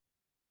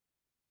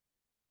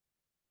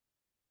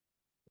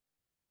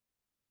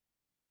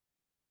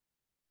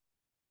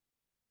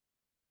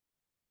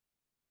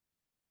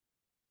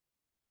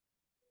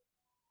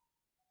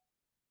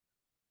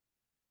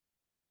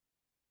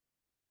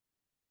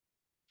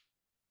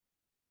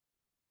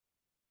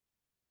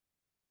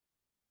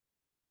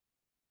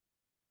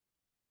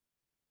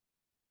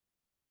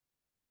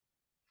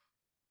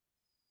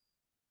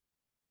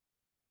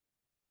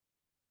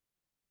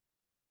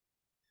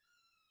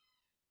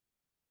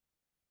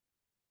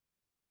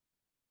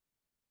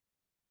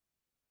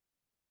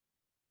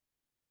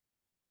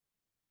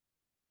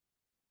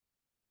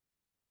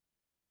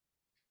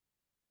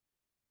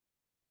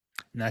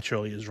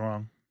 naturally is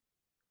wrong.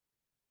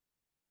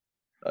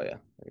 Oh yeah,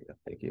 there you go.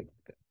 Thank you.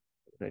 Okay.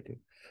 What did I do?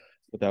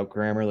 Without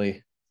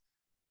Grammarly,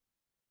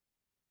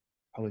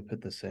 probably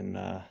put this in.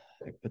 I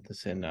put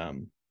this in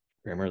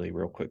Grammarly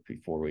real quick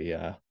before we.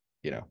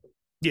 You know,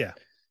 Yeah,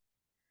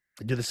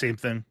 I do the same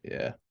thing.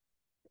 yeah.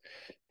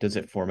 Does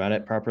it format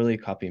it properly?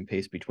 Copy and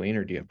paste between,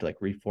 or do you have to like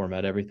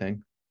reformat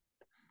everything?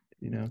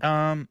 You know.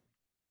 Um,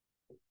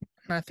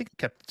 I think it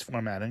kept its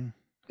formatting, if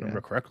I Yeah.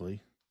 remember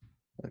correctly.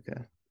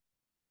 Okay.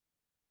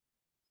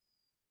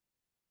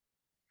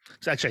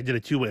 So actually, I did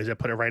it two ways. I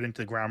put it right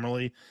into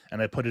Grammarly,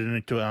 and I put it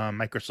into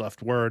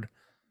Microsoft Word,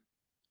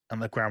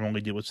 and let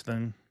Grammarly do its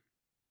thing.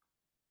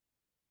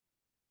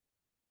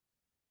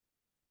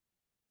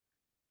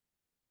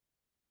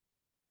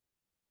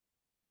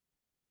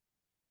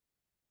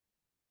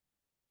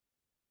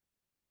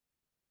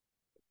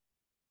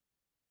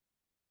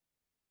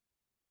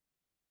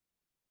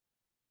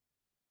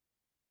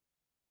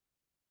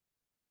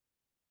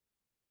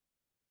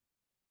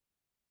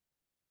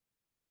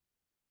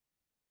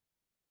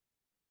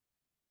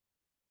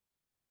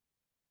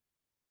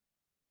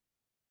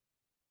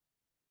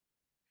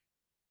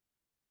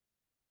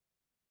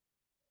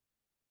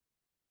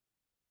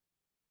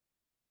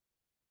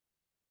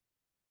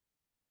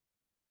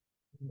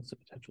 What's a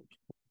potential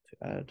tool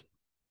to add?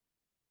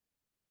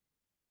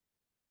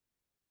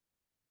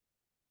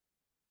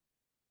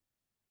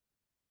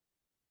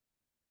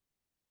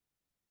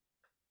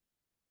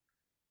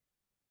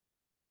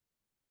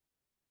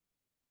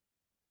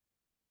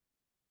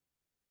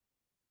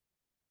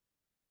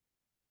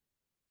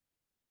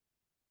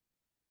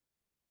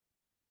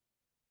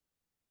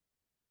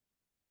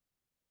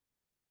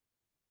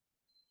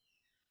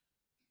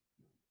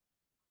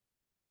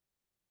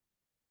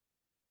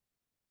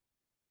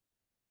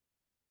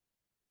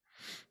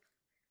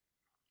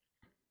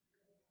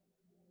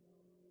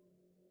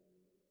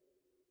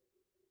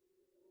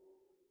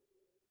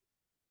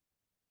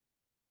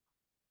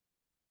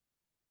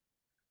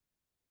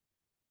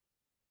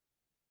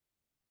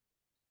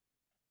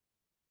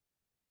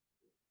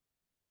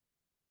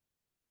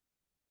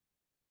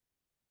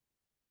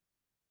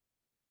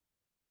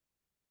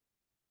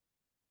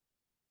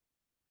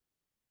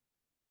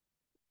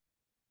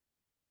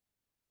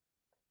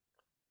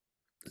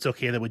 It's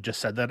okay that we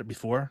just said that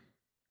before.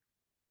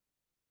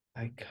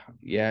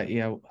 Yeah.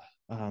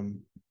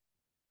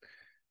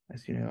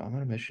 As you know, I'm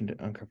on a mission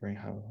to uncovering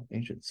how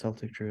ancient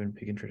Celtic, Druid, and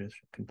pagan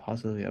tradition can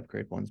possibly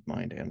upgrade one's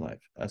mind and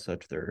life. As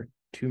such, there are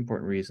two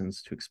important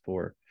reasons to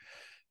explore.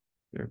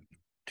 There are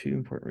two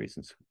important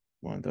reasons.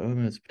 One, the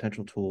omen is a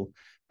potential tool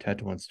to add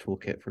to one's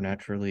toolkit for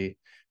naturally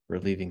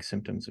relieving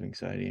symptoms of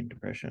anxiety and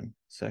depression.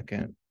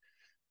 Second,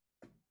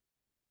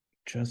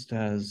 just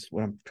as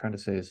what I'm trying to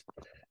say is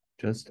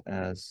just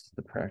as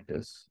the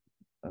practice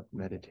of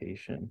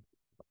meditation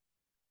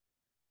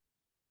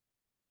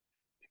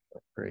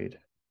upgrade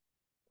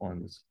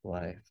one's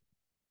life,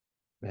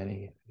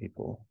 many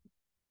people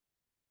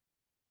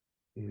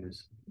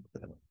use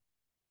the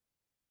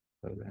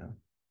program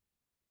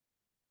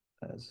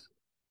as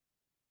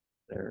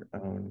their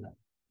own.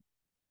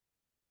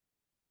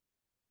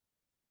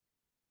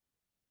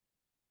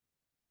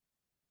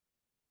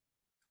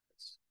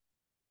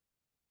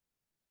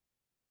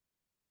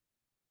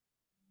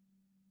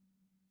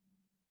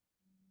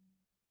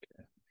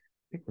 I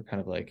think we're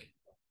kind of like,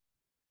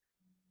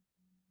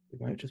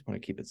 we might just want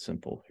to keep it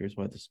simple. Here's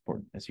why this is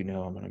important. As you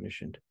know, I'm on a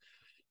mission.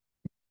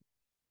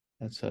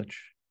 As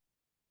such,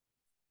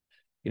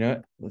 you know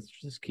what? Let's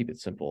just keep it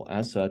simple.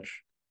 As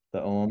such,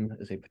 the OM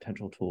is a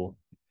potential tool.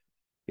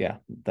 Yeah,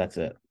 that's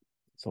it.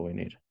 That's all we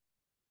need.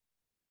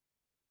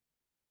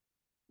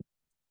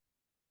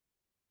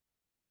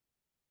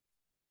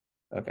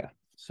 Okay,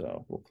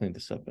 so we'll clean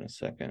this up in a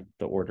second.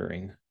 The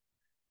ordering.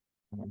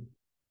 Um,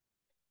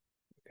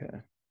 okay.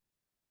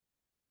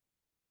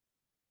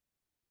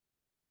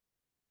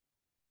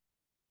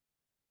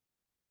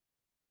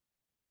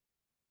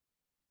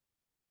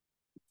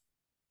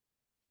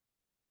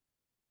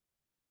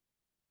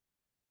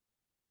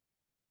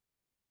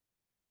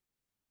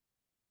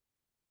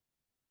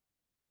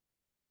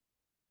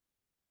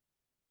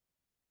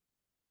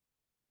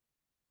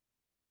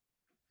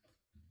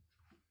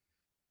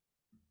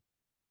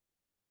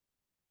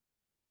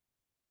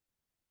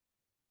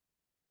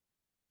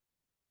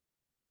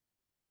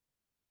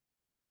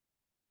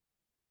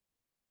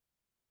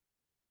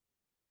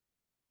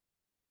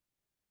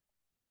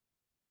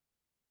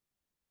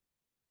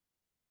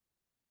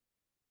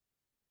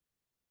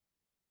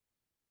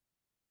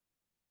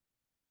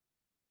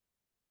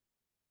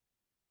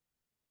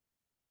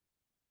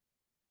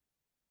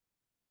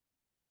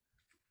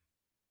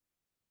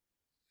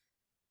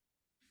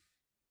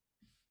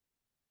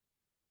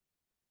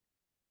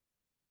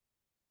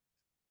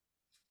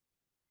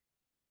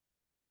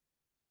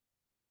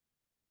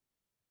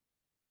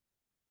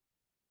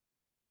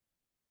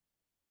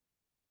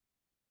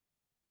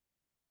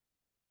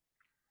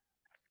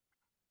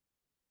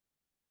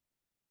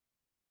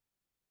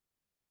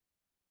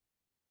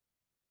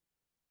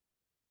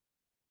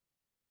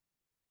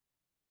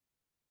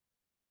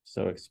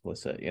 So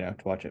explicit, to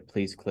watch it,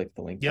 please click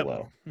the link Yep.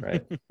 below,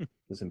 right?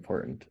 Is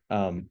important.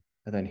 And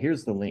then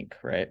here's the link,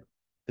 right?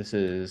 This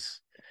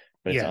is,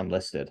 but it's Yeah.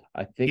 unlisted.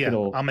 I think Yeah.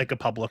 it'll, I'll make a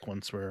public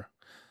once we're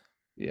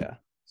yeah.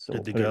 So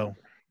we'll good to put it. go.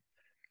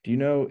 Do you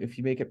know if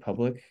you make it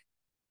public,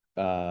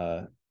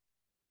 uh,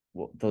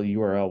 well, the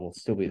URL will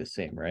still be the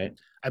same, right?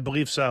 I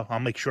believe so. I'll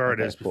make sure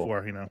it Okay, is cool.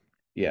 before.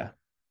 Yeah.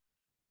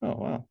 Oh,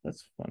 wow.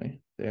 That's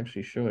funny. They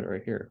actually show it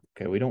right here.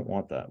 Okay, we don't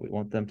want that. We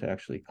want them to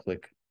actually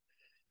click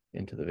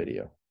into the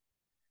video.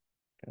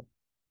 God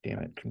damn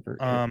it,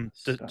 ConvertKit.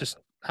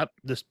 Stop.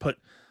 Just put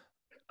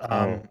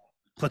Oh,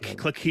 click yeah,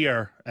 click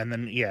here and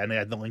then and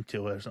add the link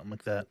to it or something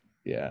like that.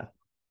 yeah.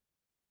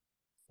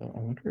 So I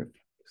wonder if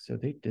so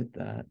they did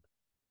that.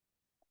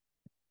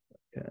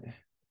 Okay.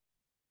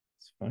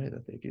 It's funny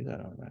that they do that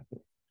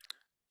automatically.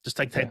 Just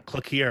like Okay. type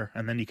click here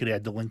and then you could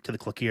add the link to the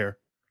click here.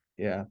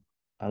 Yeah.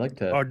 I like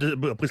to Or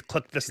please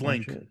click this pretty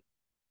much link. it.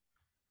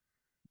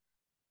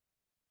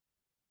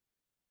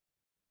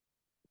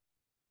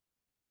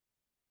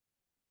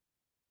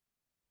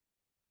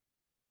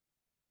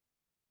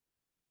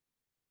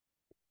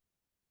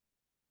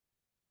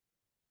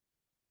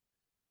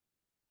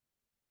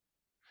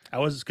 I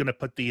was gonna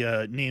put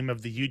the name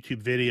of the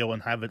YouTube video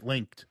and have it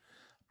linked,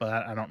 but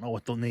I don't know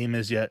what the name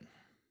is yet.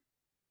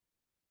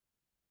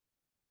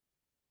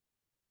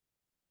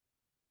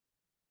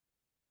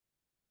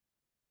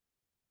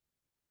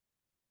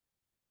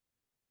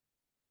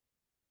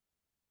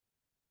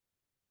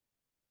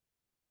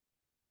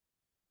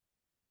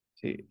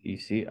 See, you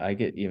see, I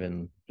get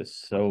even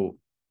just so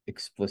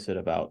explicit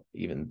about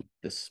even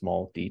the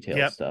small detail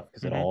Yep. stuff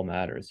because it Hmm. all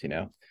matters.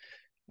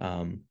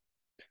 Um,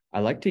 I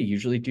like to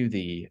usually do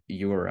the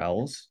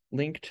URLs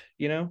linked,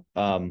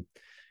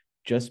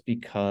 just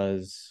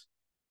because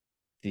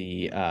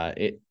the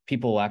it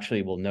people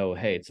actually will know,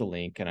 hey, it's a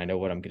link and I know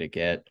what I'm gonna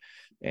get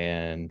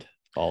and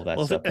all that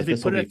Well, stuff, if but you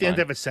this will put it be at the end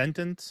fine. of a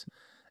sentence,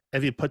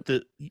 if you put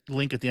the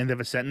link at the end of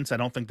a sentence, I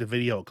don't think the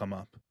video will come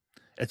up.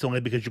 It's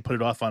only because you put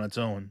it off on its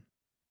own.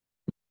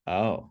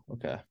 Oh,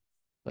 okay.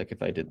 Like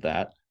if I did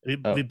that. If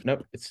Oh, you-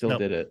 nope, it still nope.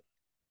 did it.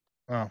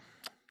 Oh,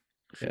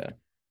 shoot. Yeah,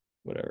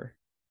 whatever.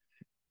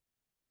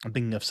 I'm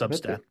thinking of I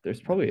bet Substack.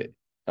 there's probably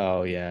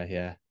oh yeah,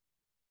 yeah.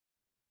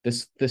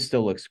 This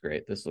still looks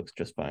great. This looks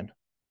just fine.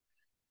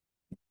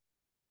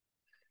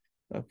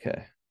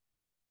 Okay.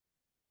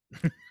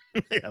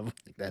 Yeah, we'll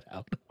take that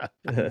out.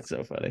 That's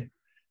so funny.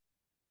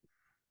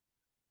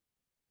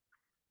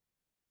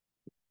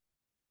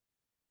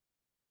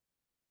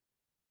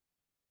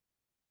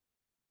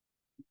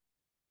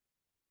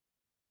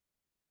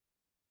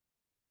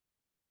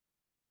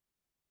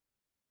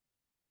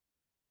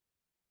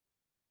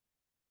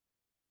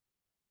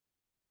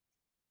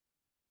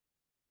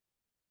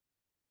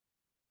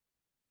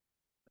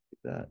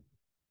 That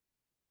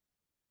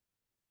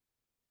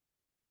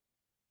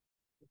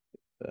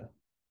the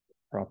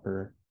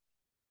proper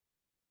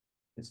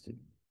is to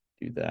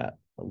do that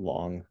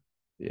along,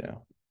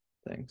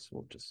 things.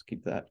 We'll just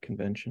keep that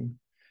convention.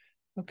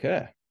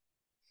 Okay.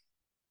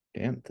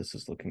 Damn, this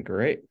is looking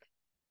great.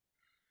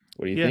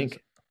 What do you Yes,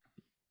 think?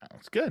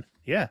 that's good.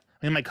 Yeah,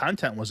 I mean, my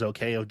content was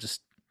okay. It was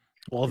just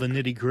all the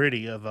nitty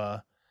gritty of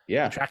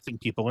Yeah, attracting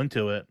people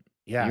into it.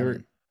 Yeah, I you're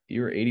mean,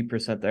 you're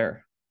 80%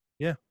 there.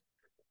 yeah,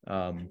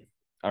 Um,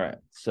 all right,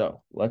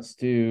 so let's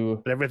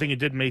do. but everything you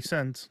did made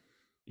sense.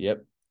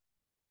 Yep.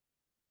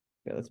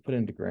 Yeah, let's put it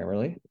into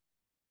Grammarly.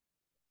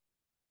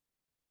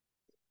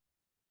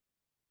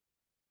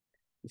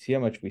 You see how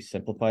much we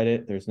simplified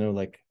it? There's no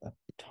like a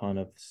ton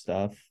of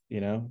stuff,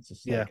 you know? It's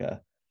just Yeah, like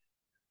a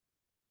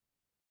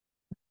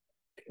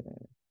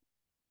okay.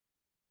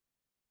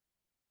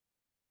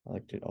 I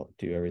like to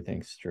do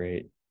everything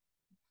straight.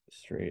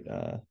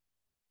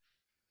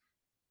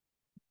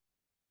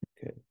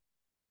 Okay.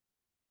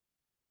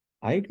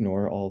 I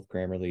ignore all of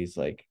Grammarly's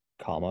like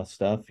comma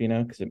stuff, you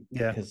know,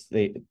 yeah. because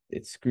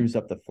it screws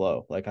up the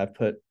flow. Like I've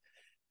put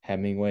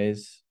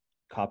Hemingway's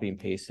copy and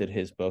pasted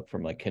his book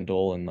from like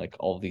Kindle and like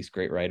all of these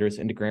great writers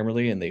into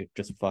Grammarly and they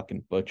just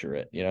fucking butcher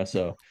it, you know?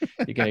 So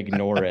you can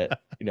ignore it,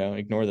 you know,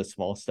 ignore the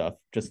small stuff,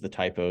 just the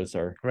typos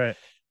are, Right.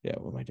 yeah,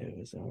 what my day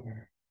is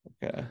over.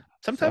 Okay. So I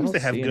Sometimes don't they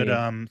have see good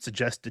any,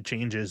 suggested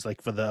changes,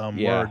 like for the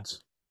yeah.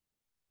 words.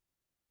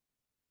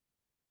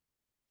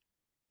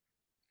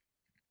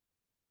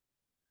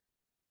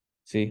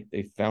 See,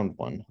 they found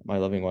one. My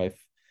loving wife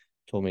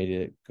told me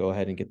to go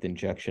ahead and get the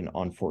injection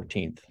on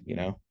 14th, you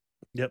know?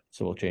 Yep.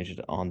 So we'll change it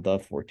on the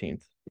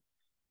 14th.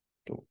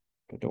 Don't,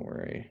 but don't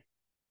worry.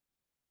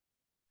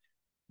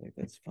 Like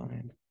that's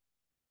fine.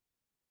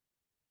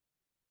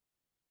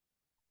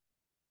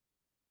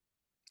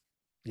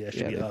 Yeah, it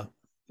should Yeah, be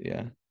they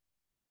yeah.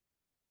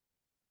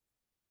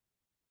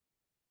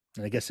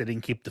 and I guess they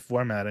didn't keep the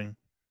formatting.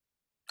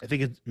 I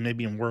think it's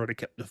maybe in Word it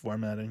kept the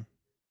formatting.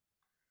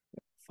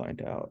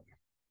 Find out.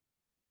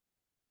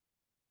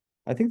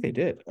 I think they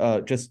did.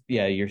 Just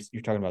yeah, you're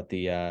talking about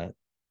the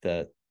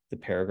the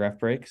paragraph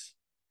breaks.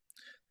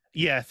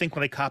 Yeah, I think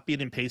when I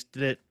copied and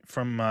pasted it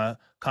from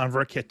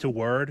ConvertKit to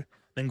Word,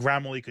 then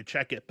Grammarly could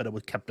check it, but it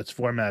would kept its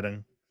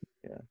formatting.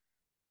 Yeah.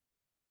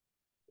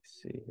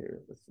 Let's see here.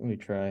 Let me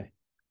try.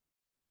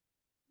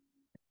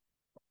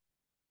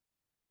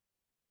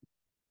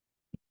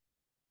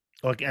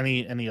 Like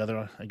any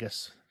other, I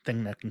guess,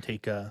 thing that can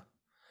take the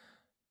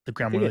I think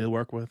Grammarly to it.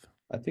 work with.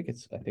 I think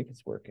it's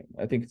working.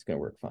 I think it's gonna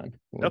work fine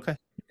when we Okay.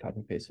 copy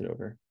and paste it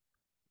over.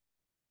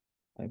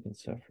 I've been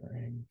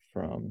suffering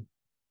from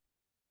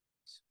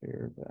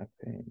severe back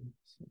pain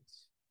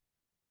since.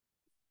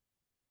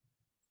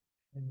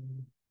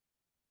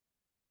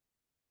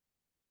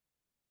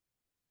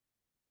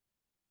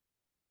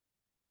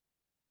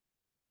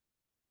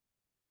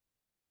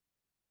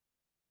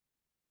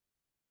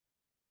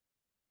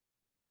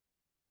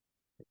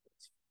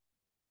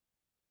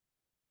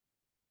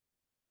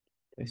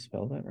 Did I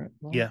spell that right?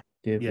 Wrong? Yeah.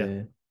 Yeah.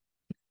 Divid.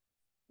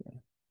 Yeah.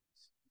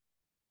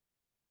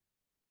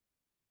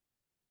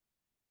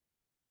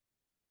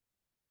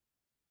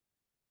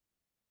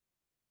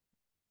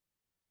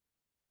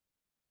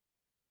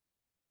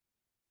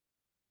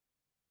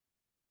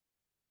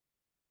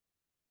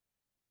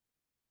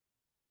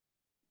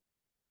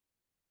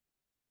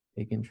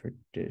 Pagan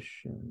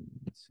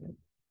traditions.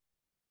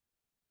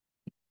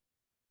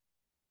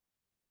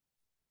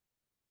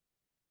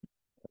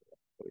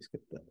 Always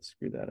get that.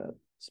 Screw that up.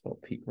 Spell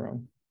Pete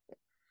wrong.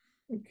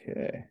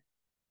 Okay.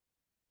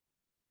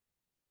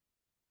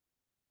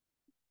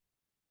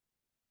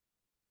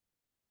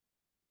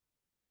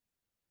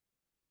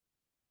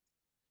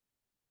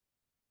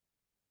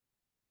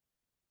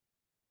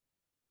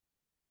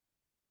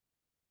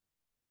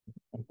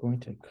 I'm going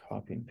to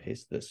copy and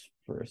paste this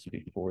first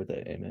before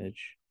the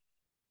image.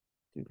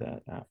 Do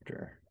that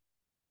after.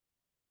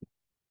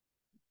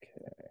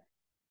 Okay.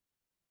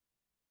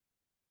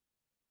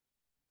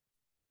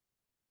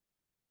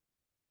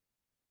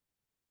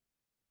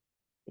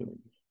 Boom.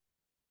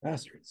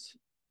 Bastards.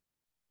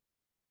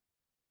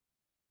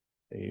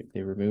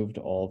 They removed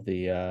all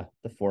the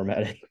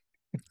formatting.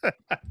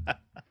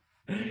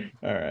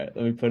 All right,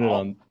 let me put it Oh,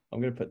 on.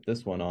 I'm gonna put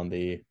this one on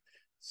the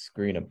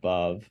screen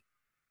above,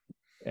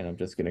 and I'm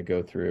just gonna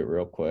go through it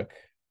real quick.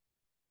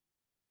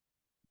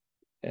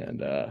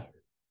 And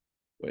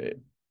wait,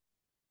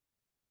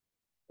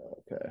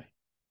 okay.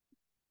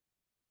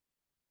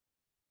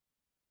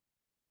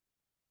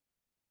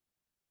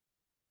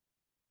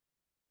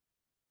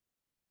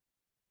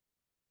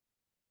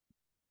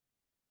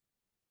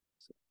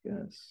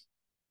 Yes.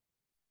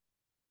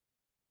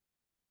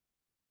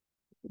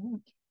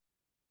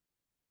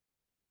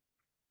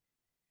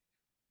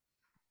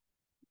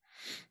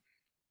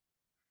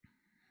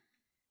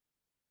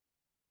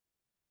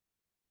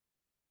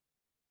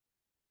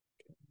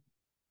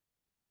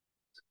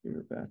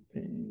 Severe back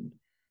pain.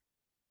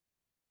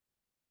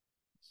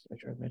 I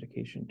tried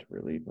medication to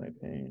relieve my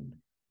pain.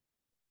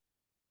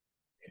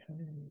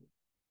 Okay.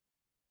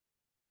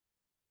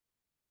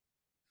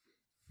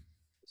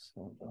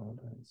 So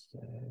Valentine's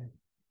Day.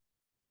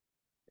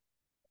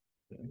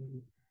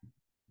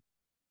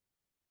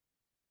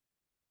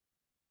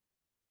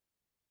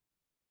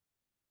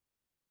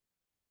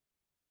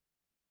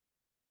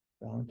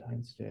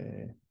 Valentine's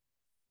Day.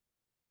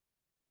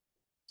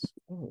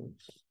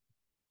 Suppose.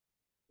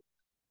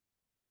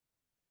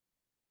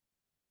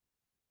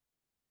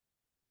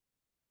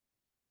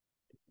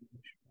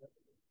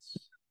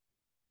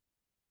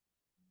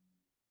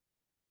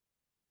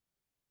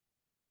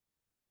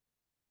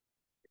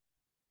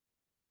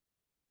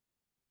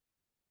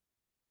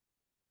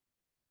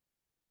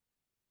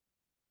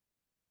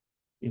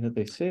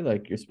 They say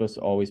like you're supposed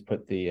to always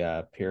put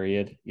the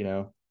period,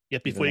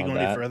 Yet before even you on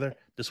go any that. further,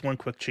 just one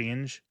quick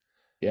change.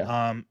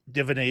 Yeah.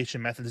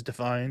 Divination methods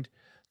defined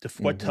to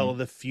foretell Mm-hmm.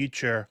 the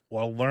future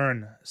or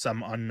learn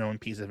some unknown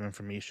piece of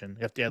information.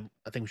 You have to add,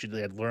 I think we should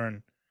add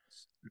learn.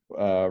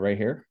 Right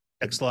here.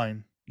 Next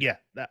line. Yeah,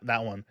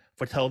 that one.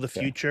 Foretell the Okay.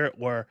 future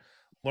or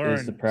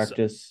Is the learn.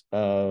 practice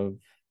of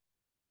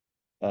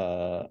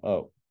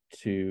oh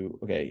to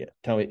okay, yeah.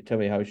 Tell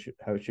me how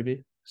it should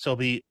be. So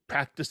be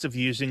practice of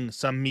using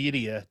some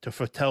media to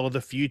foretell the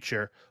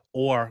future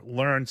or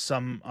learn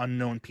some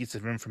unknown piece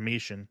of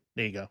information.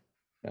 There you go.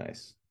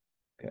 Nice.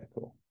 Okay,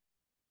 cool.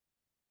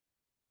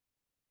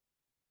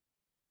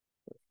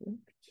 Perfect.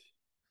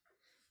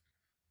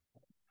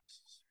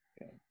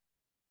 Okay.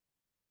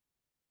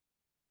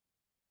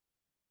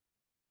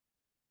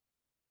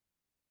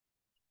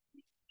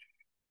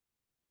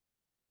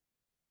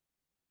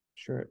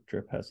 Sure,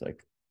 Drip has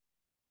like,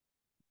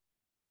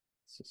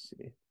 let's just see.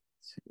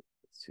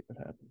 Let's see what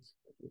happens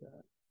if I do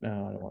that.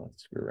 No, I don't want to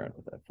screw around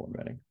with that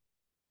formatting.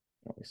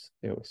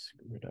 They always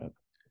screw it up.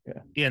 Okay.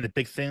 Yeah, and the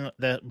big thing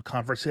that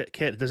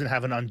ConvertKit doesn't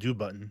have an undo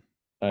button.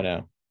 I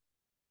know.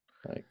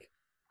 Like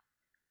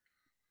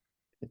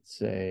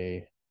it's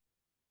a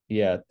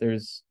yeah,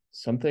 there's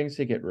some things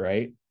to get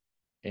right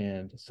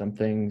and some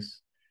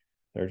things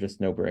that are just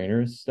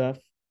no-brainers stuff.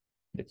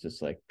 It's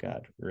just like,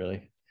 God,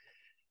 really?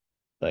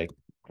 Like,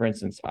 for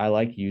instance, I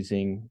like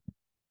using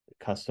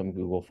custom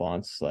Google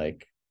fonts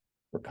like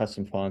or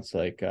custom fonts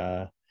like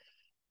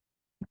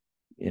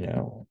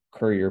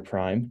Courier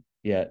Prime.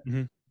 Yet,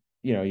 Mm-hmm.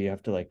 you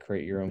have to like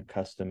create your own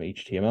custom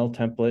HTML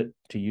template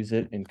to use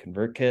it in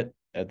ConvertKit.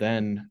 And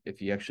then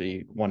if you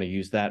actually want to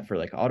use that for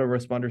like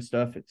autoresponder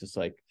stuff, it just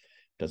like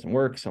doesn't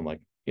work. So I'm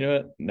like, you know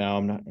what? No,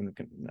 I'm not. I'm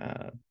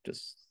gonna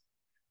just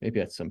maybe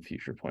at some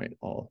future point,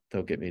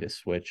 they'll get me to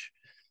switch,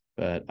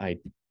 but I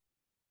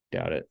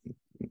doubt it.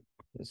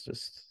 It's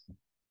just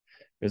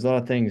there's a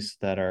lot of things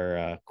that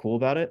are cool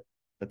about it,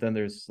 but then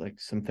there's like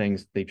some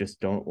things they just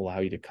don't allow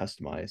you to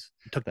customize.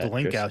 Took the That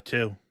link just out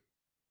too.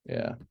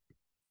 yeah.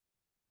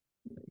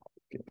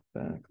 Get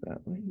back that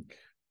link.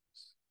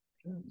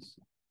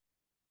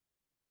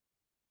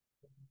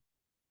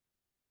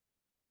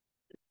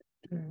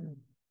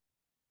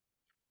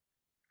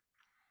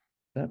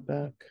 That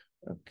back.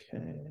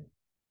 Okay.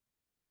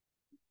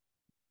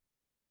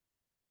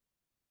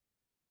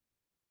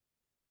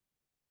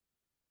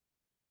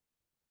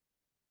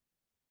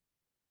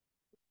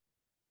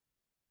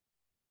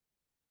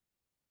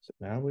 So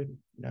now we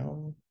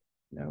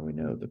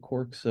know the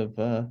quirks of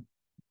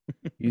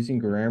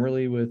using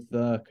Grammarly with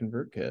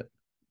ConvertKit.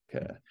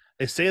 Okay.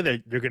 They say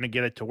that they're going to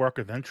get it to work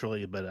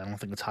eventually, but I don't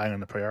think it's high on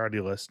the priority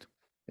list.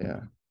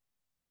 Yeah.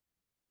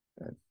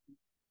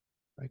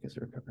 I guess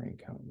a recovering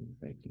accountant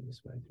making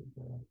this way through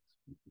the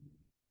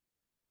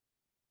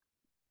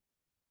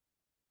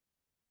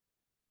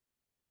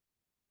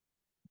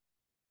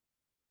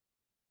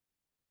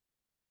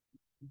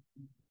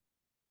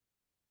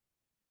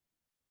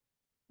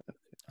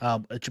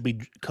It should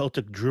be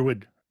Celtic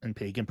Druid and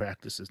pagan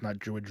practices, not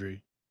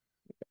Druidry.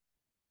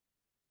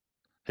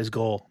 His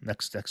goal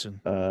next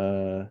section.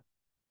 right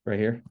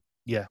here.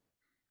 Yeah.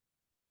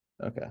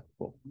 Okay,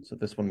 cool. So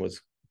this one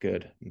was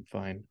good and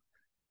fine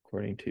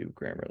according to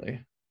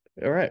Grammarly.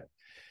 All right.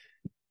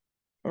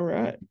 All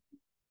right.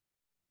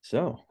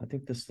 So I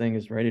think this thing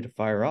is ready to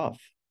fire off.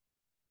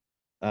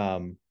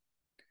 Um,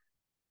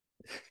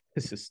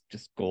 this is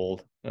just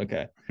gold.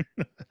 Okay.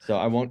 So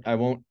I won't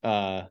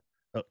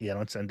Oh yeah,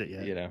 don't send it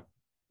yet. you know,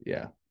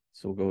 yeah.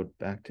 So we'll go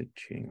back to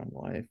cheating on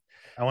life.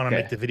 I want to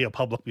make Okay. the video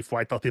public before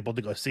I tell people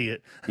to go see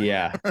it.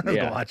 Yeah, Go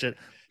yeah. watch it.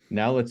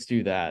 Now let's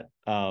do that.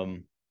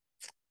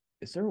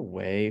 Is there a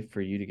way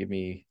for you to give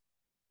me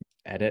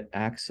edit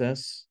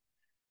access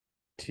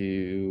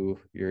to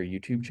your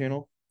YouTube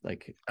channel?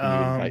 Like, can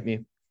you invite Um, me?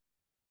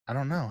 I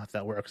don't know if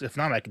that works. If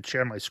not, I can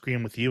share my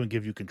screen with you and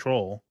give you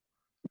control.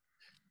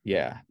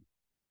 Yeah.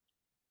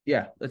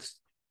 Yeah, let's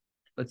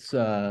let's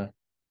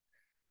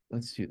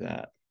do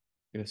that.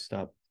 I'm gonna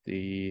stop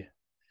the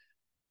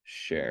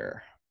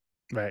share.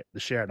 Right, the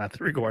share, not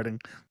the recording.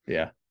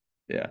 Yeah.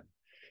 Yeah.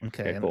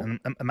 Okay, Okay, cool. and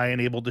am I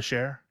enabled to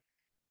share?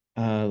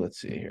 Let's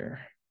see here.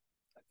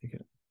 I think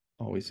it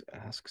always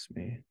asks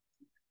me.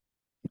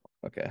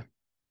 Okay.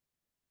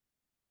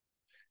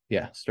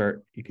 Yeah,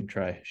 start. You can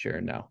try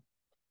sharing now.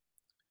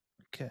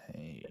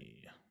 Okay,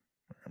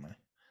 where am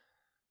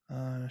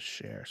I?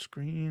 Share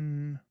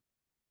screen,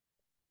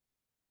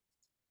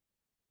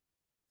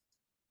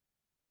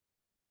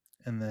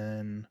 and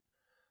then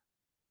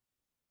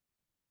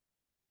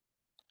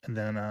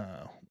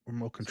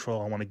remote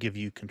control. I want to give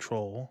you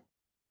control.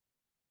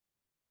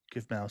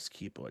 Give mouse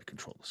keyboard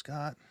control to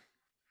Scott.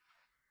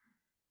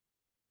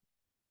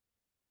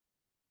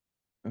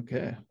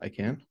 Okay, I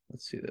can.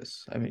 Let's see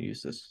this. I haven't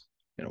used this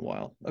in a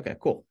while. Okay,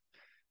 cool.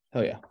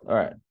 Hell yeah. All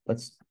right.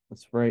 Let's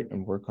write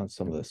and work on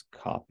some of this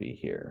copy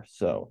here.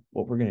 So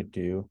what we're gonna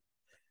do,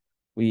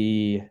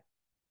 we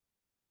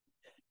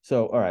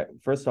all right,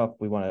 first off,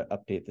 we want to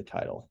update the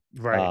title.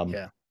 Right.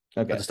 Yeah.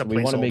 Okay, Just a so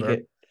we want to make placeholder.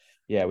 it,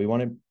 yeah, we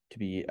want it to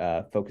be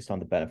focused on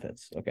the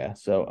benefits. Okay,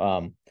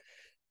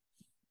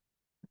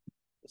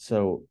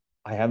 so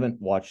I haven't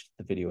watched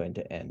the video end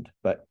to end,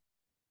 but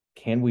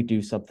can we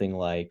do something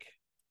like,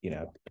 you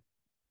know,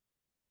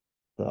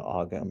 the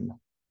Ogam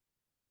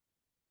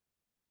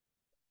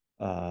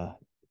uh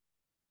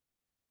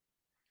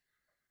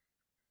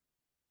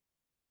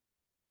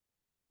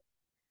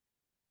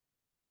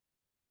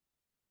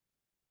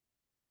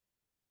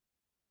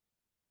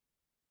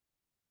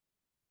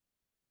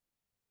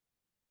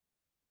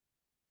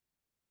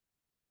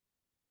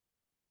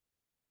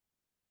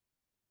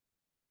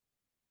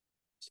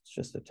it's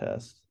just a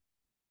test.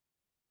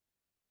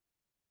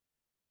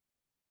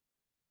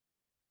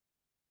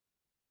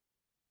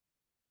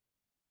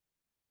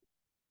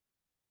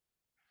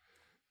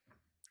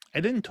 I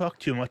didn't talk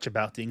too much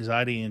about the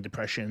anxiety and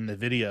depression in the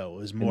video. It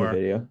was In the more,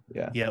 video.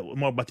 Yeah. yeah,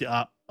 more about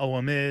the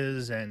OM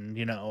is, and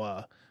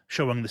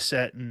showing the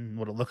set and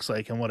what it looks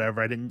like and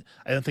whatever. I don't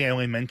think I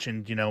only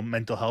mentioned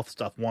mental health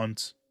stuff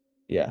once.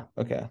 Yeah.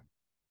 Okay.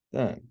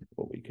 Then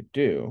what we could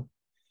do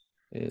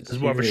is It's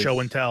more of a show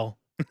and here's, tell.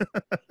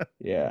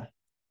 yeah,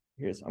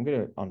 here's, I'm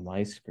gonna on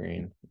my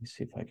screen. Let me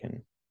see if I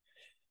can,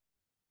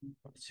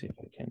 let's see if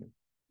I can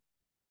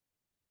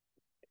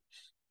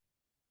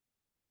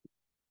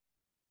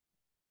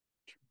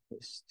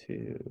this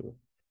to,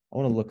 I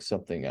want to look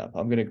something up.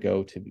 I'm gonna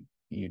go to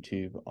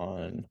YouTube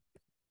on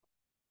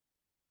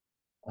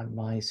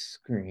my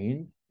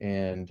screen,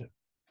 and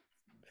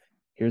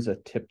here's a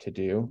tip to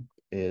do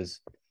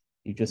is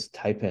you just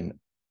type in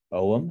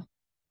OM,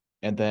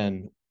 and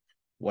then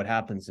what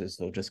happens is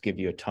they'll just give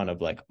you a ton of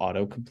like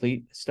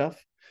autocomplete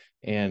stuff.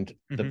 And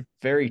Hmm. the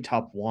very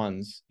top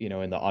ones, in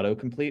the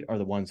autocomplete are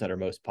the ones that are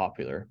most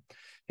popular.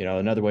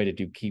 Another way to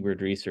do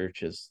keyword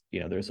research is,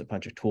 there's a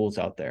bunch of tools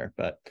out there,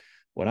 but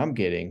what I'm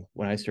getting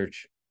when I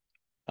search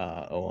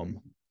OM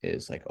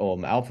is like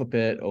OM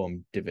alphabet,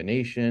 OM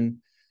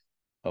divination,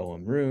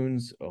 OM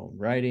runes, OM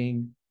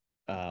writing.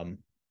 Um,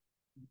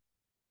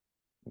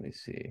 Let me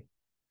see.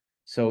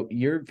 So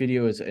your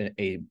video is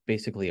a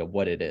basically a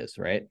what it is,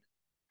 right?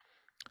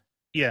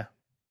 Yeah.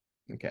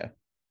 Okay.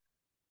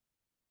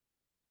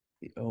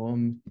 The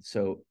OM,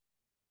 so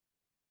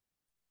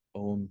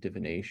OM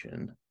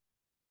divination.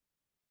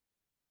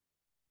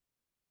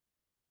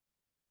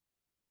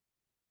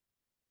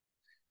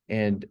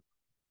 And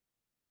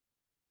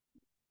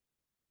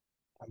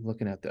I'm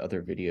looking at the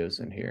other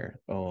videos in here.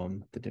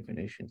 The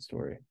divination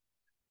story.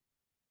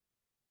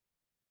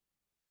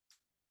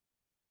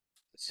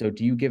 So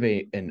do you give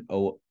a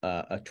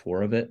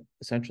tour of it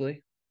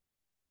essentially?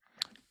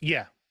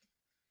 Yeah.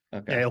 Yeah.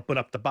 Okay. I open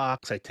up the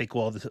box. I take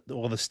all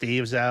the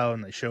staves out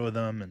and I show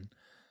them. And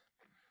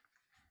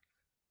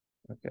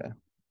Okay.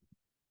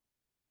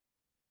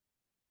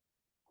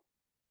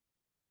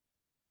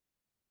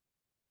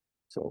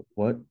 So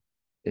what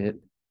it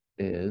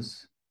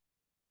is.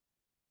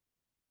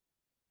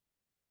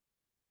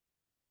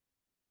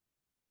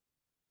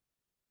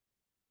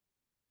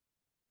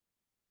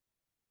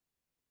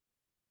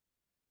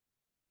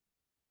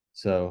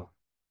 So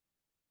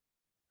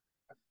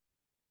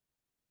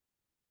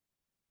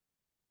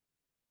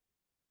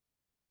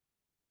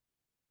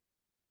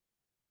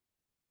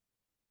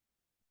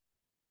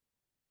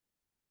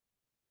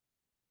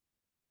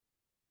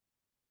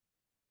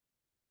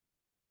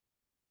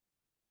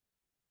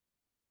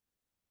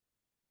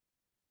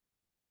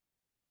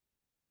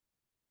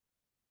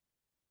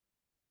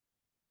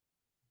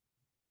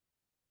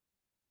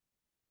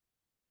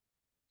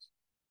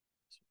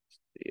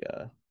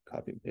the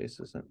copy and paste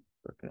isn't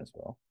working as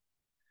well.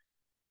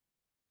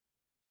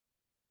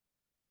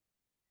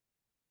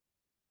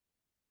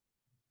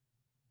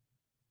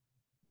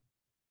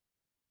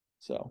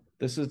 So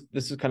this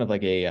is kind of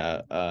like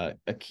a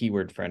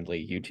keyword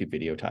friendly YouTube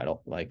video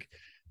title, like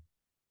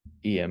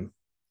EM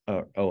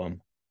or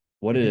OM,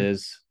 what it Mhm.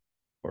 is,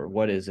 or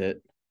what is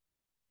it,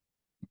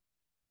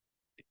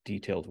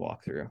 detailed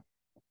walkthrough.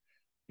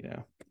 You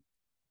know,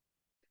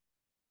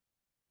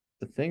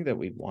 the thing that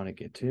we want to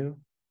get to.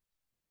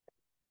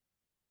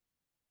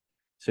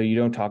 So you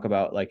don't talk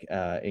about like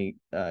can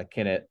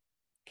it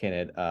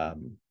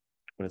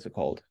what is it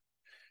called?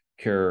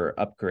 Cure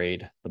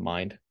upgrade the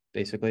mind,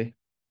 basically.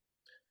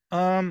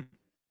 um,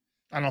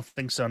 I don't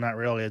think so. Not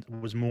really. It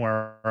was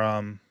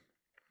um,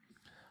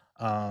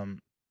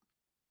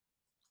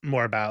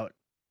 more about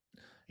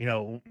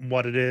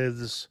what it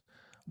is,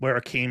 where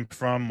it came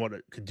from, what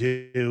it could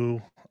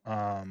do,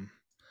 um,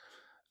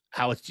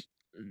 how it's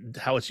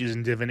how it's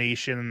using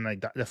divination,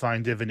 like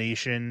define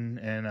divination,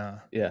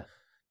 and Yeah.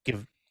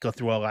 give go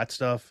through all that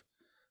stuff.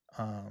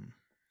 Um,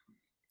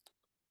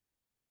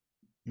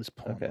 just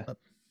pulling Okay. it up.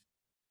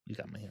 You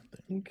got my hand I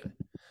thing. think. Okay.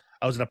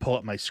 I was gonna pull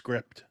up my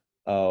script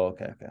Oh,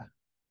 okay, okay.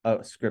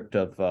 Oh, script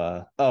of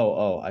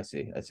oh, I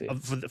see. I see.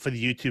 for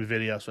the YouTube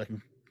video, so I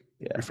can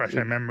Yeah. refresh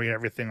my memory and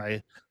everything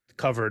I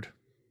covered.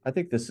 I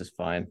think this is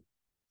fine.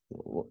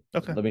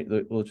 Okay.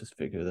 We'll just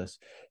figure this.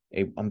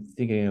 I'm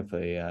thinking of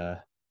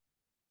a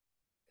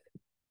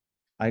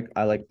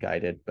I like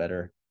guided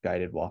better,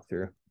 guided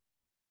walkthrough.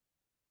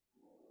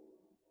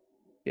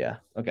 Yeah.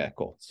 Okay,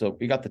 cool. So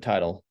we got the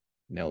title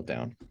nailed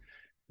down.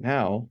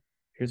 Now,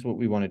 here's what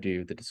we want to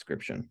do. The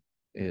description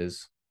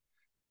is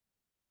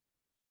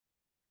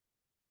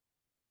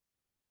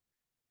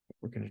what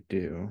we're going to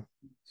do.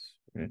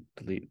 We're going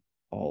to delete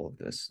all of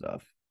this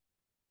stuff.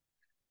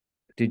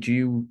 Did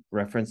you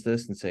reference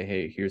this and say,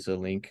 hey, here's a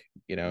link,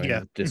 in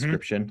Yeah. the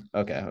description?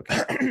 Okay,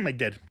 okay, I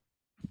did.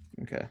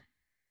 okay.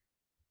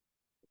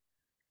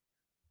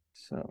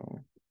 So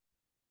what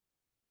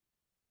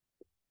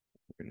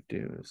we're going to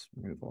do is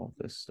remove all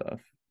this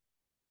stuff.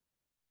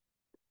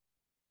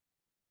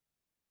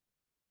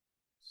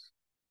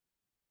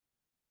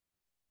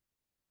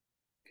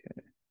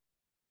 Okay.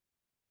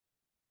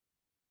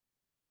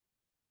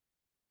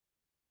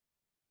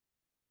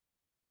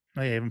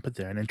 I even put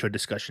there an intro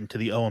discussion to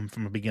the OM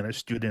from a beginner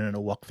student and a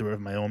walkthrough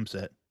of my OM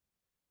set.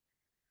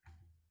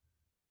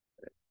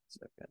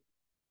 Second.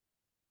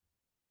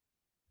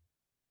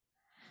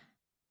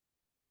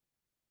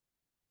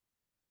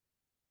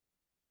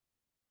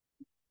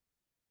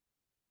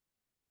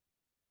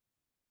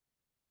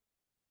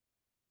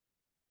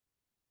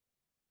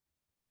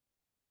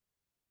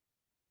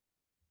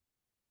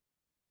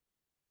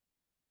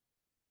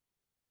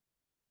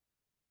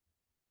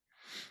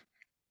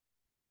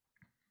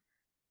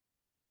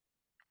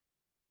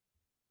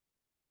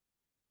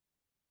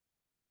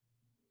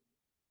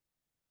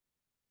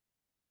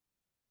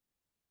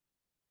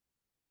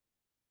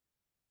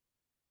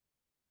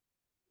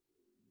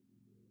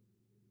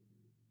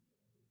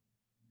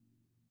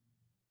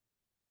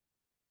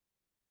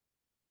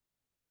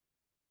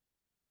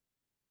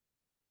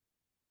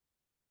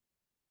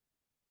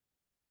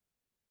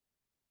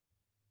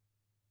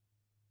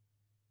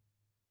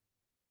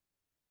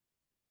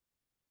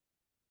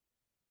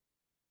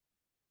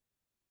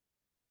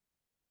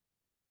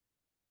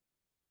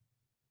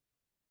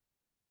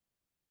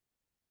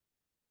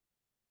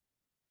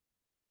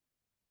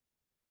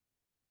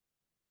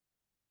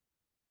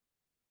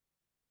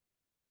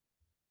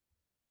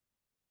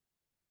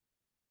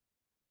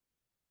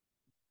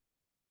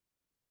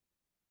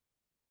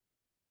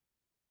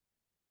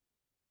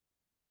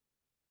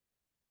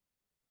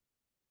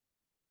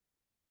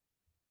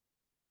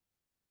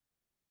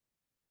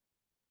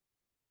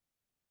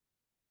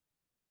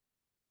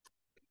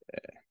 I'll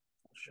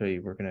show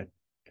you. We're going to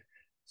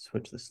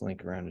switch this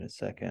link around in a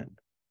second.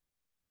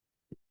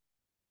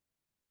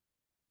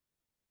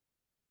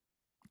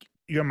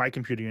 You're on my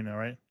computer,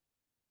 right?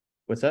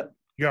 What's that?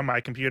 You're on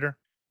my computer?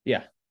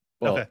 Yeah.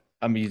 Okay. Well,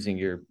 I'm using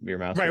your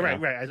mouse right now.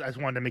 Right. I just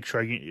wanted to make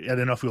sure. I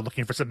didn't know if you were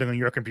looking for something on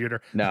your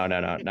computer. No, no,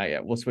 no, not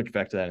yet. We'll switch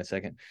back to that in a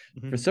second.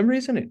 Mhm. For some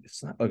reason,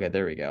 it's not. Okay,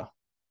 there we go.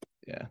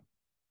 Yeah.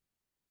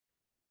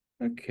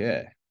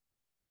 Okay.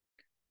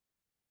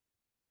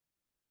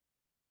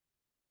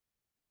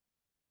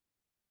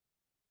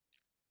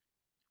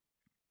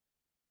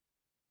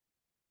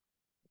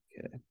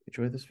 Okay.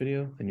 Enjoy this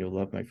video, then you'll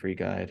love my free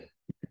guide.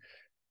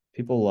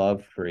 People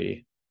love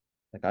free.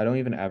 Like, I don't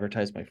even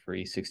advertise my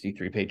free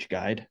 63-page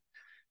guide,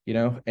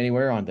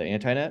 anywhere on the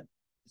internet.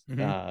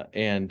 Mhm.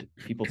 And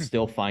people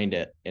still find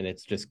it, and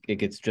it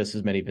gets just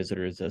as many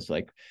visitors as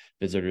like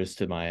visitors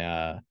to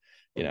my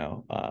you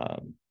know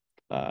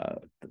uh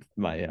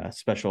my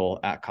special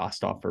at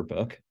cost offer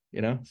book.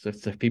 So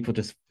people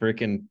just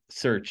freaking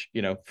search,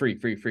 free,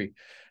 free, free.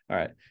 All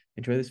right,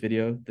 enjoy this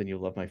video, then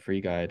you'll love my free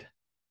guide.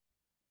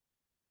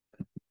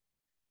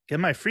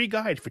 Get my free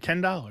guide for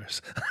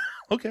 $10.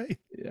 Okay.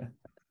 Yeah.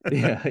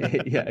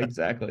 Yeah. Yeah,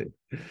 exactly.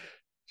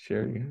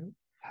 Sharing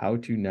how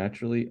to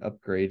naturally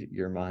upgrade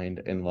your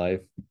mind and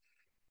life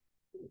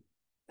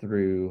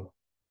through,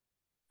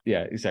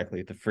 yeah,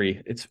 exactly, the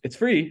free. It's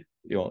free.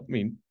 I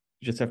mean,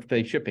 you just have to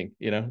pay shipping.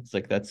 It's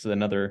like that's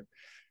another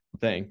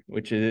thing,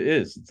 which it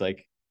is. It's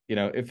like,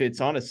 if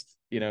it's honest,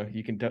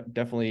 you can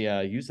definitely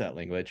use that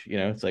language.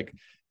 It's like,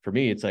 for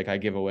me, it's like I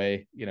give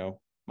away,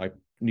 my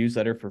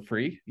newsletter for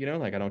free.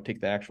 Like I don't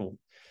take the actual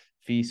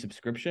fee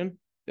subscription,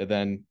 and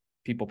then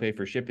people pay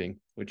for shipping,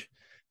 which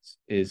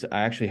is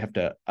I actually have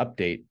to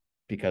update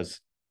because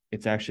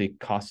it's actually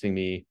costing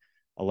me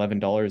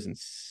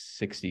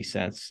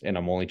 $11.60, and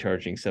I'm only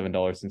charging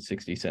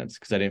 $7.60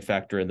 because I didn't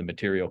factor in the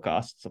material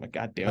costs. So I'm like,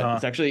 God damn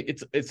it!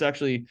 It's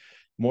actually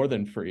more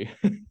than free.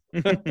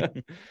 All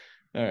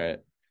right.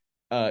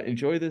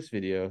 Enjoy this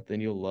video,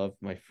 then you'll love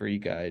my free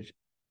guide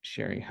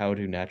sharing how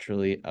to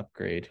naturally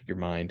upgrade your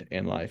mind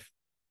and life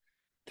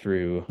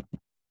through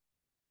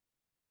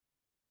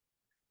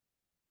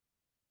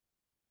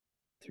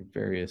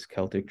various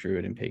Celtic,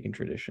 Druid, and pagan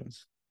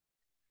traditions.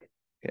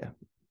 Yeah.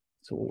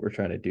 So what we're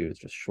trying to do is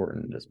just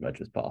shorten it as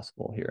much as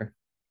possible here.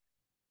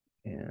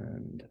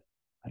 And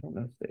I don't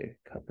know if they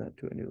cut that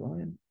to a new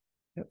line.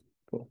 Yep.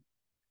 Cool.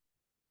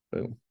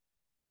 Boom.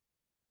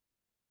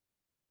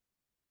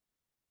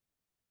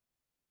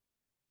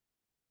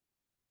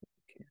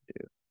 Can't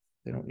do.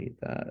 They don't need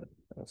that.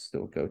 I'll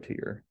still go to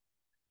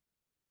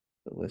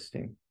the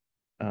listing.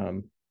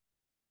 Um,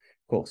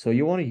 cool. So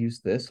you want to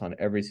use this on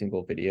every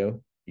single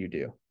video you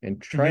do,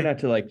 and try Hmm. not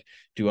to like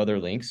do other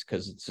links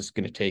because it's just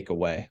going to take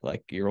away.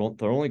 Like the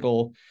only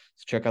goal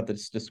is check out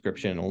this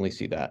description and only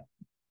see that.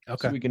 So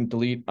Okay. we can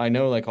delete. I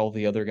know like all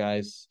the other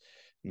guys,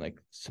 like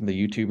some of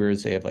the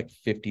YouTubers, they have like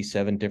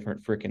 57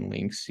 different freaking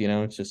links.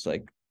 It's just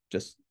like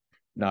just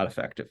not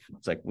effective.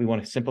 It's like we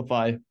want to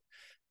simplify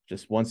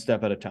just one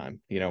step at a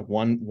time.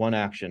 One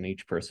action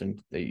each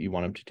person that you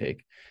want them to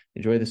take.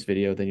 Enjoy this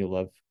video, then you'll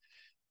love.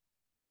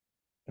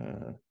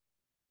 Uh,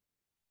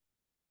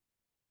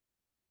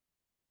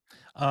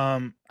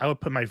 I would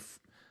put my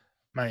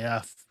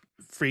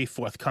free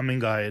forthcoming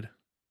guide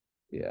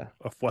yeah.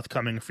 or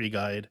forthcoming free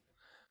guide.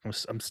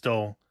 I'm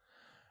still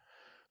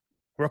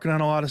working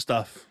on a lot of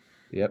stuff.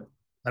 Yep.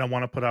 I don't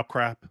want to put out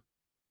crap.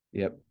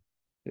 Yep.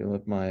 You'll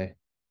love my.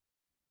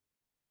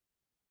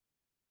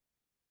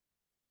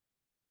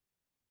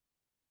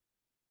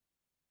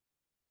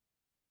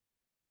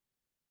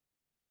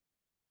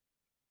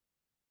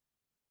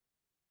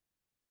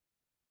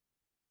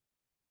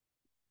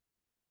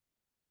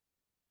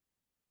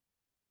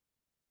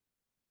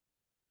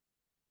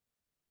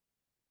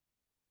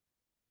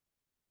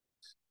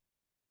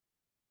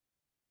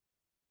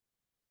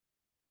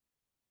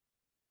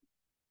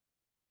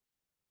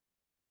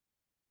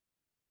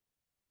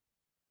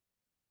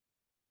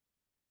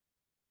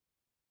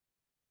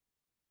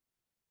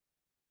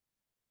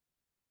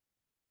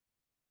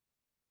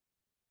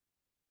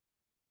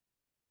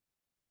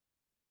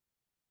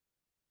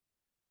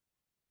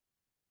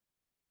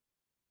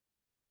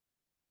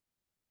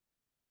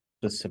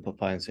 Just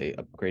simplify and say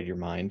upgrade your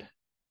mind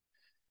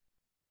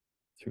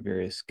through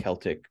various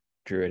Celtic,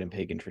 Druid, and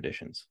pagan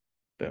traditions.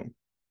 Boom.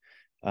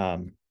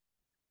 Um,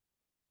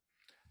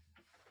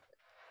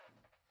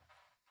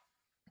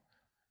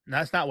 And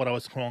that's not what I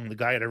was calling the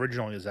guide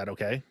originally. Is that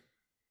okay?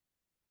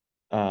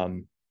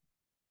 um,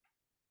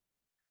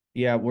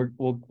 yeah,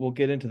 we'll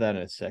get into that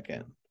in a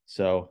second.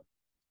 So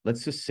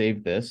let's just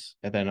save this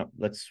and then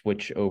let's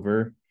switch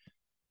over.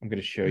 I'm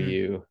going to show Mm.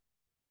 you.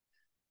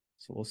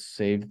 So we'll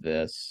save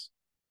this.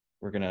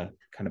 We're going to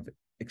kind of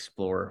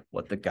explore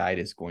what the guide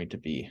is going to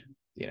be,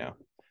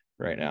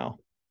 right now.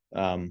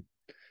 Um,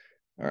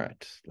 all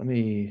right,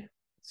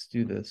 let's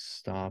do this.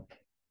 Stop.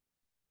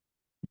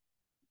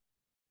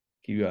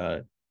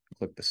 You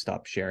click the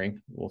stop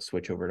sharing. We'll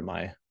switch over to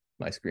my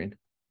screen.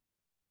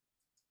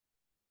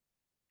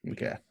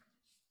 Okay,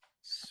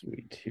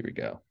 sweet. Here we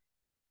go.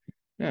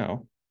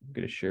 Now I'm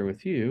going to share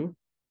with you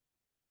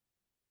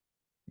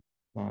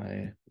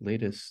my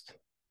latest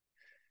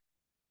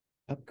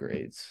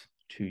upgrades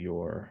to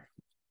your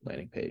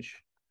landing page.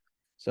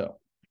 So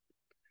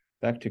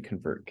back to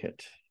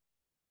ConvertKit.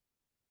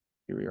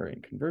 Here we are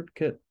in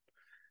ConvertKit.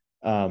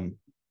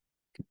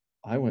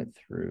 I went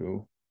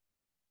through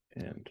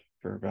and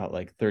for about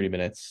like 30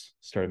 minutes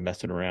started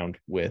messing around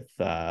with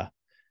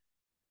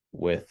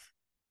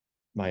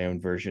my own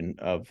version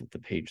of the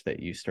page that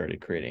you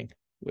started creating,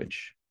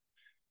 which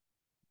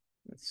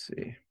let's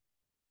see,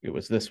 it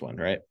was this one,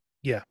 right?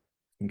 Yeah.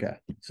 Okay,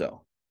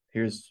 so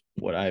here's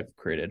what I've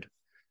created,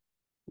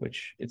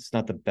 which it's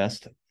not the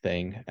best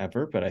thing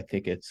ever, but I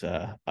think it's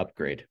a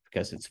upgrade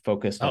because it's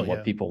focused Oh on what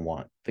yeah. people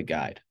want, the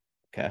guide.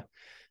 Okay.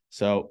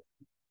 So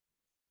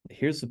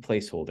here's the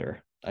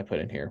placeholder I put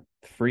in here.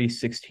 Free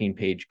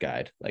 16-page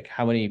guide. Like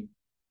how many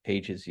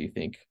pages do you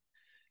think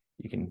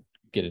you can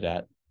get it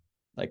at?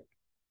 Like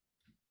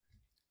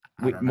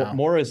I don't know.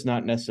 more is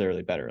not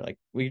necessarily better. Like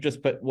we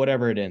just put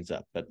whatever it ends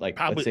up, but like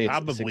let's Probably, say it's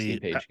a probably,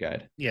 16-page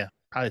guide. yeah,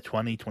 probably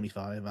 20,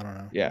 25. I don't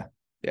know. Yeah.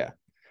 Yeah.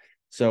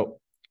 So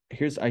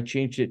I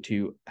changed it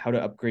to how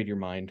to upgrade your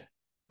mind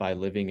by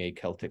living a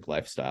Celtic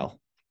lifestyle.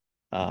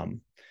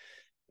 Um,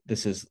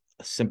 this is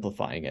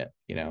simplifying it,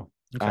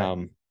 Okay.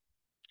 um,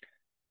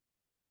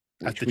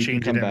 I have which to we can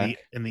change it come in back.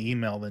 the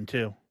email then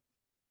too.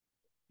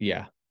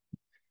 Yeah.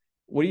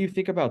 What do you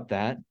think about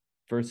that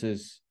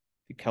versus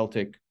the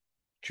Celtic,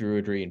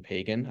 Druidry, and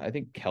pagan? I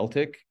think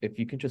Celtic, if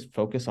you can just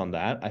focus on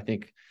that,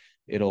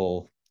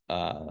 it'll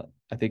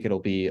I think it'll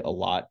be a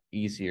lot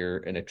easier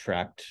and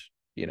attract,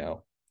 I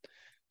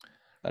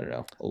don't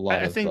know, a lot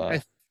I of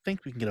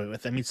think we can get away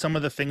with it. I mean, some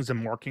of the things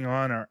I'm working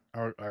on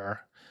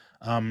are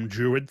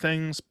Druid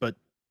things, but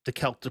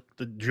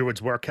the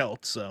Druids were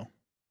Celts, so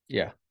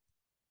yeah.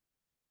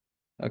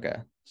 Okay.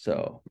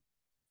 So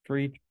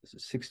free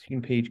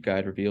 16-page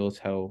guide reveals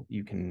how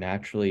you can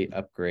naturally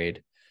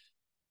upgrade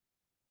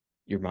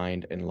your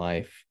mind and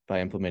life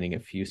by implementing a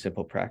few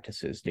simple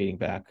practices dating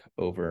back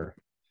over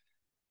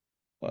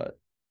what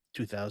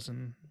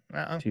 2000.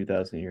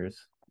 2000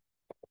 years.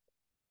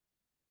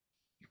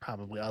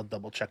 Probably I'll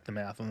double check the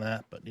math on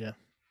that, but yeah,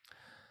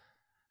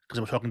 because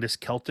we're talking this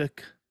Yeah.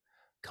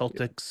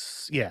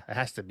 Celtics. Yeah, it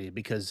has to be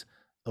because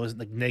it was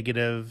like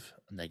negative.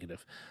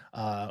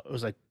 It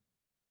was like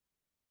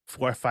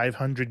 400 or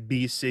 500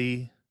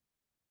 BC.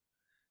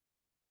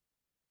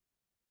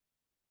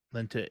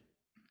 then to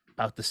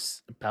about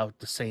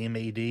the same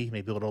AD,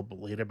 maybe a little bit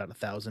later, about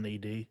 1000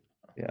 AD.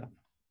 Yeah.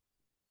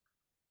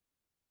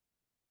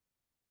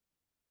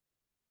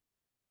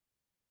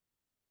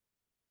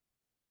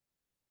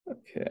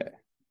 Okay.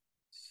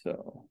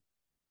 So,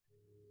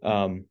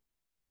 um,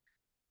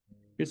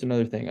 here's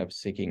another thing I was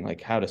thinking,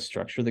 like how to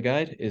structure the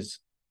guide is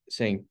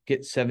saying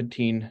get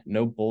 17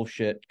 no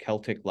bullshit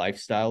Celtic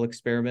lifestyle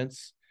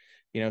experiments.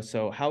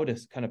 So how to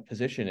kind of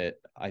position it,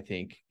 I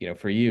think,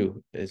 for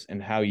you is,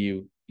 and how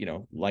you,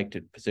 like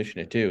to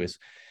position it too, is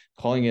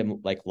calling it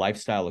like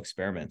lifestyle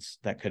experiments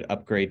that could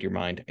upgrade your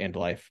mind and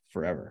life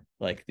forever.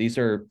 Like these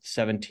are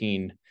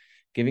 17,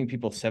 giving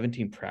people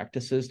 17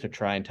 practices to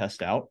try and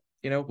test out,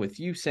 with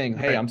you saying,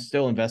 hey, Right. I'm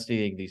still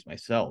investigating these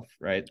myself,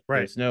 right? Right.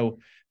 There's no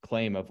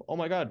claim of, oh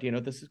my God,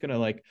 this is going to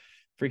like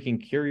freaking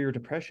cure your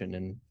depression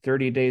in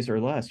 30 days or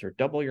less, or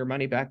double your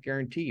money back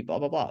guarantee, blah,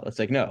 blah, blah. It's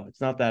like, no,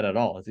 it's not that at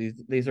all.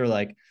 These are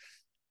like,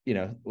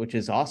 which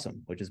is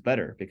awesome, which is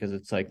better because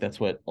it's like, that's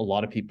what a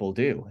lot of people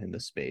do in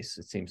this space,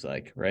 it seems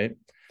like, right?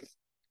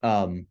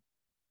 Um,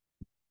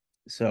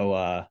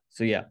 so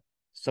yeah,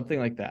 something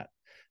like that.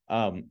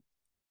 Um,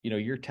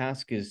 your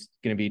task is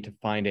going to be to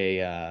find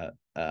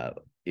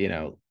you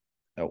know,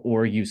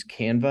 or use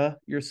Canva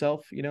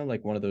yourself,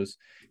 like one of those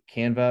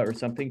Canva or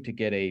something to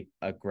get a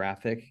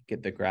graphic,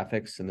 get the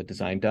graphics and the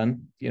design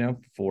done,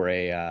 for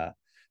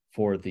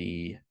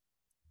the,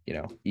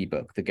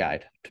 ebook, the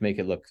guide, to make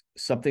it look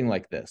something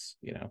like this,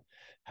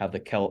 have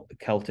the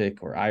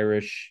Celtic or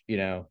Irish,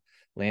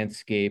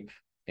 landscape,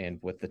 and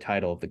with the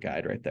title of the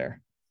guide right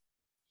there.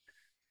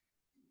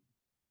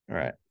 All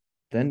right.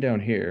 Then down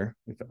here,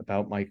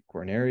 about Mike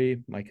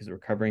Guarneri. Mike is a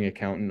recovering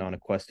accountant on a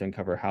quest to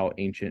uncover how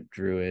ancient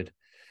Druid,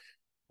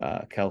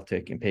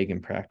 Celtic, and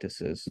pagan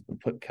practices. We'll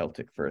put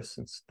Celtic first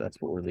since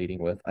that's what we're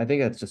leading with. I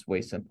think that's just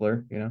way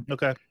simpler,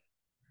 Okay.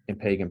 And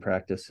pagan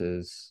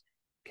practices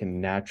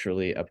can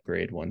naturally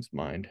upgrade one's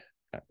mind,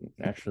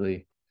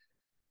 naturally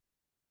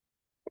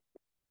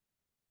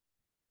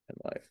in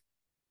life.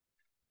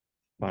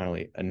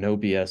 Finally, a no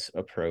BS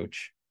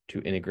approach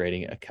to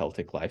integrating a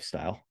Celtic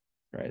lifestyle,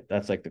 right?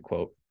 That's like the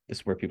quote. This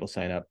is where people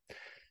sign up.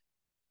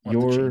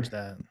 We'll have to change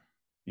Your that.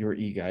 your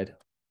e-guide.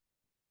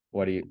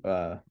 What do you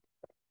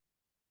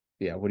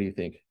yeah, what do you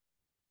think?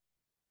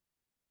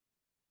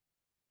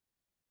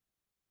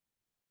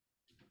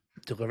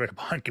 Delivered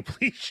upon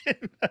completion.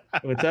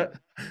 What's that?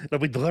 It'll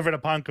be delivered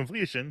upon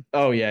completion.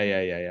 Oh yeah.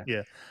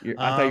 Yeah.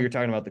 I thought you were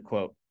talking about the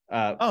quote.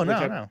 Oh, Which no,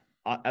 I no.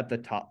 at the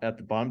top, at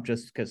the bottom,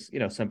 just because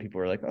some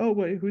people are like, oh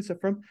wait, who's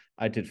that from?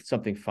 I did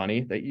something funny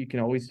that you can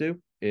always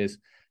do is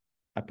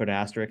I put an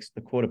asterisk. The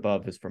quote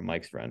above is from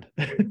Mike's friend.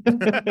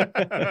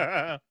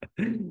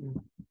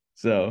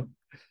 So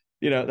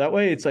that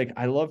way it's like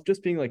I love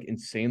just being like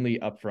insanely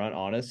upfront,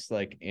 honest,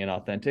 like, and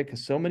authentic,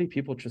 because so many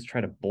people just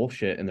try to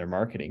bullshit in their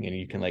marketing and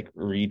you can like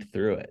read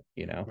through it.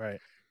 Right.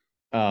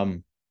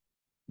 um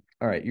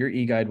all right, your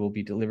e-guide will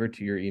be delivered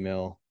to your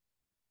email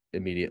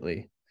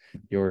immediately,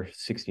 your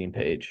 16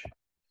 page.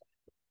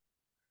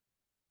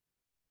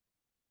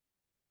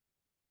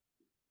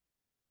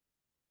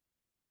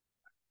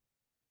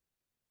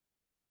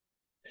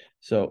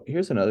 So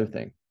here's another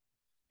thing,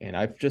 and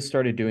I've just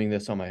started doing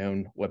this on my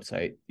own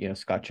website,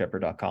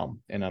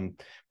 scottscheper.com, and I'm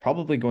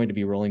probably going to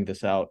be rolling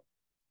this out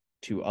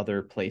to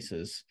other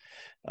places,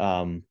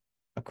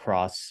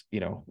 across,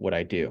 what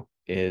I do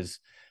is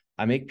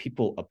I make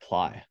people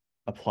apply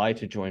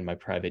to join my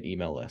private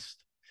email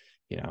list,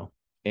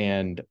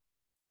 and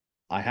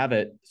I have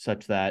it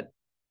such that,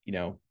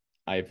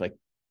 I've like,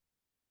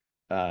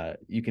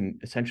 you can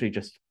essentially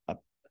just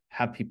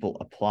have people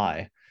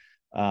apply.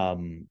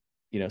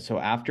 So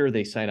after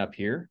they sign up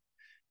here,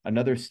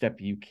 another step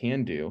you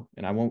can do,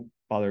 and I won't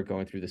bother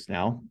going through this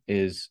now,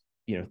 is,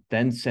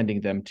 then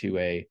sending them to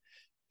a,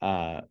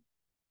 uh,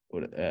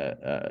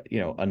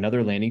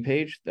 another landing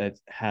page that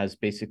has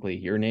basically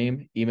your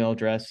name, email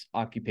address,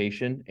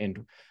 occupation,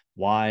 and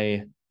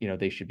why,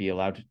 they should be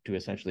allowed to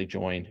essentially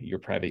join your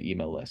private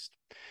email list.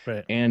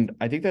 Right. And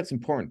I think that's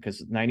important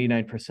because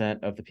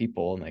 99% of the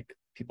people, and like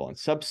people on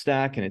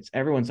Substack, and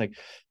everyone's like,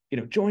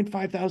 join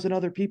 5,000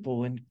 other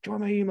people and join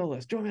my email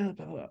list, join my,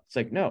 blah, blah, blah. It's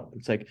like, no,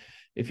 it's like,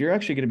 if you're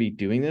actually going to be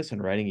doing this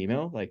and writing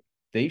email, like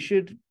they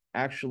should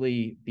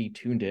actually be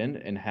tuned in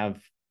and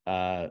have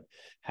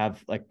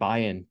like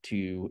buy-in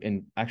to,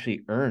 and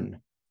actually earn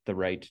the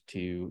right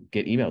to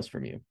get emails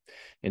from you.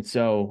 And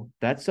so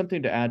that's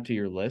something to add to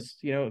your list,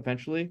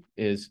 eventually.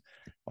 Is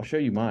I'll show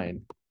you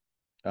mine.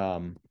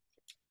 It's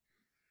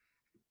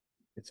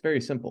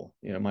very simple.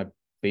 My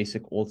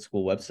basic old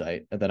school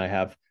website. And then I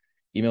have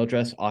email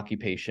address,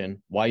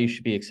 occupation, why you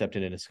should be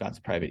accepted into Scott's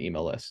private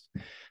email list.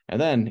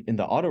 And then in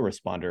the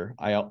autoresponder,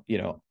 I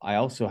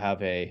also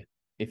have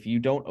if you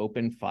don't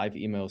open 5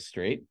 emails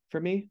straight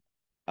for me,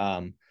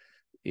 I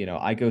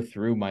go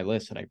through my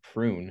list and I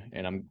prune,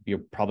 and you're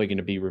probably going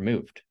to be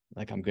removed.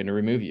 Like, I'm going to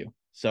remove you.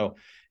 So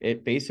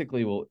it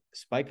basically will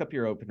spike up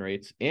your open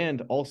rates.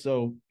 And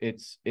also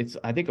it's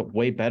I think a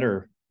way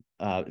better,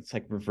 it's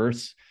like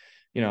reverse,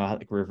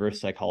 like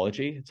reverse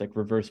psychology. It's like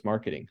reverse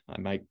marketing.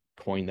 I might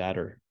coin that,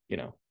 or,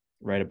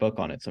 write a book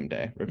on it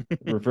someday.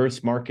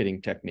 Reverse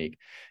marketing technique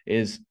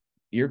is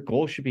your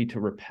goal should be to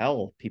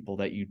repel people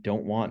that you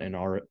don't want and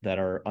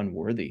are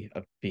unworthy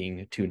of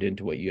being tuned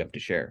into what you have to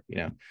share, you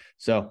know?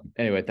 So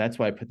anyway, that's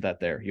why I put that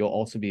there. You'll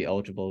also be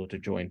eligible to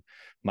join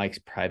Mike's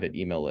private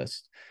email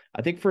list.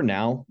 I think for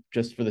now,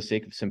 just for the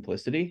sake of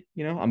simplicity,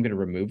 you know, I'm going to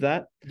remove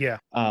that. Yeah.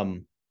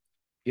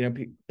 You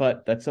know,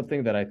 but that's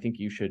something that I think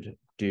you should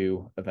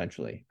do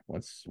eventually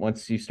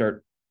once you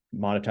start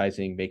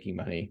monetizing, making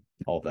money,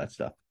 all of that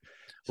stuff.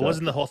 But So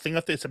wasn't the whole thing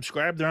if they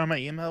subscribe, they're on my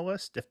email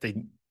list if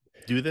they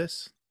do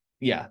this?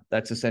 yeah,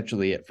 that's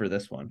essentially it for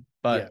this one. Yeah.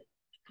 But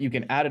you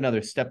can add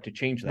another step to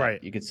change that.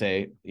 Right. You could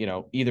say, you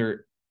know,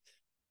 either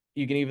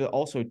you can even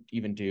also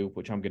even do,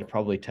 which I'm going to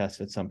probably test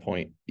at some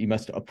point. You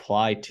must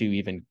apply to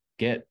even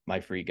get my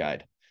free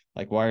guide.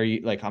 Like, why are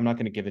you like? I'm not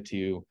going to give it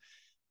to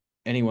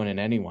anyone and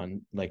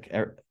anyone. Like,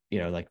 you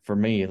know, like for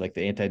me, like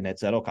the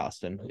anti-net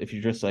Zettelkasten. If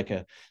you're just like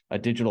a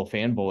digital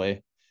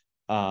fanboy,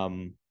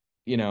 um,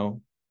 you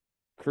know,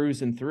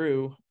 cruising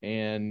through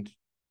and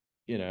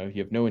you know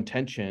you have no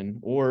intention,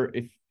 or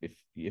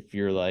if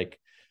you're like,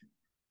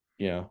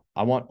 you know,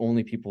 I want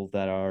only people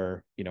that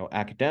are, you know,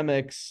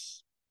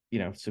 academics, you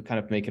know, so kind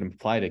of making them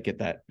apply to get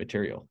that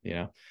material, you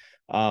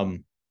know.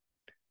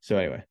 So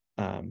anyway,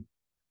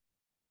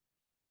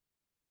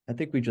 I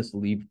think we just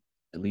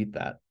delete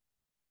that.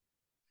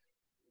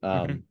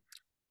 Mm-hmm. Um,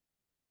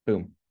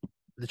 boom.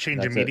 The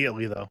change That's it.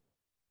 immediately, though.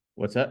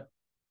 What's that?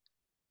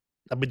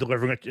 I'll be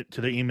delivering it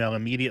to the email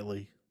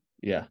immediately.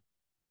 Yeah.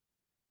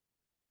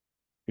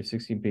 Your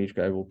 16-page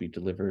guide will be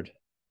delivered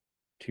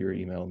to your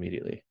email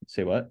immediately.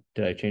 Say what?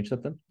 Did I change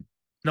something?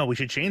 No, we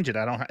should change it.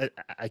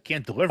 I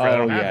can't deliver it. I Oh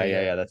don't have yeah, it yeah,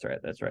 yet. yeah. That's right.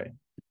 That's right.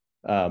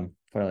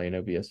 Finally an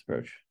OBS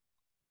approach.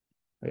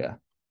 Oh, yeah.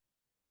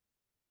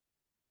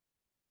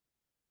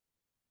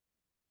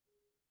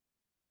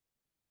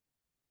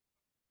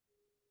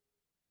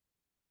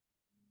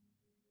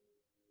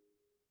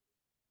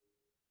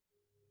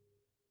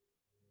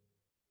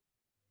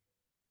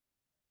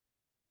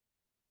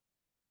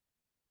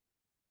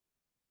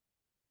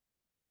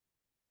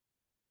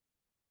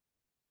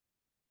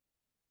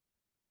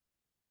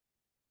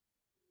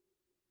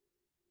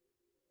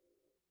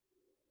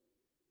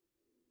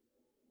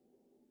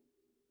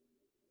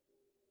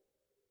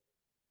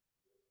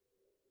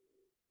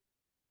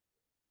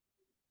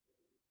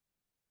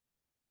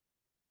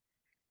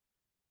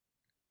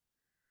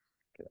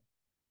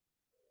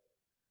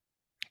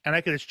 And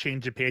I could just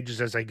change the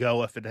pages as I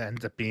go if it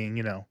ends up being,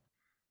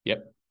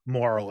 Yep.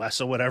 more or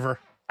less or whatever.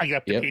 I get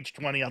up to Yep. page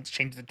 20, I'll just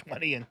change the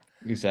 20 and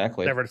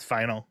Exactly. whatever it's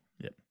final.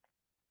 Yep.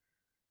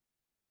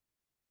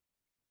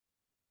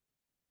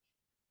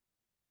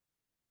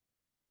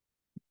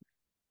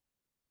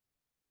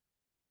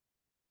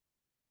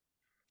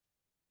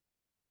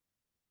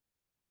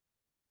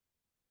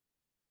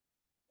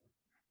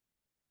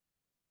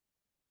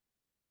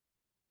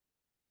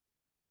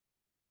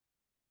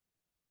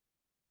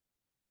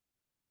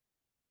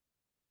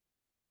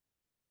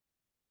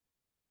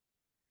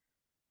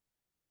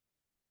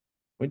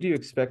 When do you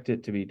expect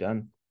it to be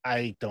done?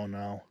 I don't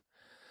know.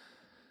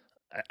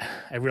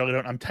 I really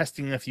don't. I'm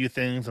testing a few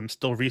things. I'm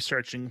still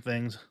researching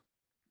things.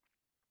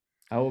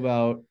 How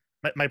about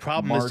My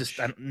problem is just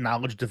March?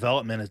 knowledge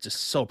development is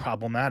just so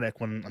problematic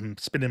when I'm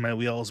spinning my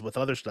wheels with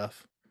other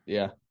stuff.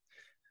 Yeah.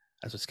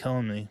 That's what's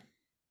killing me.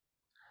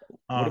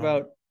 What Um,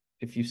 about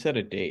if you set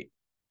a date?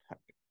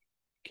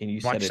 Can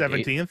you set March a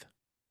date? 17th,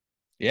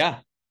 Yeah,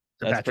 St.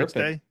 that's Patrick's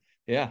perfect. Day.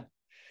 Yeah.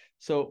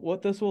 So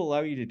what this will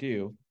allow you to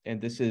do,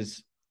 and this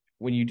is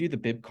when you do the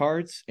bib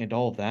cards and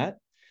all of that,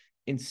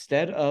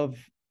 instead of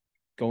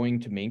going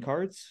to main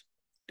cards,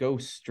 go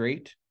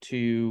straight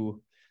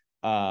to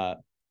uh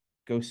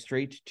go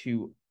straight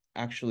to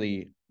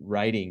actually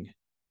writing,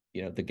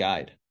 you know, the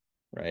guide,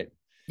 right?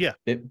 Yeah,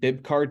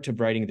 Bib card to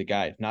writing the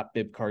guide, not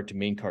bib card to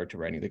main card to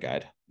writing the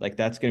guide. Like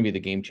that's going to be the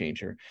game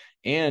changer.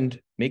 And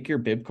make your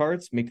bib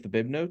cards, make the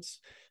bib notes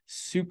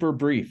super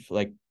brief,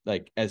 like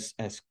as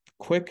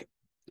quick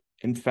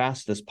and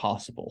fast as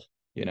possible,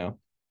 you know.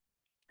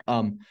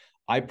 Um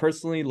I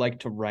personally like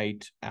to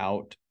write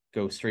out,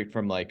 go straight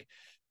from like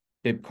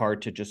bib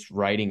card to just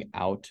writing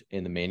out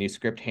in the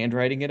manuscript,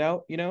 handwriting it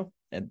out, you know.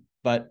 And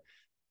but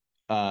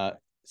uh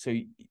so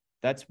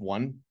that's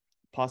one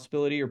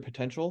possibility or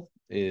potential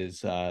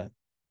is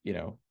you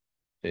know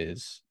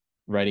is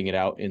writing it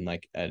out in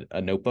like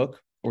a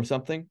notebook or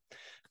something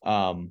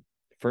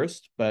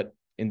first. But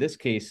in this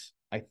case,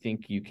 I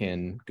think you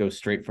can go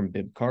straight from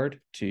bib card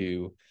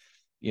to,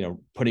 you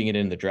know, putting it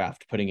in the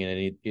draft, putting it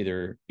in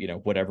either, you know,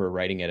 whatever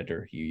writing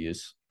editor you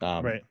use.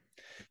 right.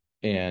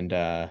 And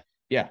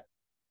Yeah,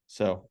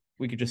 so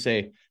we could just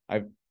say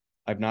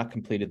I've not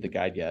completed the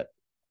guide yet.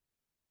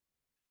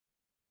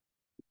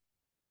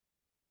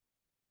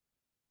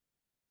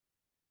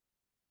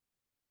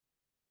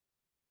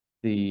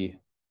 The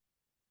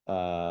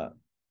uh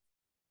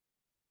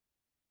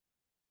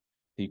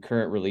the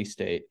current release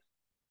date,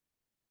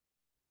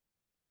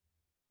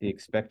 the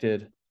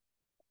expected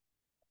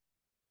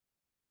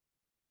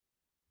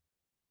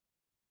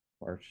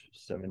March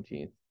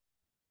 17th.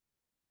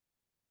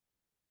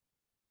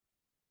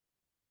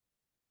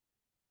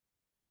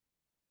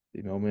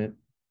 The moment.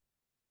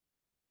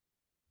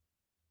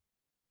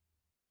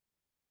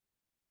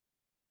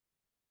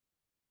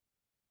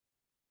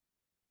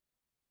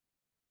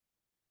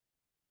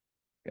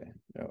 Okay,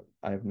 no,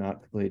 I have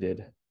not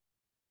completed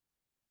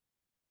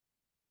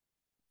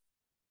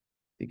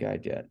the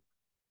guide yet.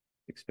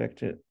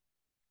 Expect it.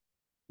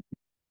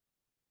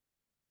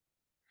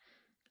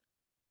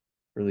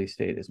 Release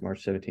date is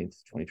March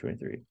 17th,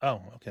 2023.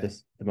 Oh, okay.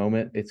 The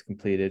moment it's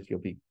completed, you'll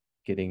be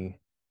getting.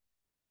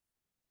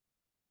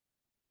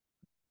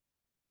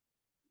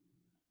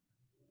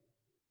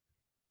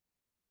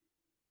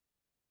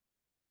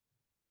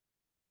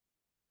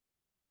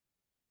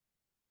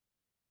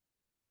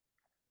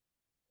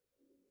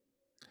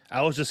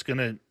 I was just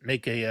gonna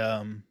make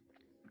a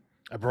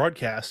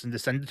broadcast and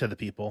just send it to the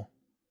people.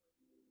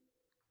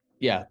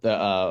 Yeah,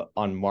 the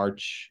on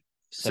March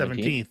 17th.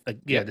 17th, like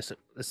yeah, Yep. just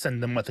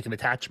send them with like an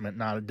attachment,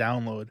 not a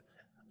download.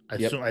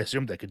 Yep. I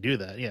assumed they could do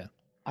that. Yeah.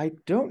 I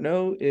don't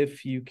know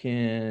if you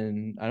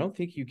can. I don't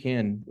think you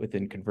can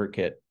within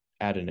ConvertKit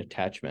add an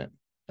attachment.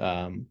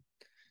 Um,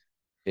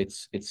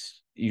 it's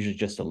usually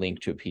just a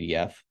link to a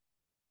PDF.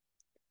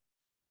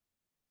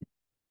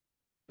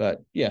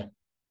 But yeah,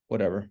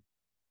 whatever.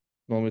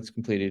 The moment it's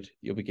completed,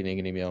 you'll be getting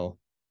an email.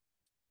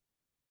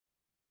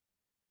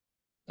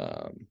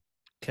 Um,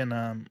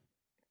 Can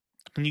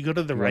you go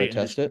to the you want to right and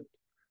just test it?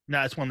 no,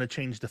 I just want to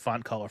change the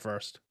font color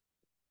first.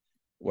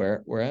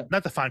 Where at?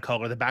 Not the font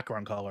color, the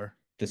background color.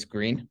 This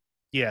green?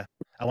 Yeah.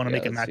 I want to Yeah,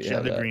 make it let's see match the how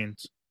other that.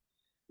 greens.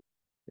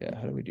 Yeah,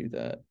 how do we do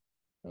that?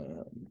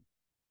 Um,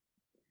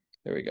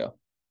 there we go.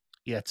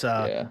 Yeah, it's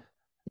Yeah,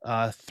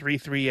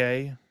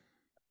 33A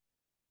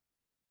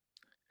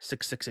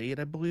 668,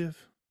 I believe.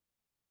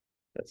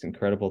 that's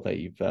incredible that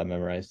you've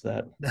memorized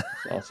that.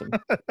 That's awesome.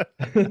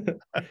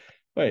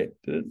 Wait,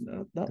 did it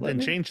not It let didn't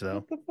me? change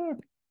though. What the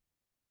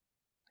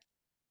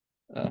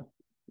fuck?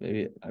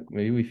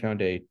 Maybe we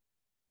found a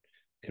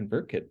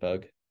ConvertKit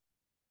bug.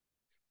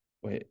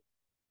 Wait.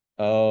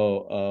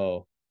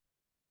 Oh,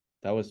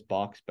 that was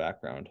box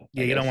background,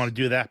 Yeah, I you don't want guess.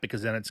 to do that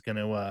because then it's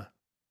gonna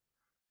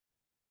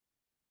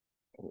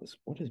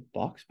What is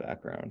box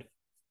background?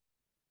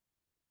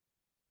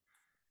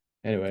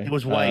 it Anyway,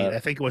 was white. I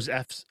think it was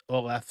F's,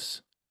 all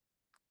F's.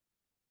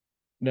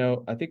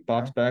 no, I think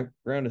box No?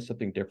 background is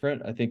something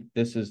different. I think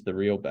this is the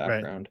real Right.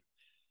 background.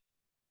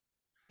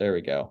 There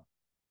we go.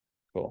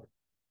 Cool.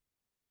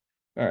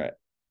 All right.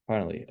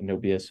 Finally,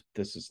 Anobius.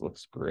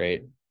 Looks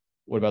great.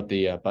 What about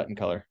the button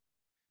color?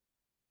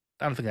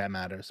 I don't think that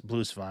matters.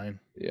 Blue's fine.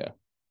 Yeah,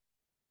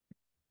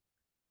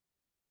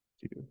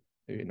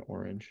 maybe an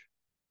orange.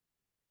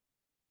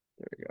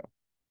 There we go.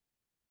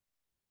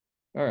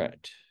 All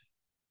right.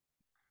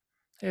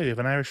 Hey, we have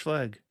an Irish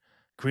flag.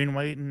 Green,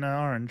 white, and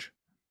orange.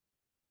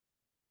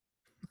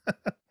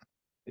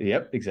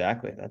 Yep,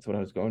 exactly. That's what I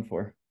was going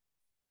for.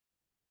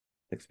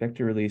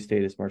 Expected release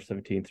date is March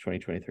 17th,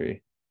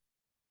 2023.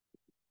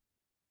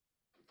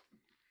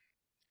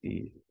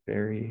 The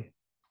very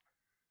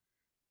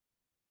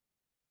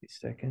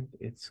second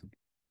it's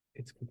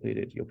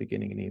completed, you'll be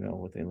getting an email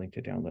with a link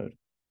to download.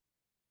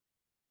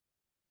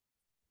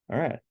 All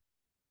right.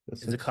 This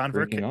Is the looks freaking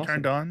ConvertKit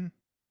turned awesome. on?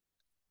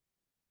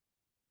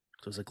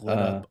 So it's like lit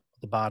Uh, up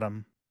at the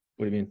bottom.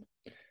 what do you mean?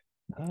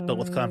 Built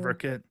with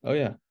ConvertKit. Oh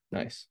yeah,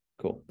 nice,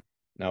 cool.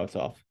 Now it's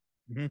off.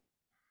 Mm-hmm.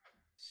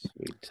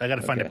 Sweet. So I got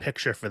to find a Okay.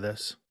 picture for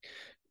this.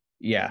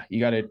 Yeah, you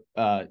got it.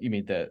 You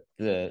mean the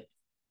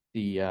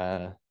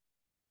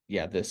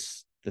yeah,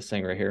 this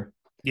thing right here.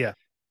 Yeah.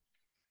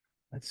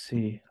 Let's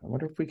see. I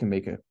wonder if we can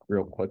make a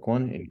real quick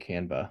one in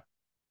Canva.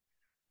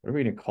 What are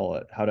we gonna call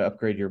it? How to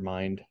upgrade your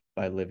mind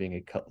by living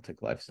a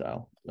Celtic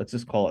lifestyle. Let's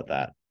just call it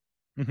that.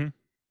 Mm-hmm.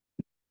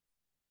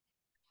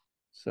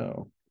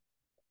 So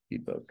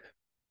ebook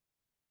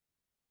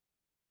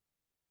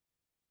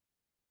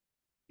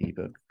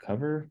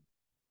cover.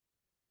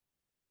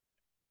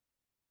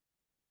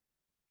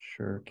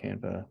 Sure,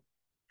 Canva.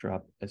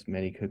 Drop as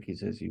many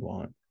cookies as you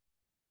want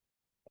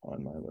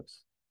on my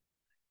lips.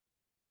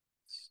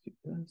 Let's do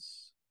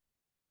this.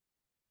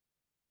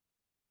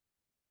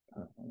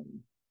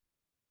 Um,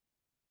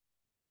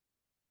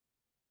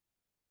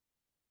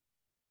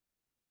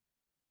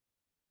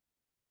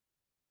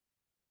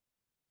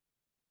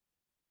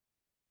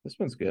 this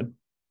one's good.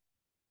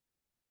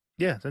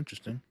 Yeah, it's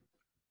interesting.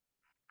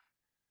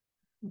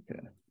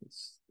 Okay,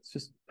 let's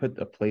just put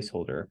a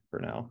placeholder for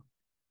now.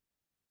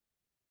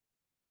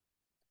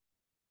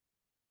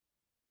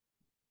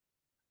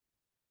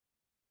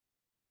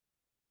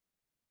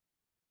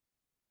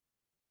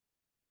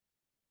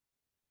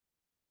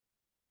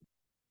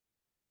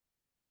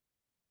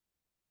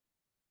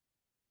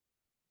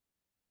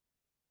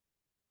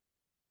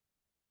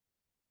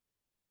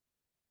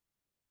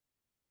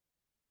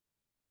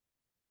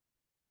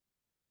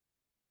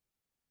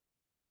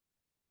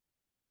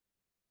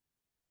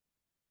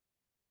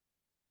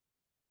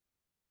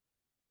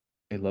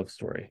 A Love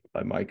Story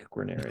by Mike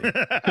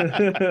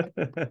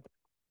Guarneri.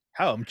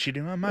 How I'm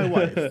cheating on my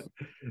wife.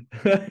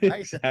 I,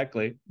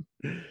 Exactly.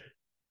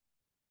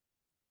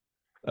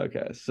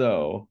 Okay,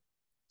 so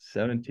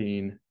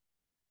 17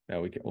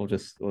 No,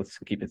 let's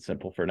keep it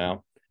simple for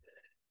now.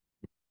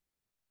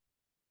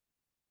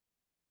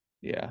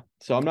 Yeah.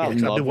 So I'm Yeah, not in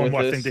because I'll do love one with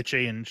more thing this. to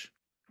change.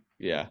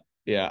 Yeah.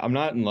 Yeah. I'm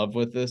not in love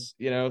with this,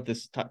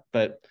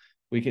 but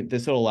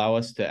this will allow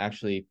us to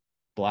actually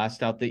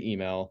blast out the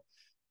email,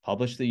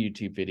 publish the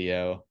YouTube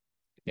video,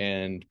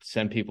 and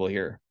send people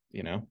here.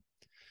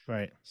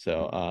 Right.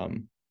 So,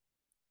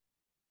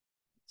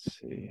 let's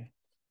see.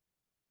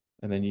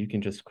 And then you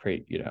can just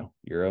create,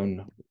 your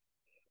own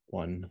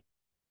one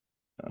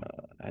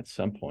at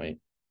some point.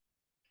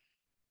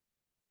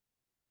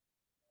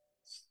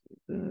 Let's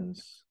do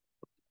this.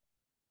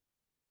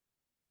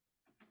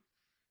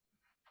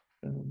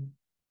 Um,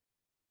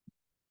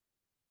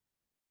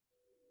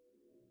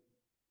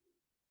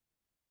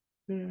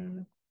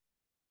 yeah.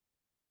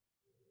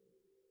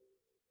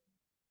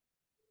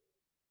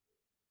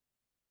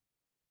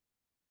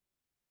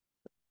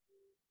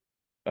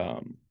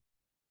 Um,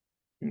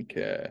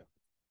 okay.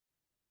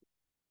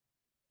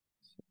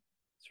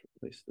 Let's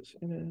replace this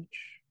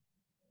image.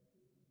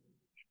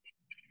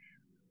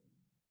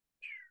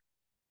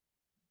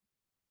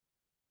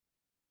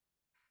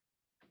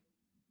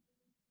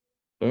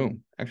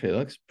 Boom. Actually, it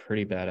looks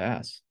pretty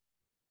badass.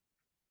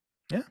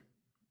 Yeah.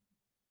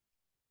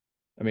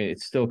 I mean, it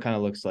still kind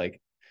of looks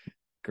like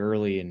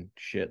girly and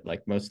shit,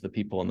 like most of the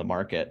people in the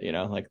market,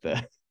 like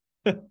the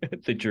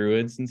the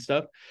druids and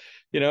stuff.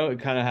 It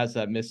kind of has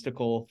that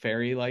mystical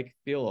fairy like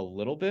feel a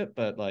little bit,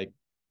 but like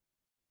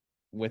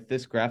with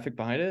this graphic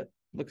behind it,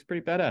 looks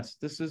pretty badass.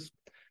 This is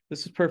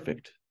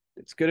perfect.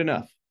 It's good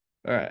enough.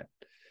 All right.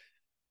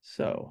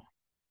 So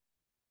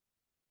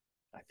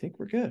I think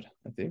we're good.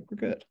 I think we're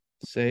good.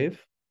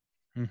 Save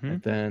Mm-hmm.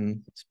 and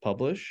then let's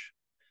publish.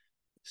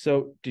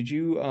 So did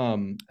you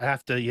I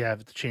have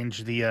to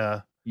change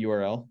the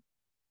URL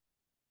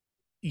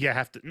yeah, I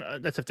have to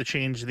that's have to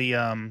change the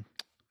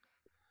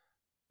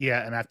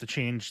yeah, and I have to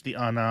change the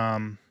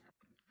on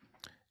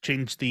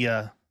change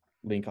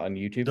link on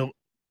YouTube? the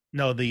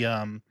no, the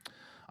on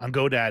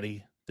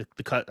GoDaddy,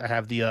 the cut I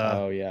have the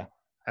Oh yeah.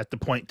 at the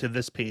point to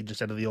this page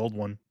instead of the old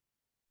one.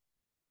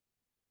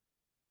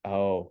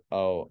 Oh,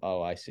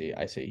 I see.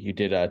 I see. You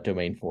did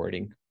domain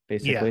forwarding, Yeah.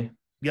 basically.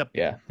 Yep.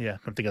 Yeah. Yeah,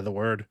 couldn't think of the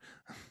word.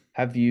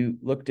 Have you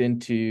looked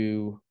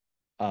into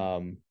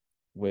um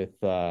with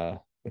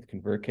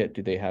ConvertKit,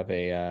 do they have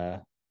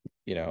a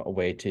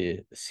way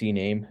to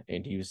CNAME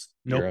and use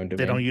your Nope, own they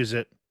don't domain? use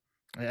it.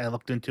 I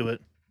looked into it.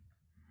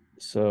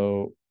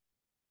 So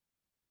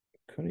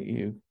couldn't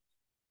you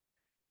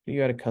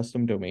add a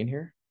custom domain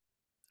here?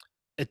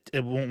 It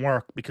won't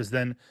work because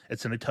then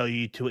it's going to tell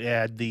you to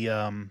add the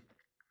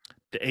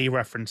A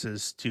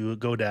references to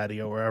GoDaddy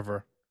or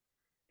wherever.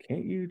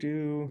 Can't you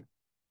do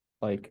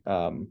like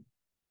can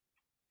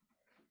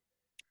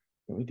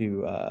we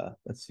do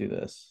let's do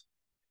this.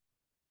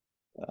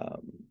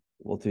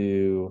 We'll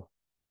do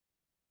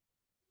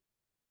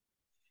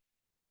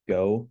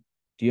go.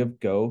 Do you have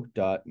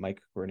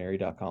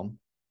go.mikeguarneri.com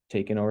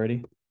taken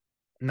already?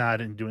 No, I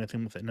didn't do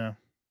anything with it. No,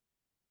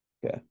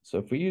 Okay. So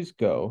if we use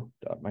I don't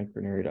think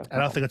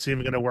go.mikeguarneri.com, it's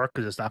even going to work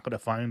because it's not going to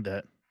find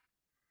it.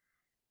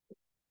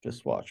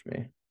 just watch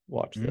me.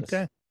 Watch this.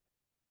 Okay.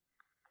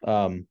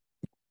 Um,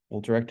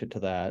 we'll direct it to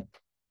that.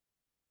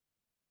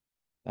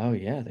 Oh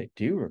yeah, they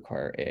do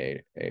require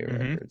A Mm-hmm.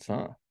 records,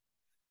 huh?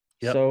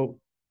 Yep. So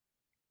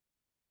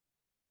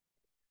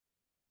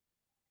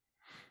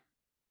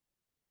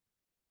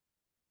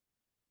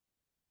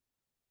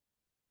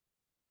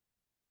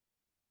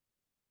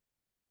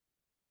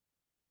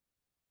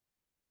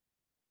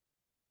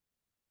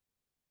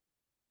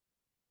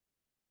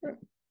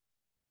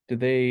do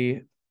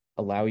they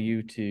allow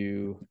you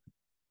to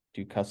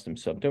do custom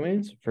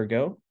subdomains for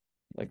Go?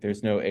 Like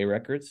there's no A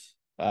records?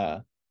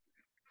 How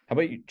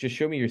about you just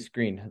show me your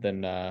screen,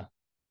 then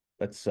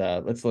let's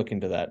look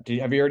into that.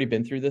 Have you already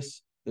been through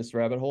this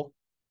rabbit hole?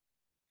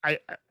 I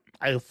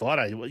thought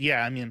I would.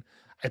 Yeah, I mean,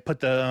 I put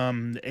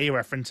the A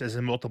references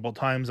in multiple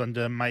times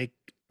under Mike.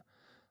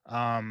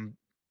 Um,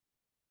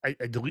 I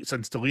delete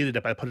since deleted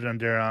it. But I put it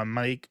under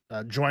Mike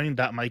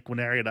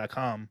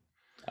join.mikeguarneri.com,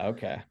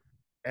 Okay.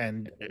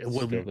 and it It's still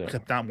wouldn't doing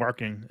kept not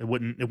working. It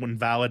wouldn't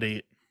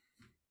validate.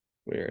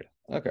 weird.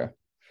 Okay.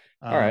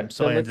 All right.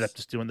 So Then I ended up let's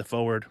just doing the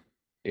forward.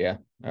 yeah.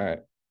 All right.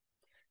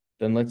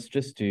 Then let's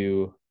just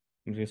do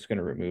I'm just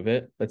gonna remove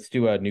it. Let's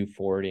do a new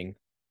forwarding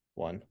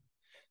one.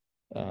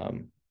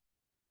 Um,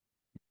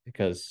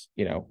 because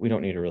we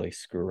don't need to really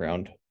screw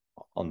around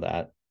on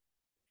that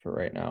for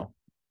right now.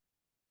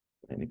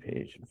 Any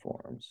page and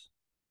forms.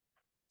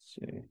 Let's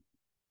see.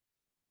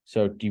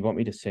 So do you want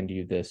me to send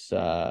you this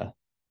where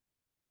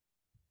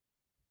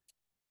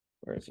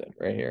is it?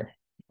 Right here.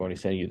 I want me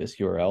to send you this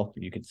URL.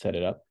 You can set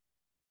it up.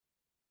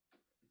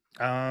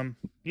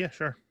 Yeah,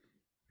 sure,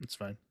 it's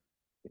fine.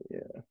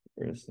 Yeah.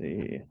 Where's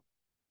the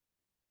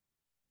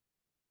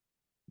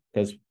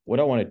because what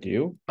I want to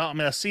do, Oh, I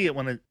mean, I see it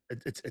when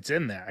it's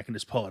in there. I can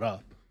just pull it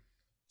up.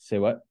 say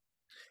what?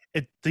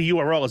 The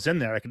URL is in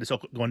there. I can just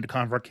go into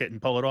ConvertKit and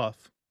pull it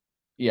off.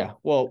 Yeah.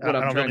 Well, I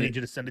don't really need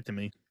you to send it to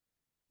me.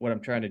 what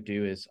I'm trying to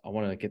do is I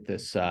want to get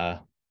this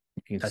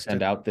you can Test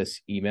send it. out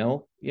this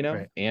email,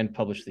 Right. and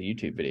publish the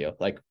YouTube video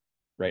like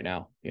right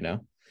now,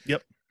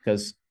 Yep.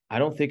 because I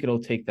don't think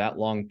it'll take that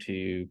long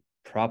to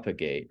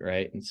propagate,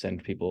 right, and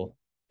send people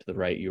to the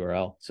right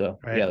URL. So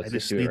Right. yeah, I let's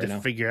just just do it need to right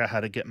now. figure out how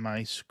to get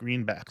my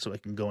screen back so I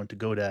can go into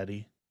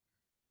GoDaddy.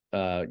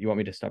 You want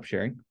me to stop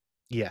sharing?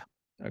 Yeah.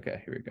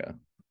 Okay, here we go.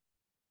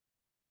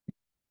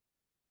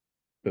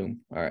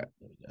 Boom. All right.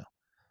 There we go.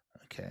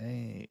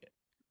 Okay.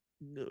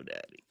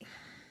 GoDaddy.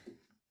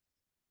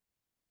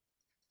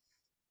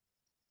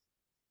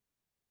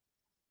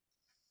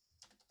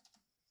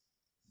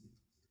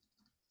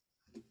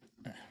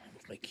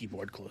 Move my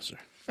keyboard closer.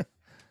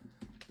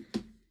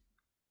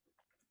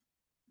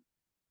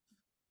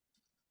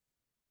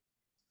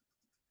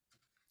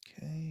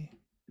 Okay.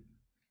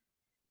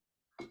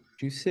 Did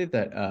you save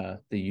that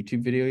the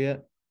YouTube video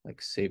yet?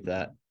 Like save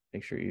that.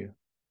 Make sure you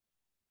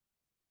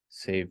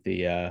save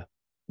the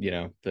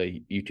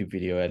YouTube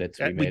video edits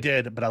we We made.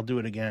 did, but I'll do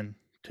it again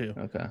too.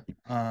 Okay.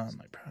 My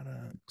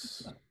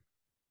products.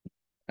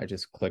 I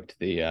just clicked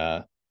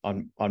the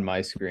on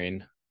my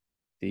screen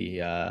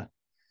the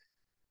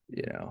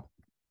you know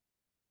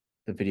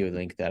the video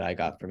link that I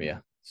got from you.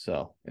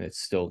 So, and it's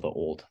still the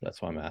old.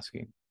 That's why I'm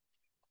asking.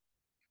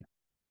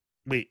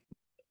 Wait,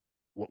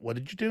 what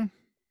did you do?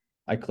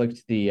 I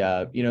clicked the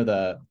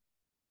the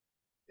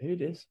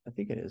it is. I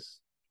think it is.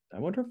 I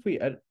wonder if we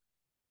edit.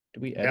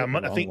 Did we Yeah, edit the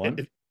I wrong think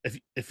one?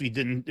 if we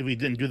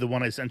didn't do the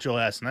one I sent you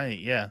last night,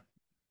 yeah.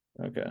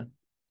 Okay.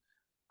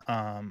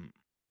 Um,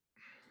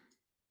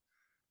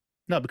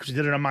 no, because you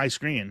did it on my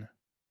screen.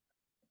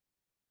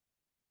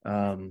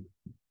 Let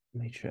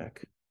me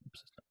check.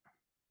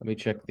 Let me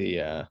check the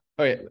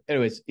oh yeah,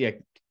 anyways, yeah.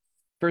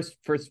 First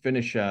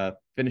finish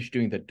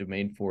doing the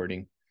domain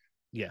forwarding,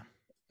 Yeah.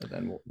 and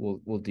then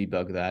we'll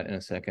debug that in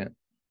a second.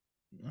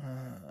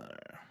 Uh,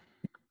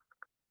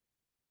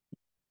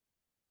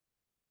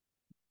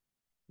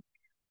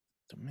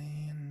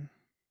 Domain.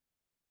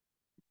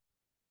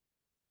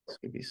 It's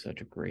gonna be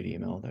such a great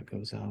email that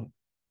goes out.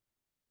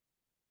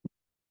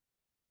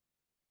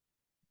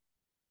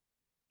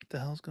 What the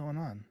hell's going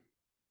on?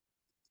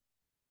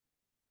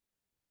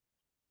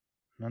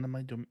 None of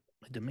my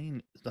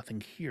domain is nothing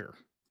here.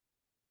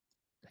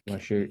 That You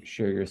want can't to be.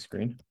 share your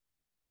screen?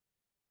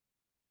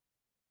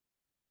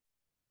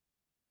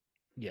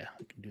 Yeah,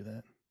 I can do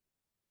that.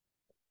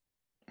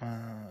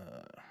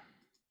 Uh,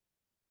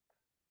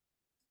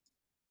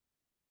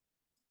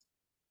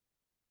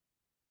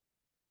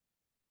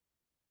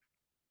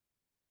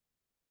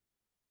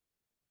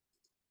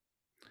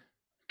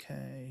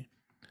 okay.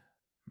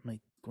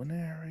 Make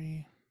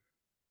Gwenary.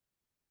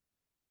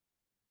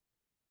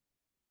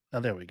 Oh,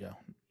 there we go.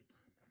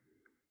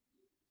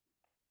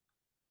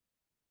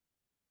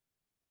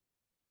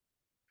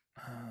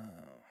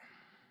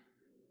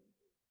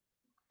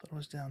 Thought it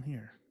was down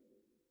here.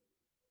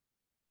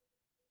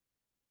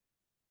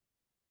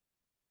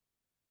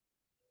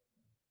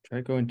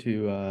 Try going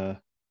to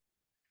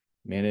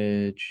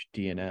manage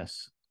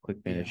DNS. Click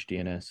Yeah, manage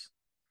DNS.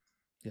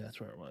 yeah, that's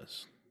where it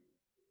was.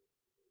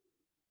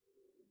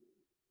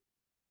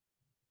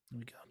 There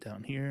we go.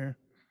 Down here.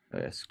 Oh,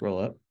 yeah, scroll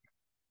up.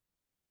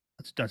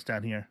 That's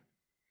down here.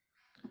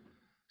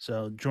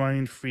 So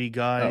join free Oh,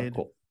 guide.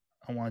 cool.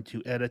 I want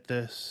to edit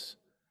this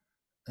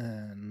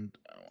and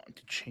I want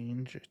to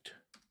change it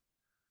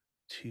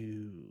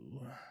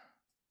to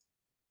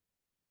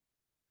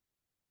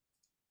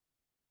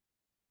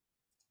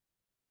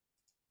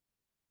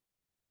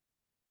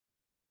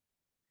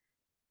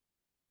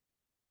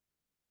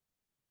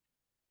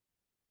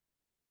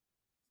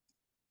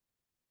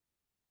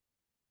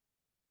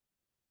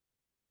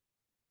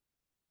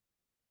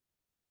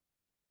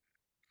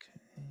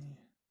okay.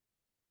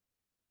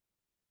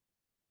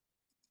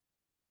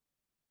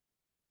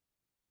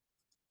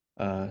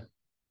 Uh,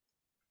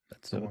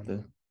 That's the so one.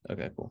 the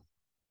okay, cool.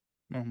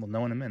 Oh, we'll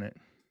know in a minute.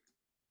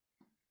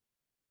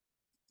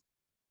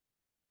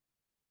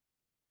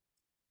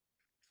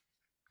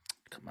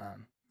 Come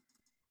on.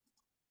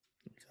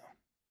 Here we go.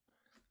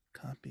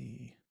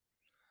 Copy.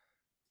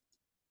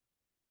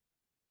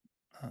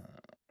 Uh,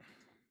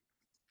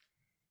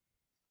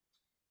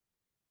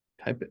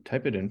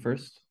 Type it in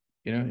first,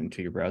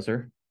 into your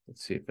browser.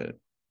 Let's see if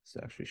it's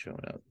actually showing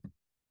up.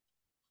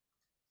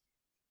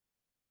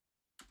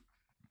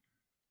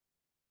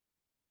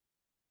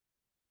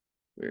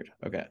 Weird.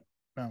 Okay.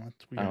 no,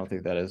 that's I weird. don't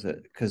think that is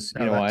it. Because you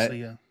No, know that's what?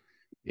 the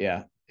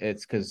Yeah,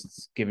 it's because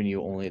it's giving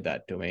you only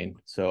that domain.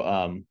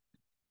 So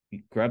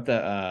you grab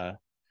that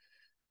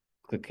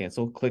click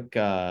cancel, click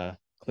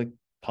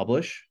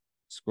publish,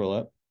 scroll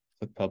up,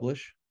 click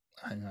publish.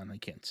 hang on, I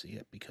can't see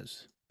it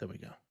because there we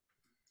go.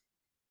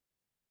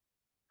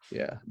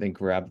 Yeah, then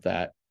grab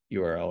that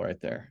URL right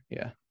there.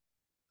 Yeah.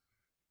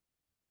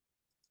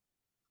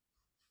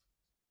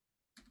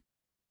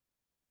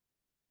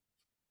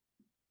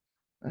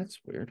 That's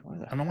weird. Why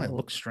the I don't know why it hell?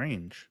 looks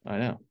strange. I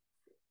know.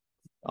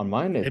 On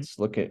mine, It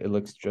it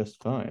looks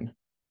just fine.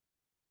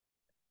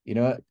 You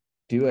know what?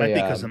 Do might a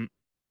be because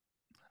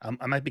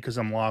I might because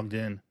I'm logged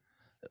in.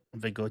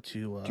 If I go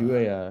to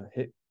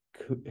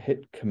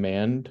hit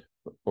command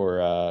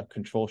or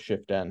Control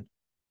Shift N.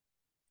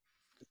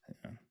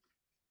 Yeah.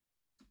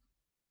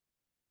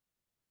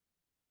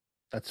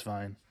 That's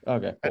fine.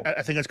 Okay, cool.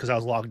 I think it's because I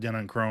was logged in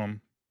on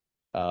Chrome.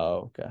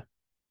 Oh, okay.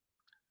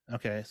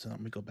 Okay, so let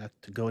me go back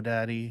to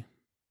GoDaddy.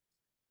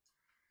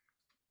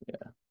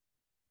 Yeah,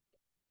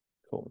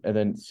 cool. And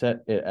then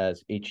set it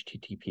as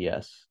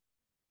HTTPS.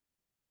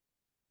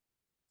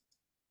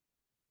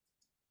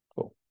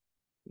 Cool.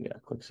 Yeah,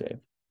 click save.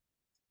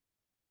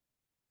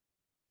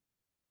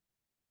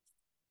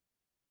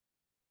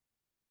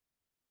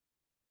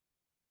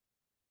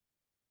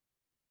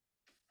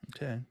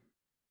 Okay.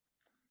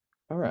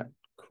 All right,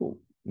 cool.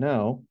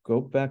 Now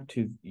go back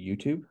to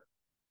YouTube,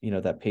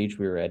 that page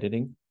we were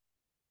editing.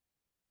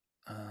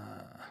 I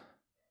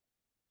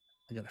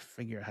gotta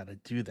figure out how to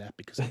do that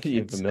because I You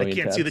can't. have a I million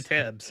can't see the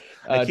tabs. tabs.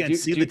 I can't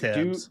see the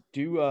tabs.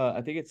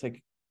 I think it's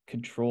like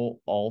Control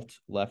Alt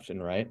left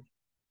and right.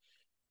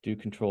 Do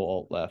Control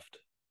Alt left.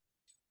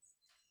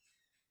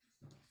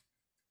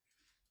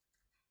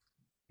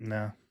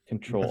 No.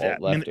 Control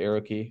Alt left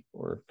arrow key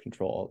or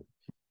Control Alt.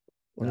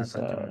 What No, is it's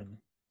not doing.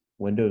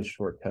 Windows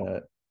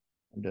shortcut?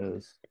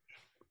 Windows.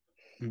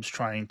 I'm just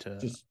trying to.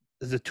 Just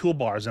The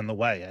toolbar's in the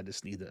way. I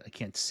just need it. I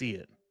can't see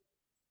it.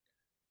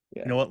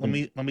 yeah. You know what? Let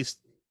me.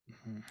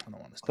 I don't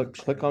want to stop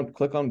sharing.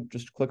 Click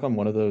on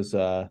one of those.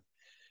 You're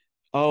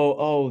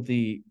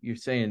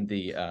saying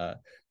the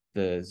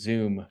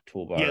zoom Yeah, the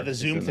toolbar is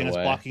zoom in the thing is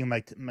way. blocking my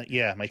tabs.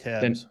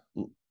 Then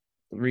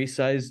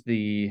resize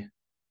the.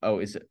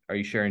 Oh, are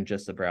you sharing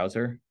just the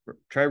browser?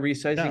 Try No,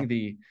 resizing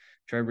the.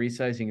 Try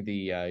resizing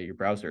the your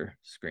browser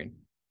screen.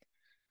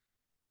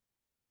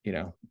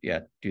 Yeah,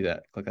 do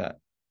that. Click that.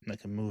 I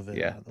can move it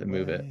Yeah, out of the then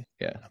move it. way.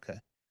 Yeah, Okay.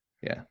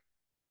 yeah.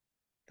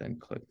 Then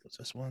click. Was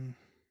this one?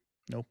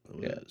 Nope.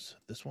 It Yeah. was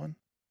this one.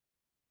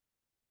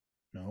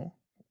 No.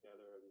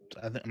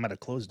 I think I might have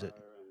closed it.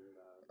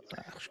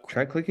 Ah,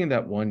 Try crap. clicking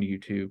that one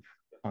YouTube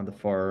on the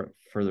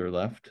further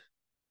left.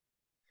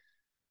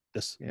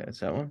 This. Yeah, it's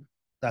that one.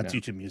 That's No.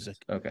 YouTube Music.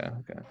 Okay.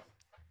 Okay.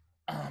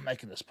 I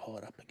can just pull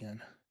it up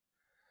again.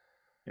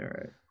 All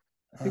right.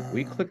 I think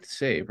we Um, clicked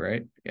save,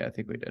 right? Yeah, I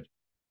think we did.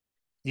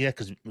 yeah,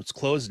 because it's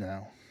closed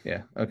now.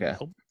 Yeah. I Okay.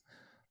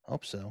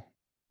 hope so.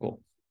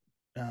 Cool.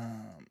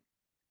 Um,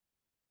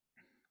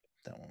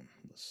 that one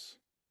was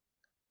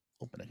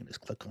open. I can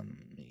just click on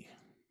me.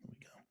 There we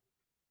go.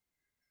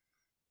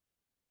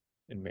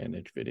 And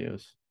manage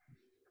videos.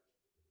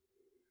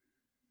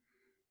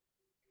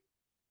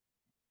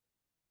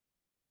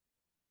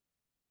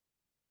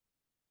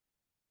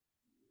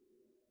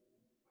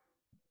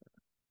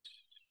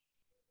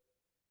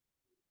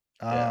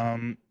 Yeah.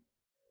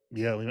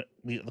 Yeah,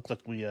 we it looked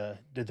like we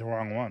did the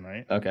wrong one,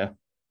 right? Okay.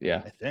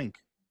 Yeah. I think.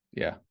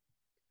 Yeah.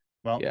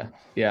 Well, Yeah.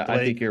 Yeah. the I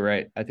way think you're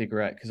right. I think you're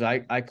right. Because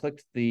I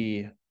clicked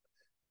the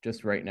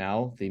just right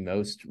now, the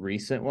most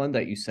recent one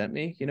that you sent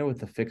me, with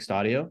the fixed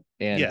audio,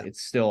 and yeah,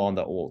 it's still on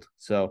the old.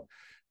 So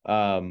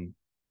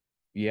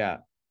yeah.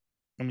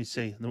 let me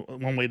see. The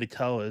one way to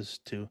tell is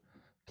to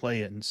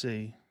play it and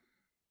see.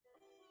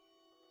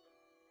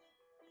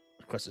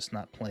 Of course, it's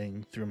not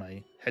playing through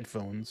my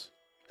headphones.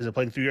 Is it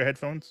playing through your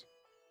headphones?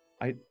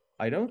 I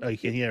I don't Oh, you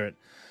think can it hear it.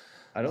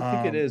 I don't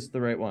think it Um, is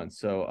the right one.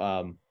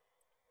 So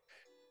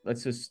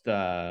let's just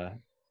stop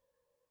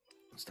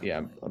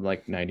yeah, playing. I'm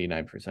like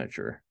 99%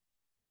 sure.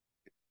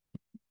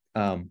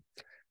 Um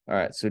all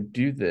right, so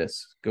do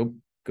this. Go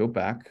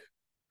back.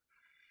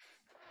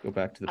 Go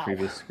back to the Ow.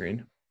 previous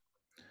screen.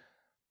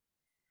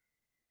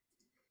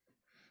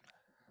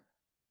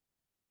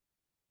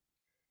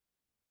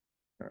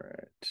 All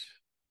right.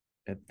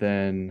 And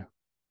then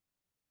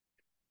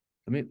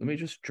let me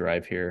just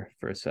drive here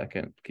for a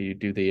second. Can you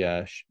do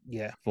the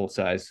Yeah. full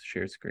size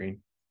share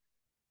screen?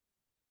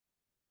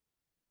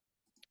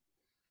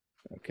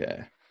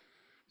 Okay.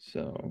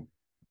 So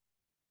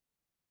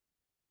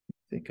I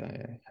think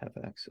I have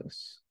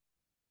access.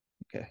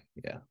 Okay,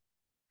 yeah.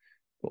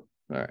 Cool.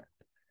 All right.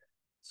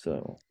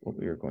 So what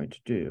we are going to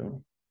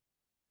do,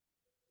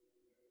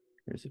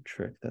 here's a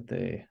trick that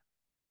I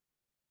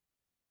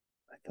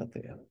thought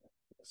they have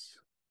this.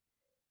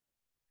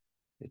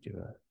 They do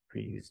a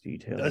pre-use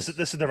details.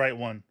 This is the right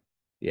one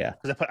Yeah,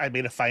 because I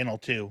made a final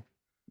two.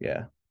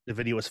 yeah. The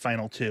video was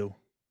final two.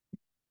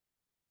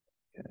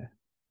 Okay. I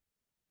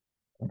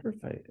wonder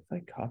if I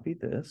copy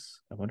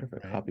this, I wonder if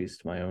it Right. copies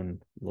to my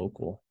own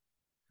local.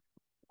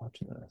 Watch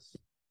this.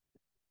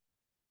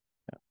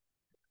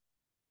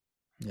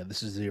 Yeah,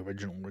 this is the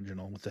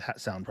original with the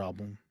sound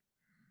problem.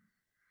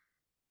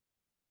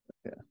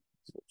 Yeah.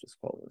 So we'll just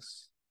call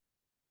this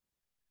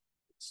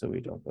so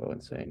we don't go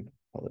insane.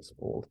 Call this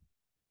old.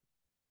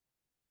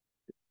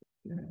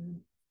 Yeah.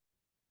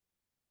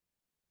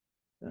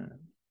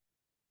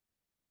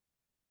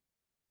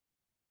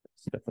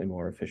 It's definitely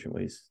more efficient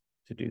ways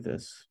to do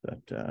this,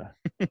 but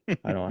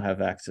I don't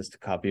have access to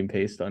copy and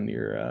paste on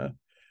your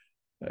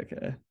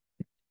okay.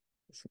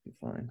 This will be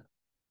fine.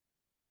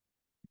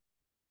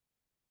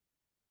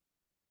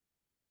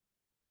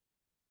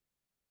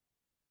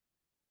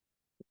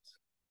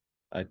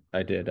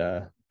 I did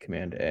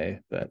Command A,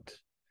 but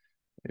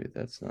maybe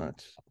that's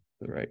not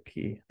the right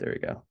key. There we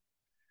go.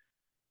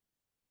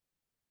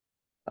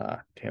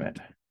 Damn it.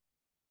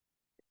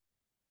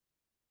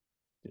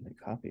 Didn't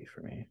copy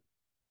for me.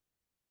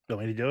 Do you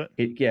want me to do it?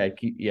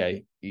 Yeah,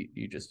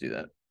 you just do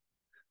that.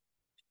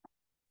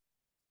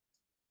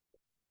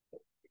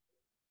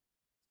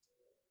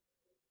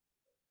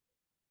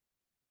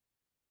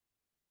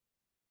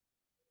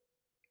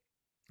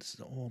 This is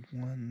the old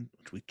one,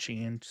 which we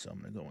changed, so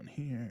I'm going to go in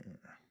here.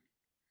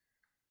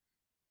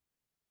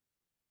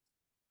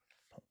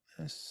 Put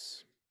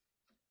this.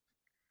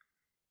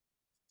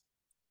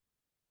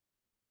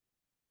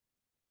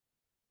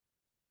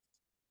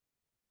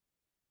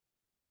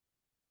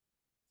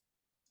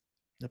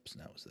 Oops,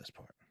 that was this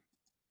part.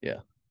 Yeah.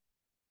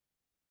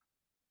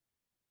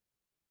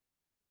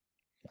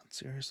 Not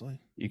seriously.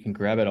 You can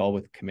grab it all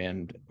with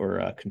Command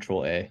or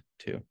Control A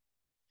too.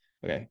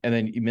 Okay, and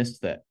then you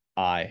missed the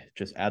I.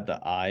 Just add the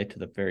I to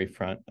the very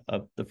front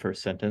of the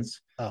first sentence.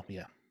 Oh,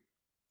 yeah.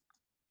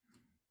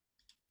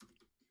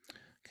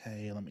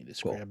 Okay, let me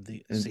just Cool. grab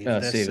the And, save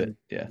this. save it. And,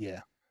 Yeah.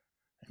 Yeah.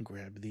 And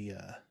grab the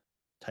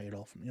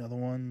title from the other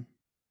one.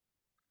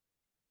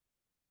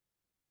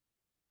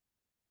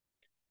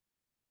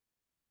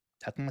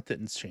 How come it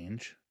didn't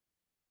change?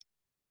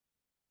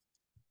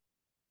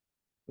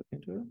 Look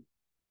into it.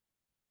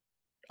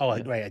 Oh,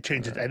 Yeah. right. I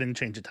changed it. I didn't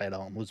change the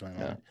title. I'm losing my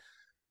mind.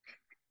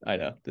 I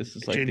know. This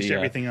is I like changed the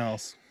everything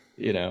else.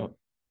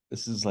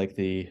 this is like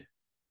the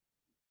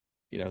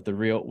the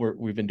real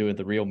we've been doing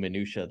the real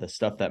minutia, the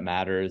stuff that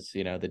matters,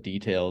 the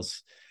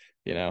details,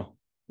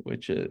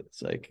 which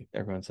is like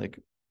everyone's like,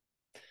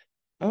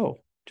 oh,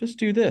 just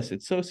do this.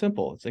 It's so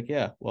simple. It's like,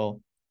 yeah,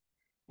 well,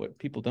 what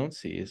people don't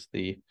see is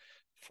the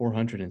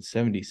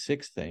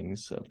 476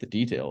 things of the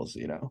details,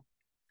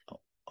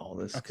 all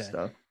this Okay.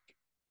 stuff.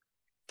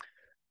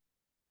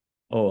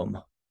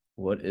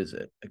 What is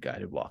it? A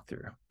guided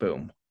walkthrough.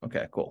 Boom.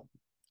 Okay, cool.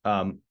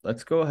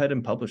 Let's go ahead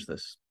and publish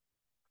this.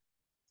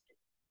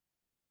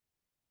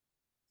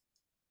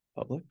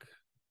 Public.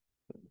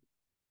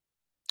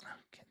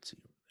 Can't see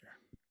over there.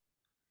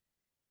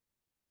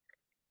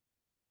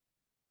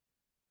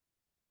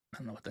 I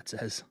don't know what that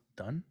says.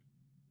 Done?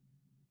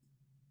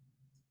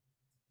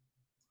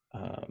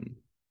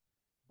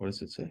 What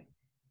does it say?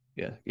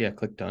 Yeah,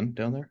 click done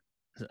down there.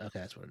 Okay,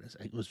 that's what it is.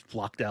 It was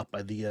blocked out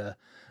by the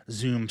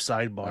Zoom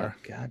sidebar.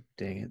 God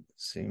dang it.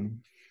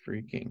 Zoom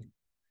freaking.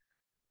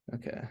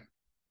 Okay.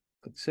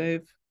 Click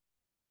save.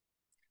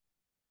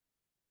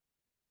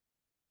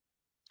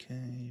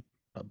 Okay,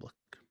 public.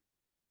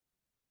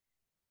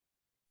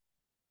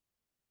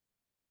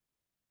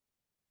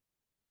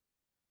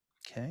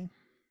 Okay.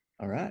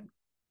 All right.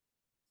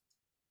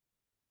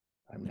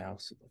 I'm now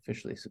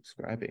officially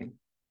subscribing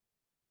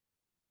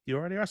You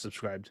already are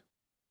subscribed.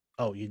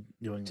 Oh, you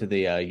doing to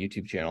the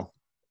YouTube channel.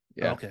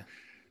 Yeah. Oh, okay.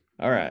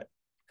 All right.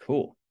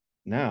 Cool.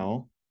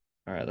 Now,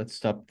 all right, let's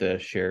stop the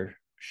share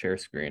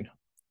screen.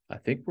 I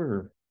think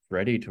we're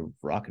ready to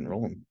rock and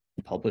roll and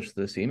publish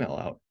this email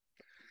out.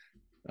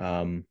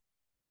 All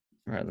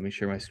right, let me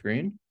share my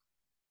screen.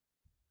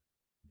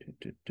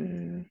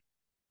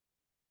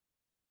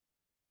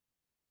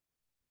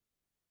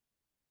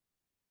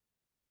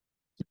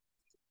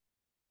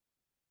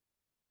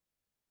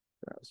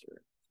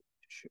 Browser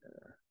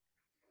share.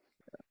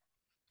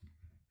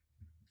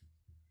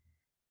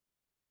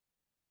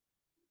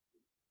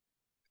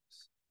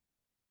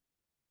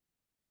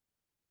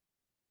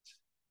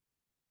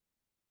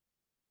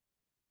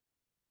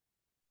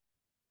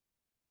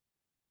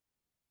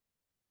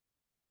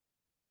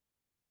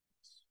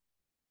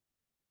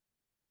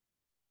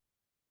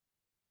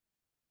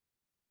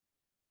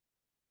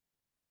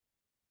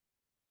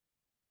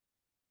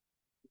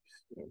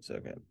 One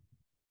second.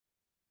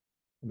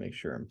 Make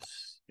sure I'm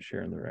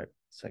sharing the right.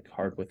 It's like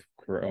hard with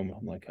Chrome.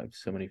 I'm like, I have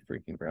so many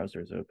freaking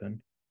browsers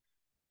open.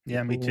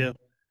 Yeah, me too.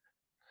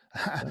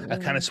 I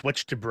kind of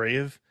switched to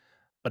Brave,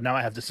 but now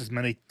I have just as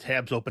many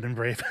tabs open in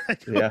Brave.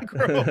 Yeah.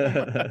 Chrome.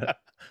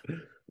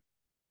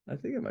 I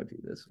think it might be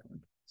this one.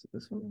 Is it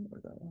this one or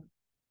that one?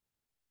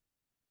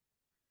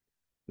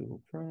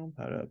 Google Chrome,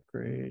 how to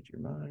upgrade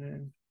your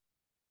mind.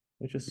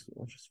 We'll just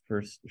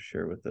first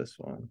share with this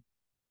one.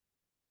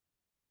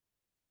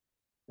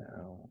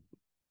 Now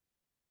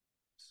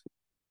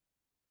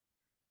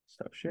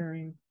stop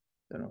sharing.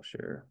 Then I'll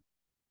share.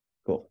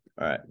 Cool.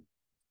 All right.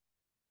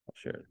 I'll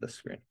share this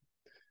screen.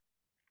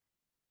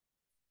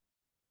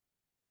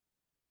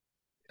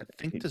 I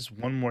think there's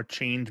one more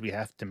change we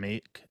have to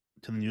make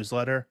to the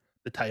newsletter.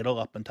 The title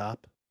up on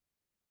top.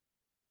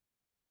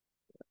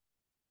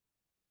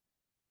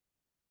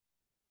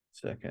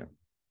 Second.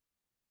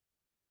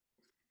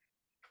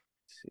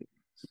 Let's see.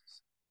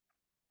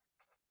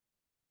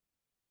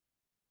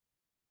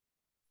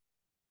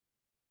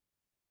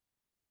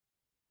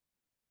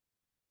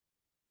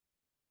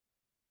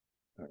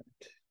 All right.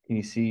 Can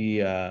you see?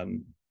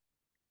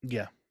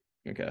 Yeah.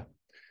 Okay.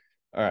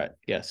 All right.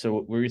 Yeah. So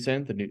what were you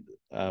saying? The new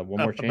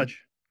one more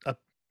change? Up.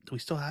 Do we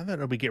still have it,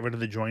 or we get rid of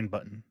the join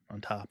button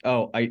on top?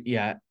 Oh,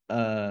 yeah.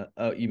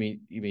 Oh, you mean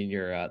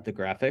your the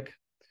graphic?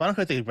 I don't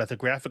think about the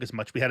graphic as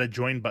much. We had a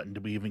join button.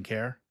 Do we even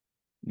care?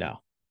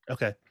 No,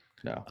 Okay.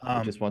 no. We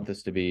Um, just want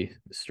this to be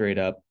straight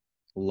up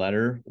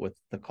letter with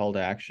the call to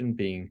action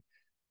being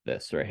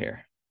this right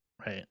here.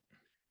 right.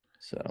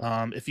 So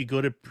If you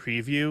go to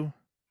preview,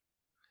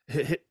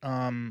 hit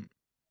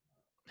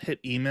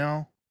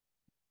email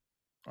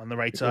on the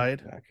right we go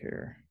side. back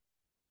here.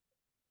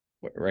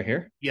 Right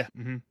here? Yeah.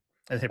 And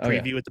hit Oh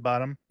yeah. preview at the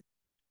bottom.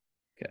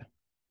 Okay.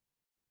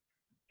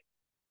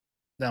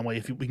 That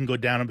way, we can go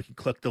down and we can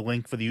click the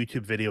link for the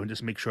YouTube video and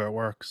just make sure it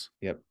works.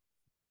 Yep.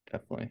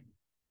 Definitely.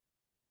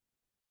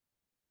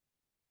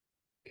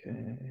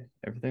 Okay.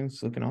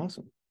 Everything's looking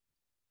awesome.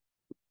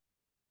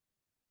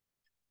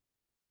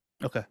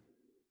 Okay.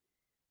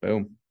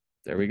 Boom.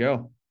 There we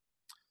go.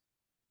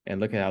 And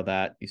look at how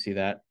that, you see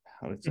that?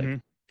 How it's like hmm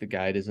the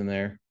guide is in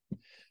there.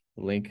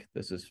 The link.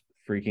 This is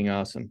freaking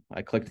awesome.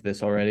 I clicked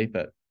this already,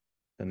 but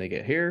then they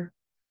get here,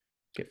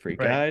 get free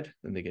Right. guide,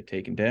 then they get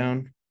taken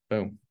down.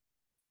 Boom.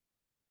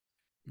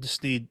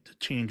 Just need to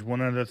change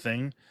one other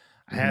thing.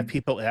 I have Mm-hmm.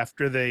 people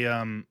after they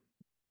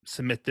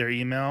submit their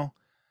email.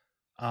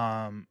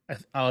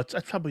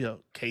 It's probably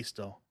okay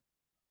still.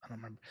 I don't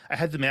remember. I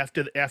had them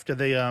after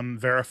they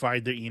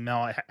verified their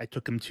email. I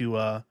took them to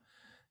if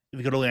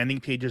you go to landing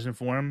pages and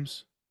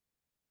forums.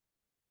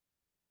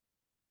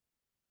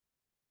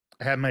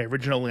 I had my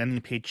original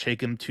landing page take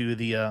them to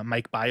the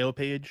Mike bio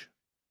page.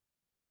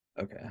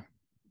 Okay.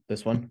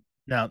 This one.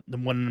 Now the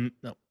one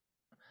no,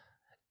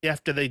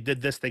 after they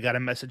did this, they got a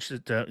message to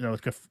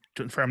to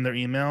confirm their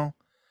email.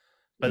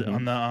 But Mm-hmm.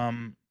 on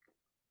the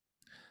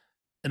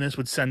and this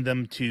would send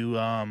them to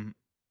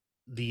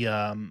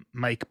the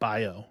Mike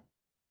bio.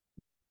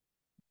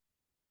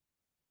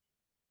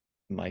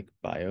 Mike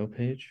bio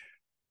page.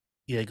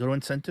 Yeah, go to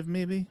incentive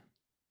maybe.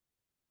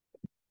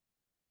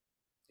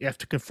 You have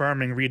to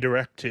confirm and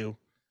redirect to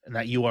and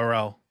that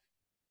URL.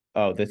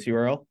 Oh, this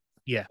URL?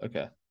 Yeah,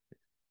 Okay. Let's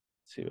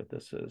see what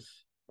this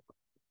is.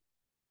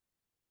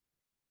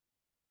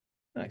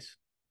 Nice.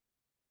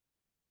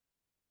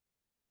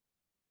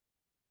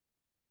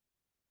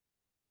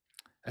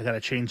 I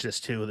gotta change this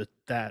to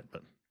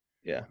but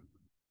Yeah.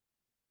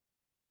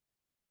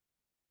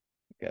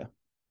 Okay.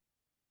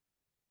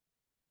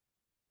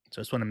 so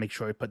I just want to make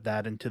sure I put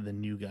that into the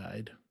new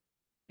guide,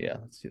 Yeah,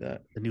 let's do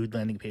that. the new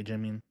landing page. I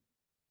mean,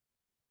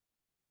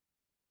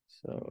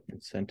 So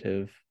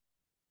incentive.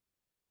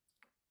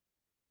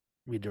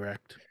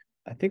 redirect.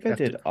 I think I Have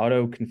to. did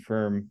auto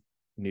confirm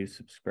new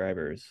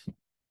subscribers.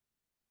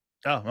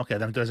 Oh, okay.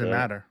 Then it doesn't So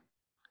matter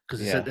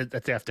because yeah,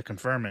 that's after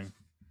confirming.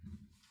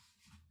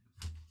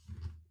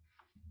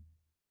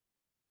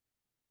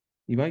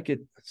 you might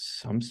get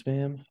some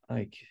spam,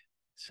 like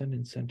send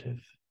incentive,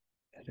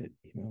 edit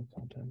email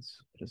contents.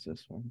 What is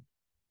this one?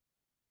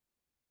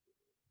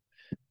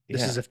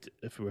 This is Yeah,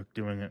 if we're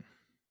doing it.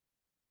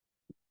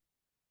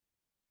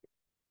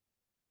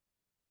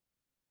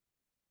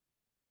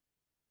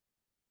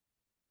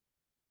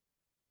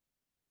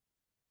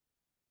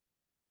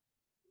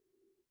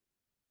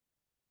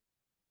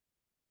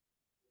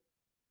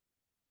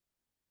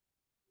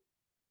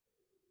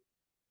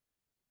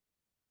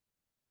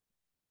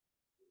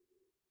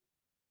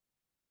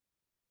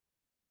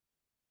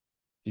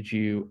 did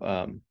you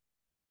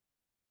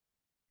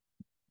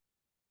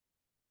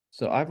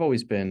so I've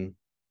always been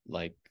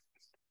like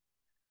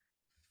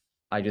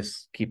I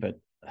just keep it.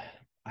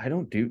 I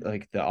don't do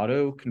like the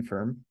auto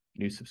confirm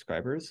new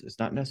subscribers is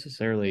not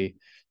necessarily,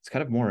 it's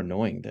kind of more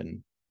annoying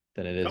than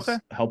it Okay. is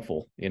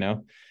helpful, you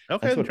know?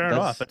 Okay, That's then what turn it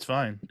off. that's That's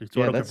fine. It's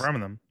yeah, auto that's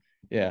confirming them.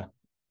 yeah,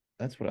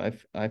 that's what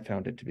I've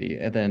found it to be.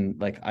 And then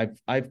like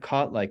I've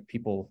caught like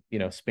people,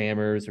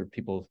 spammers or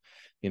people,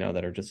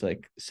 that are just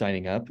like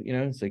signing up,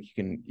 it's like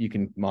you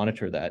can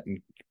monitor that and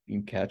you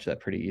can catch that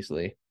pretty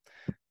easily.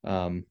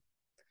 Um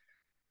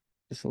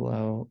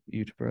Disallow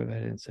you to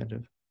provide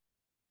incentive.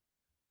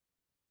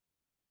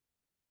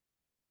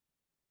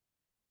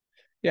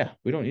 Yeah,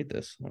 we don't need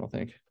this, I don't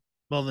think.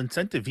 Well, the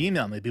incentive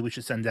email maybe we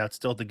should send out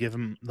still to give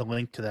them the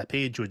link to that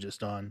page we're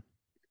just on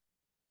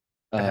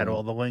that had all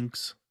Um the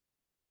links.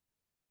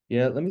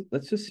 yeah,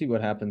 let's just see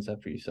what happens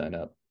after you sign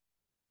up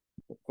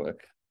real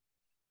quick.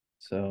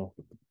 So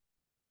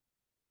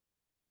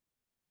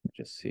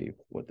just see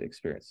what the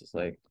experience is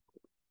like.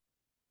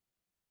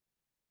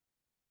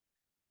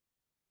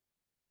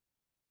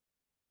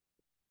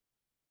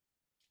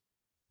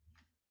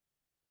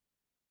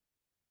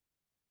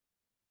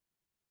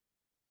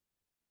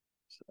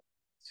 So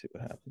let's see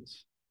what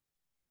happens.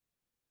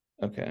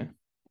 Okay.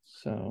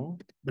 So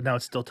But now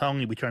it's still telling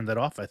me we turned that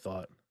off. I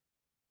thought.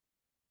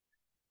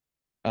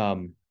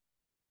 um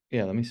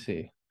yeah, let me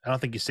see. I don't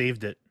think you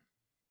saved it.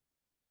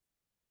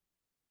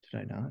 Did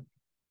I not?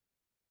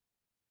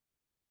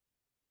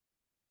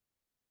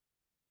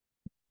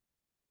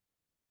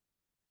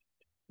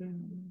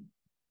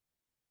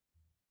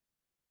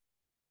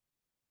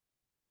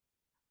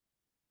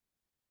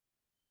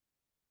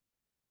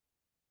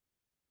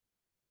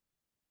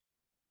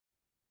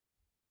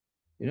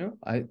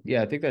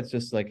 I think that's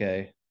just like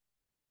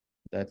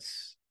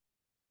that's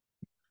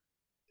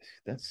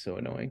that's so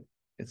annoying.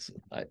 It's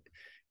I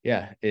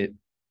yeah,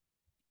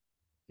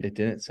 It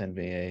didn't send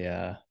me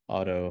a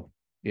auto,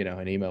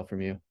 an email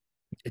from you.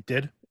 It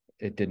did?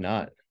 It did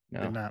not.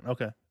 Did No. not.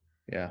 Okay.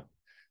 Yeah.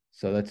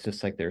 So that's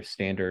just like their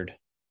standard,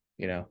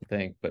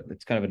 thing. But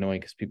it's kind of annoying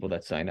because people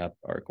that sign up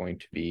are going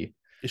to be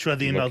You sure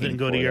the email looking didn't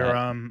go to for your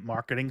that.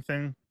 marketing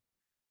thing?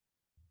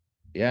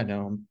 Yeah,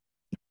 no,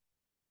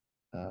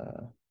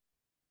 I'm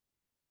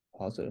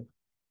positive.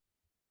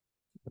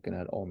 Looking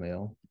at all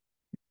mail.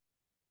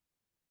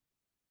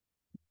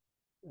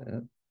 Yeah.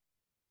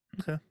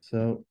 Okay.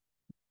 So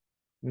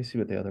let me see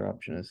what the other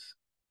option is.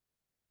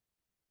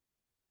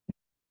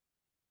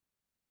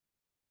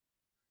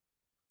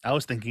 I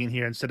was thinking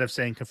here, instead of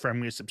saying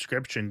confirm your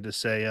subscription, to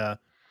say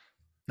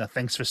no,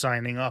 thanks for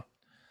signing up.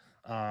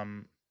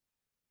 Um,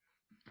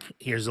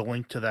 Here's a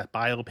link to that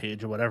bio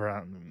page or whatever. I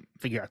don't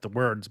figure out the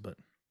words, but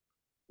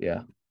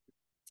Yeah.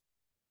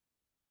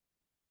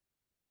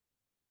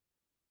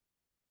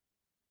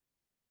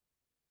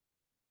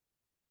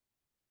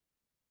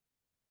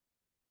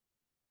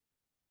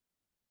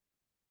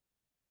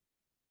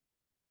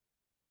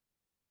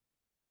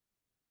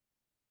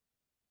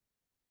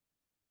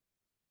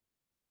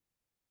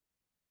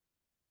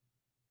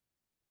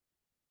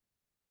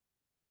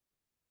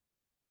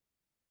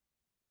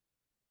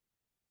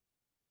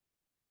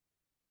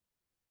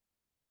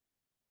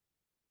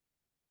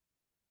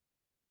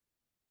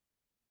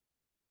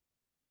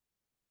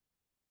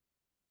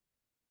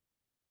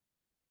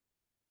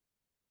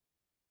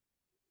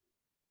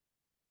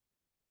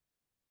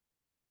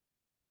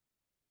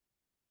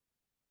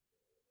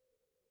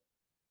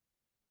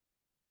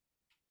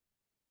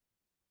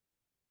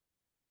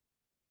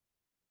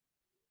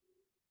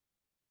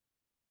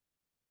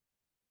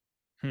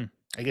 hmm.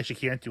 I guess you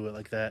can't do it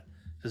like that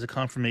because a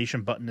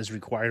confirmation button is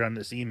required on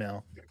this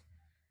email.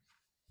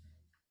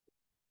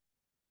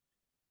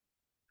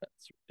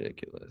 That's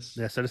ridiculous.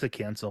 Yeah, so just a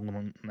cancel.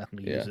 I'm not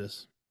going to use Yeah.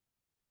 this.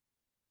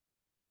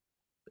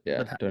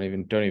 Yeah. But Don't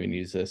even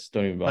use this.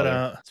 Don't even but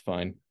bother. It's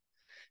fine.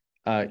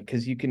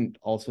 Because you can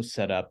also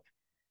set up,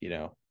 you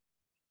know,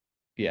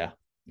 yeah,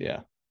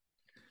 yeah.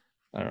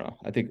 I don't know.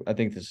 I think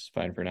this is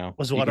fine for now.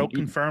 was You auto can eat.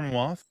 confirm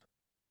off?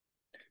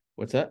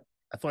 What's that?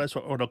 I thought that's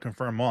what auto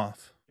confirm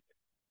off.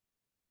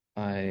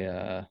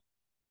 I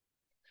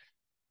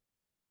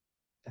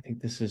I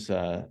think this is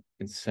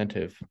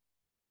incentive.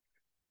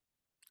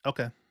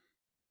 Okay,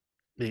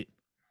 we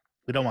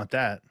don't want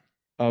that.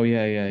 Oh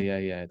yeah, yeah, yeah,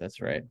 yeah. That's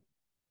right.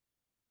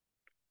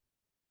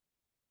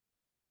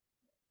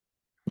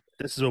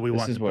 This is what we This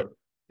want is to put. what.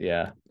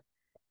 Yeah.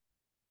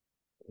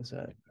 What's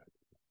that?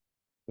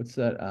 What's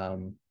that? I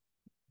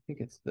think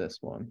it's this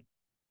one.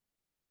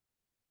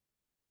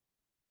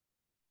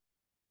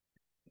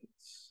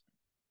 It's,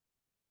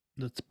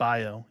 It's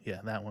bio.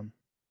 Yeah, that one.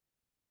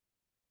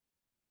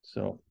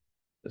 so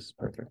this is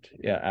perfect.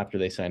 Yeah. After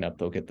they sign up,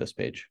 they'll get this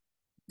page.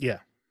 Yeah.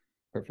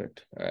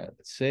 Perfect. All right.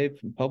 Let's save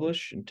and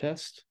publish and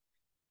test.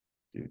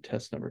 Do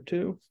test number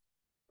two.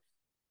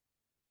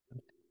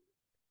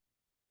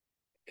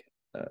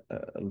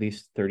 At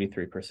least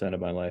 33%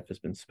 of my life has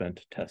been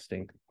spent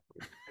testing.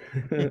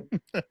 Test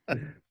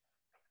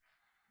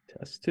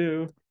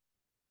two.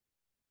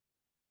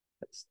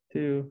 Test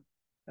two.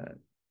 Uh,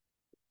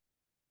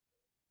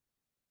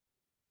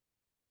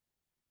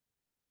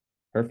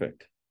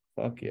 Perfect.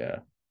 Fuck yeah.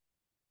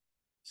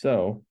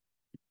 So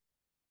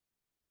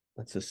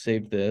let's just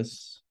save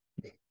this.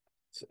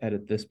 Let's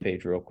edit this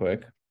page real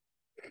quick.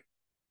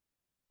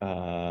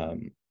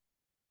 Um,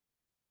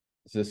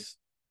 is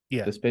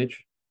Yeah. this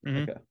page? Hmm.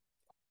 Okay.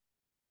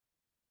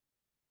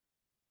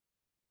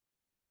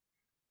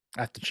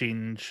 I have to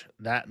change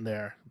that in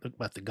there.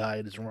 About the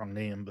guide is the wrong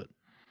name, but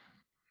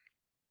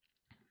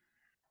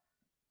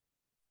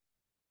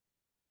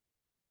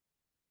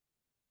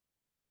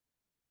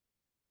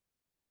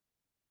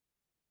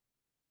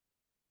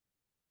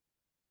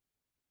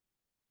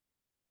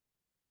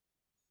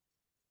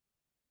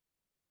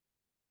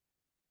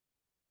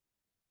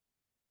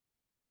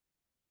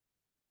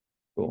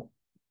Cool.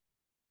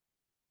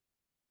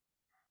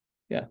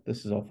 Yeah,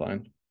 this is all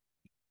fine.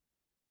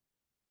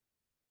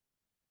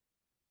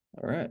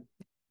 All right.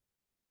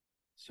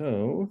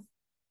 So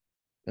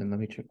then let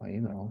me check my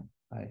email.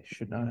 I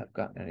should not have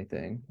gotten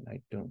anything. And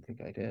I don't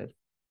think I did.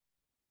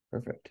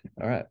 Perfect.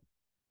 All right.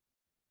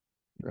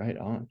 Right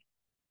on.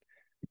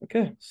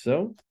 Okay.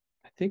 So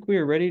I think we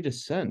are ready to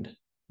send.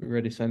 We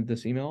ready to send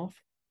this email off?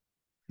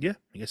 yeah,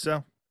 I guess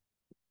so.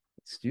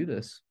 Let's do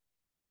this.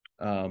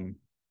 Um,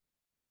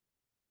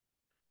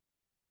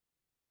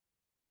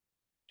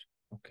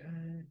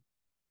 okay.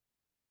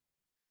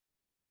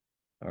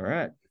 All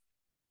right.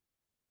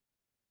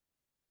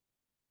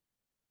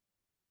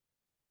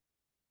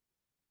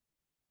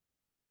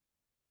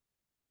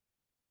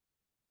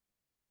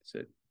 So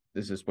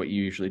this is what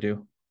you usually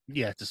do.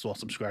 Yeah, it's just all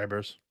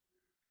subscribers.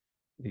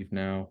 Leave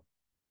now.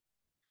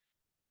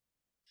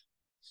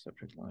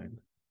 Subject line.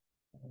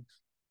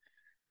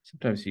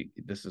 Sometimes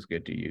this is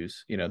good to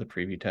use, the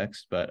preview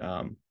text, but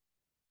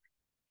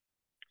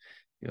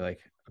you're like,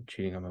 I'm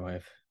cheating on my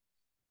wife.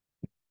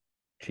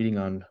 Cheating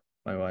on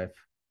my wife.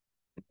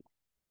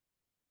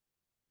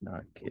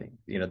 Not kidding.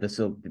 This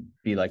will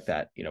be like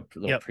that,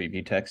 little Yep.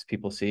 preview text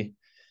people see.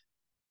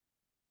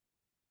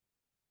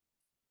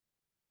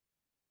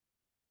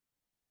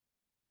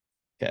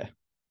 Okay.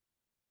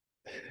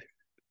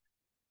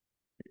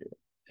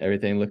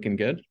 Everything looking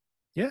good?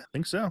 Yeah, I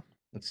think so.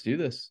 Let's do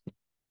this.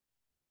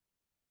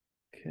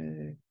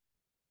 Okay.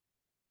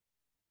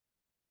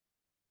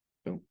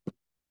 Boom.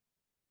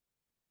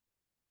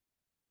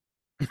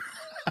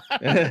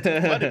 That's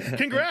funny.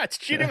 Congrats,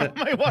 cheating on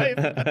my wife.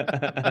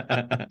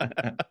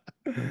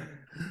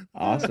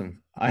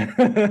 Awesome.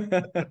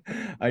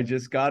 I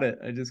just got it.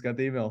 I just got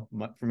the email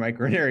from Mike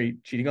Ranieri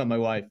cheating on my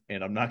wife,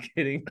 and I'm not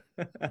kidding.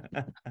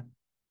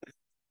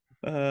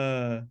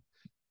 uh,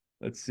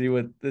 let's see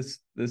what this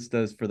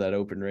does for that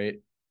open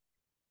rate.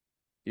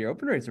 Your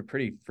open rates are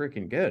pretty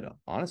freaking good,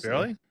 honestly.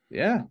 Really?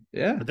 Yeah,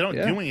 yeah, But they don't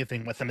yeah. do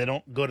anything with them. They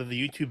don't go to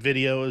the YouTube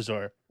videos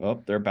or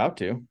Well, they're about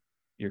to.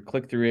 Your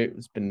click-through rate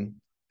has been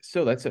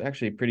still, that's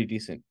actually a pretty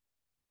decent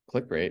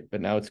click rate,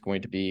 but now it's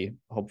going to be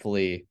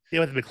hopefully, they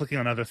have to be clicking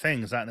on other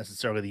things, not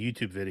necessarily the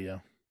YouTube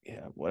video.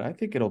 yeah, what I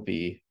think it'll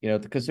be,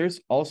 because there's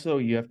also,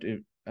 you have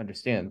to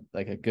understand,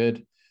 like a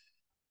good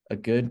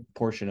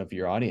portion of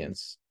your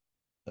audience,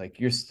 like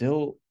you're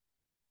still,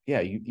 yeah,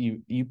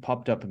 you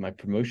popped up in my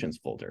promotions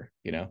folder.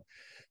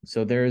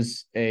 So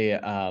there's a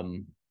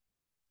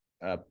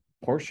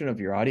portion of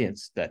your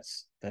audience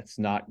that's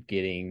not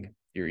getting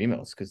your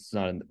emails because it's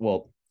not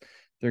well,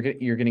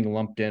 you're getting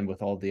lumped in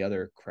with all the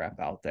other crap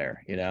out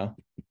there.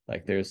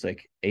 Like there's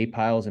like A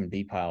piles and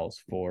B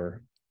piles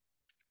for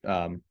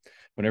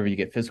whenever you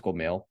get physical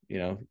mail.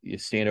 You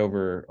stand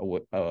over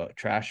a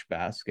trash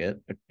basket,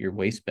 your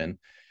waste bin,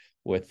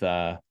 with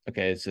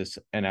okay, is this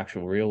an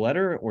actual real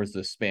letter or is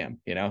this spam?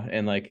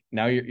 And like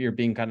now you're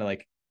being kind of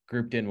like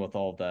grouped in with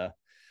all the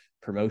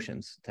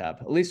promotions tab,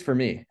 at least for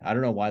me. I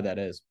don't know why that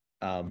is.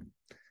 um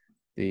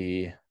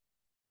the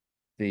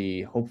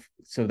the hope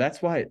So that's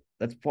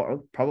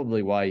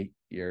probably why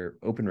your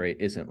open rate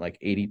isn't like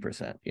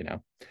 80%.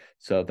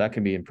 So that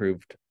can be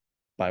improved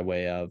by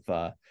way of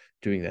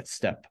doing that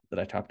step that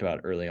I talked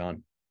about early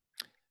on.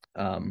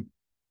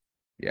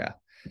 Yeah.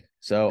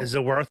 So Is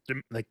it worth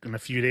like in a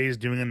few days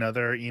doing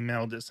another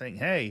email just saying,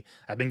 "Hey,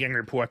 I've been getting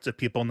reports of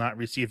people not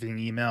receiving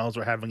emails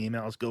or having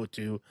emails go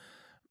to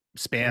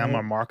spam or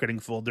well, marketing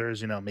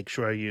folders. Make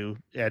sure you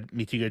add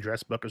me to your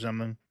address book or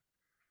something."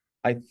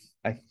 I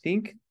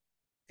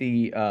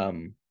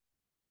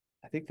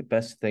think the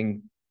best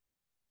thing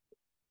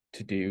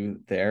to do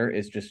there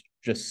is just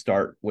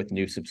start with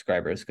new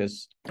subscribers,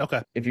 because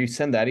Okay, if you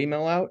send that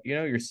email out,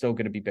 you're still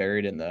going to be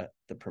buried in the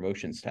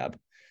promotions tab.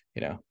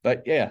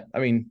 But yeah, I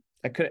mean,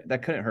 that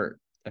couldn't hurt.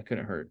 That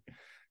couldn't hurt.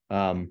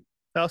 Um,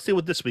 I'll see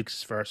what this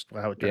week's first,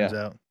 how it turns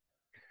yeah. out.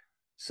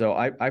 So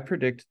I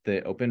predict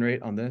the open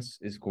rate on this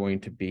is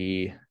going to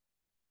be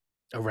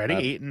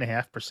Already uh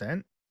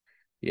 8.5%.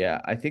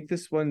 yeah, I think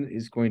this one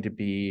is going to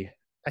be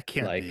That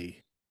can't like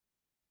be.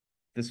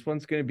 this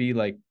one's going to be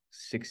like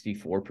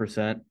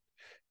 64%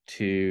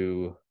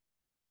 to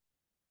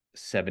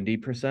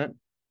 70%,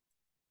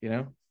 you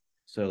know?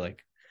 So like,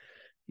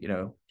 you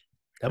know,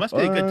 That must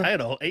be a good uh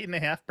title.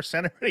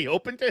 8.5% already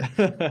opened it.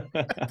 I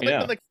It's like been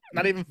know. like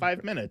not even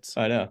 5 minutes.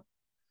 I know.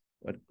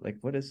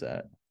 What is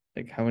that?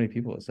 Like how many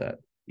people is that?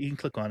 You can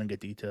click on and get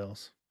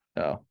details.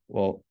 Oh,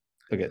 well,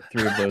 look at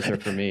three of those are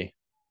for me.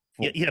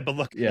 Yeah, Four, yeah, but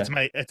look, yeah.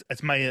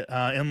 it's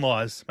my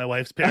in-laws, my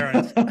wife's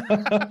parents. Oh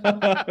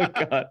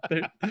God,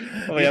 they're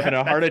probably Yeah, having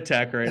a heart that's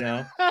attack right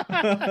now.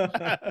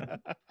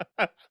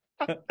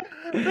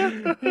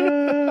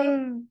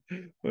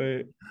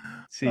 Wait,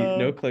 see,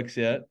 no uh, clicks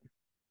yet.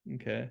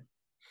 Okay.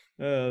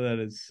 Oh, that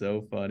is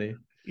so funny.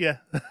 yeah.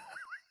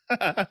 All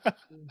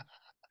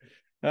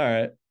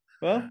right.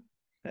 Well,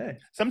 hey.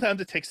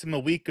 Sometimes it takes them a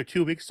week or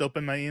 2 weeks to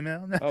open my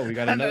email, Oh, we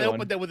got and I another opened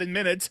one. that within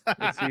minutes.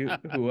 Let's see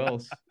who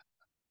else.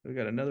 We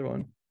got another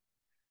one.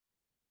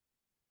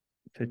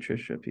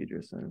 Patricia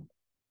Peterson.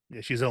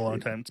 Yeah, she's a long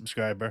time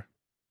subscriber.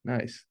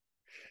 Nice.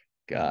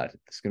 God,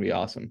 it's gonna be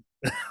awesome.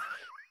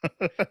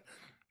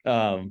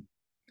 Um,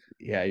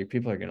 yeah, your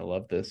people are gonna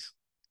love this.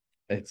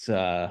 It's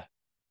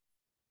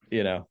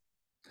you know,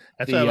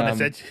 That's why the when I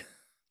said,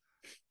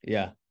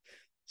 yeah.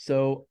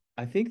 So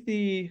I think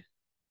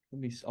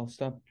I'll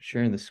stop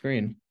sharing the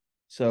screen.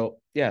 So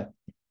yeah,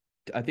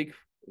 I think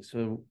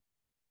so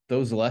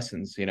those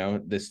lessons,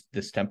 this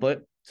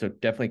template, so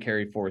definitely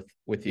carry forth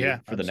with you yeah,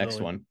 for the next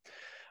absolutely.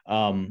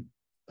 one.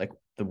 Like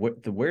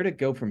the where to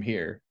go from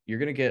here, you're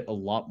gonna get a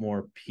lot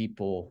more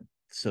people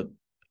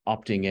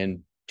opting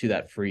in to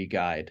that free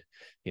guide.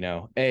 You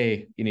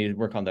need to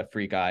work on that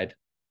free guide,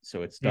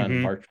 so it's done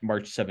Mm-hmm.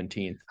 March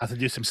 17th. I have to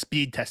do some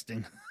speed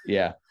testing.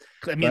 Yeah,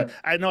 I mean, but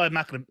I know I'm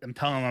not gonna. I'm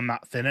telling them I'm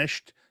not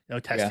finished, yeah,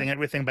 testing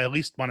everything, but I at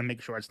least want to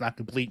make sure it's not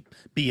complete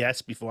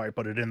BS before I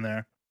put it in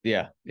there.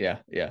 yeah, yeah,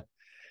 yeah.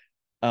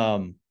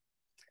 Um,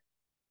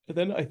 but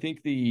then I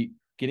think the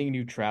getting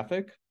new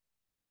traffic,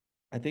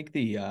 I think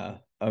a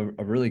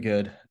really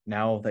good,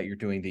 now that you're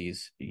doing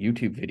these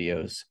YouTube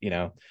videos,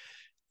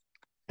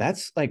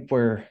 that's like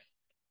where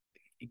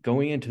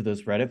going into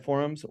those Reddit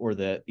forums or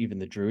even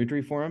the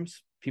Druidry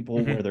forums, people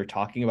Hmm. where they're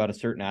talking about a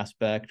certain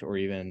aspect or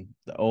even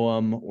the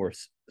OM or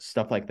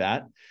stuff like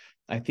that,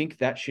 I think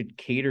that should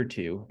cater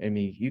to, I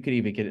mean, you could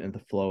even get it into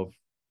the flow of,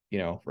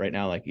 right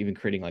now, like even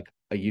creating like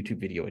a YouTube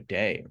video a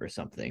day or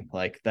something.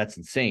 Like that's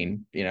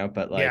insane,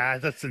 but like, Yeah,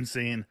 that's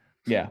insane.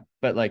 yeah,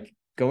 but like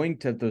going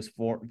to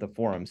the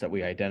forums that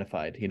we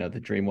identified, the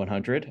Dream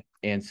 100,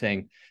 and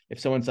saying, if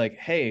someone's like,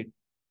 hey,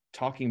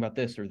 talking about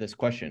this or this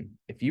question,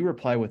 if you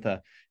reply with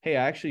a, hey,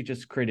 I actually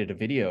just created a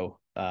video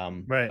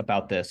Right.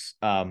 about this,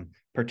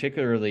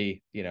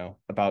 particularly,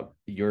 about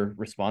your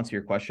response to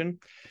your question,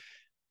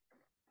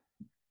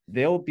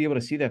 they'll be able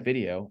to see that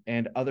video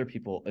and other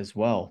people as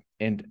well.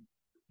 And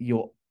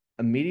you'll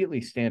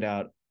immediately stand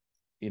out,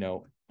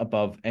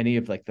 above any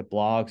of like the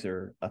blogs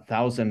or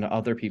 1,000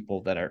 other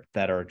people that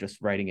are just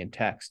writing in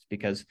text,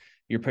 because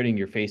you're putting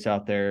your face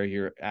out there.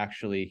 You're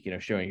actually,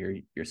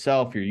 showing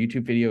yourself, your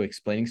YouTube video,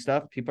 explaining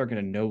stuff. People are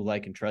going to know,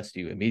 like, and trust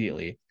you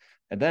immediately.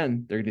 And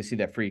then they're going to see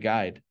that free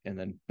guide. And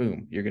then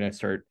boom, you're going to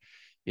start,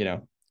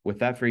 with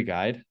that free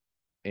guide.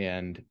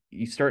 And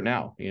you start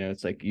now,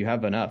 it's like you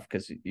have enough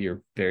because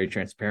you're very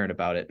transparent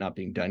about it not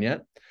being done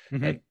yet.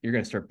 Hmm. Like you're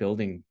going to start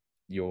building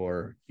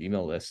your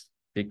email list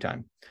big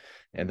time.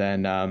 And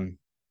then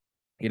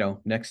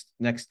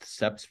next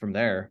steps from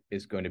there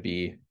is going to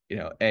be,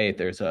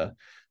 there's a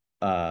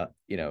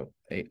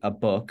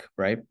book,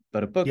 right?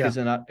 But a book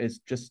Yeah. is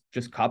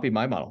just copy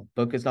my model.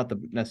 Book is not the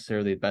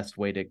necessarily the best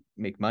way to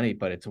make money,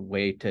 but it's a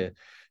way to,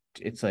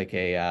 it's like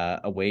a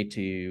way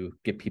to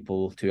get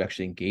people to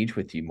actually engage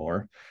with you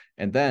more.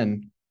 And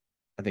then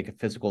I think a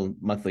physical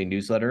monthly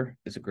newsletter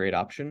is a great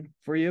option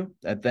for you.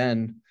 And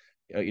then,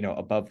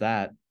 above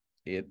that,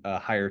 a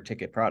higher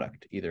ticket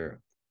product, either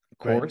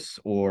a Right. course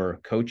or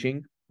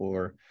coaching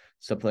or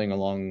something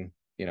along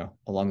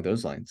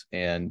those lines.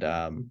 And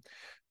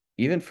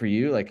even for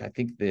you, like I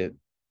think a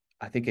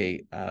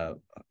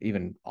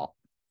even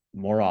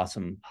more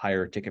awesome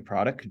higher ticket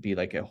product could be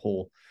like a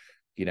whole,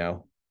 you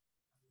know,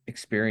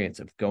 experience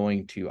of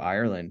going to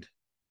Ireland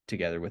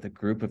together with a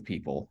group of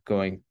people,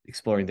 going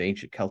exploring the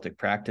ancient Celtic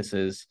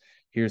practices.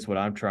 Here's what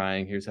I'm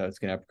trying. Here's how it's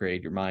going to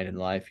upgrade your mind and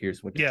life.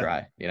 Here's what to Yeah.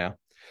 try.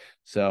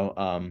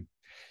 So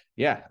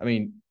yeah, I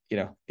mean,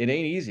 it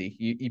ain't easy.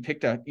 You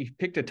picked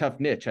a tough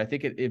niche. I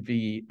think it'd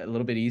be a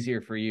little bit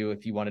easier for you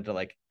if you wanted to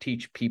like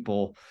teach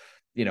people,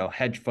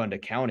 hedge fund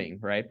accounting,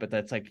 right? But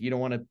that's like you don't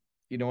want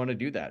to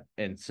do that.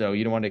 And so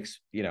you don't want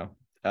to,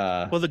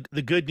 Well,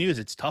 the good news,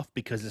 it's tough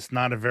because it's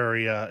not a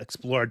very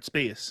explored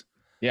space.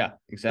 yeah, So,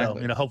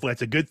 exactly. hopefully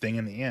that's a good thing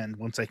in the end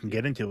once I can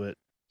get into it.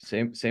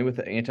 Same with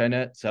the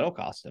anti-net settle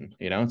costing.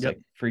 It's Yep.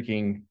 like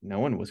freaking no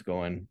one was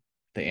going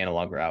the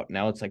analog route.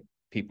 Now it's like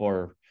people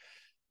are,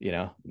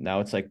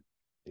 now it's like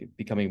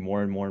becoming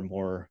more and more and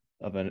more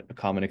of a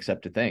common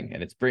accepted thing.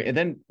 And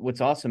then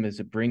what's awesome is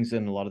it brings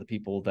in a lot of the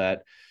people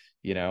that,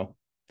 you know,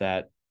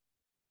 that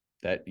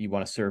that you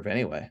want to serve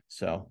anyway.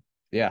 So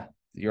yeah,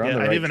 you're on Yeah,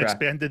 the I've right even track.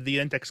 expanded the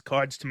index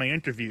cards to my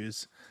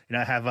interviews.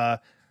 I have Hell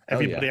yeah.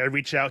 everybody I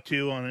reach out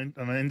to on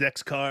an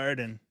index card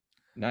and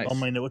all Nice.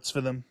 my notes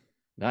for them.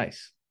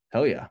 Nice.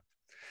 Hell yeah.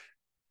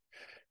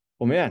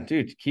 Well, man,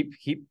 dude, keep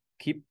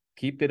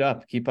it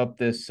up. Keep up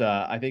this.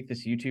 I think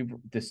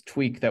this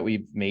tweak that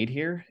we've made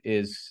here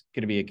is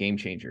going to be a game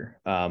changer.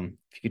 If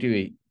you could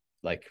do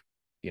like,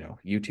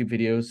 YouTube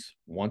videos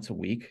once a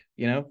week,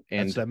 That's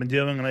and what I've been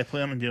doing and I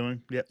plan on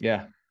doing. Yep.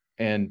 yeah,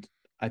 and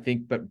I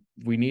think, but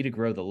we need to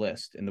grow the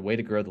list, and the way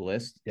to grow the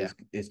list Yeah.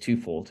 is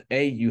twofold.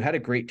 A, you had a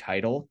great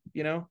title,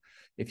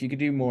 if you could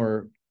do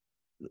more,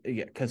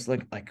 yeah, because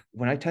like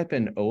when I type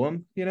in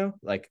OM,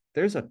 like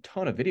there's a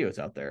ton of videos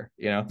out there.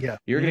 Yeah.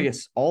 You're gonna Hmm. get,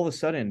 all of a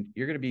sudden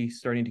you're gonna be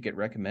starting to get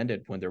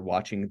recommended when they're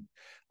watching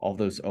all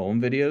those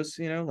OM videos.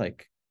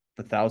 Like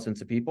the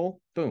thousands of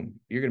people. Boom,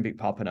 you're gonna be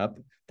popping up.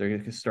 They're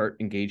gonna start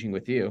engaging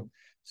with you.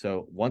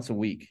 So once a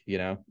week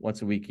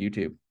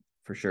YouTube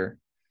for sure.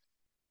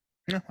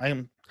 Yeah,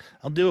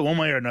 I'll do it one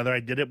way or another. I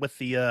did it with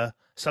the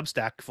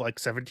Substack for like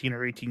 17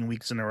 or 18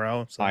 weeks in a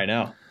row, I so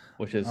know,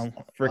 which is I'll be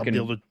freaking.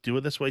 able to do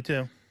it this way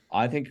too.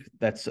 I think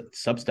that's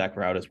Substack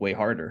route is way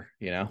harder,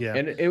 Yeah.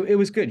 and it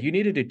was good. You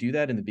needed to do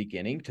that in the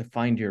beginning to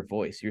find your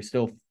voice. You're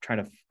still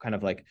trying to kind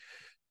of like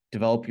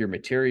develop your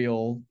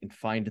material and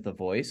find the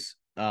voice.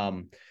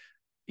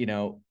 You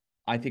know,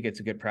 I think it's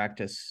a good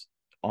practice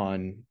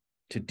on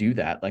to do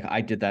that. Like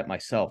I did that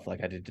myself.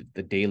 Like I did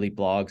the daily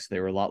blogs. They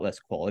were a lot less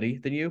quality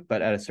than you,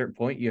 but at a certain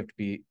point you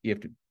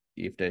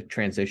have to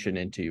transition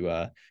into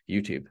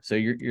YouTube. So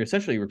you're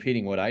essentially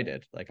repeating what I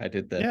did. Like I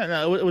did the. Yeah,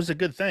 no, it was a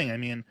good thing. I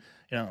mean,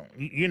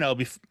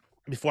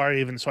 before I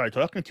even started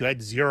talking to you, I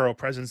had zero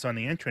presence on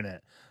the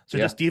internet. So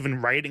Yeah, just even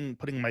writing,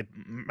 putting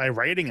my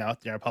writing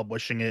out there,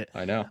 publishing it,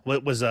 I know.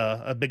 was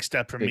a big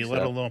step for me. Big Let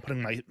step. alone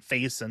putting my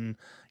face and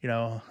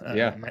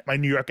Yeah. my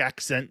New York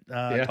accent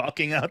Yeah.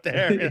 talking out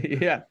there.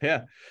 Yeah,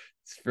 yeah.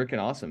 It's freaking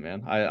awesome,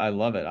 man. I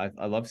love it.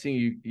 I love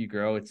seeing you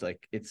grow. It's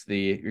like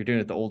you're doing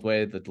it the old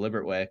way, the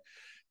deliberate way.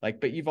 Like,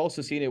 but you've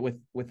also seen it with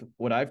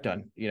what I've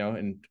done,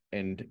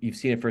 and you've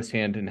seen it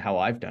firsthand in how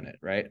I've done it,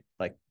 right?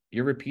 Like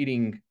you're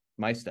repeating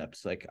my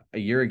steps. Like a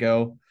year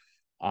ago,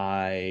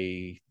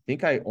 I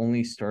think I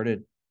only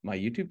started my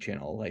YouTube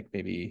channel like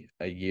maybe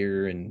a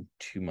year and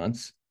 2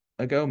 months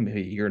ago,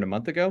 maybe a year and a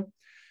month ago.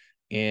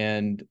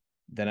 And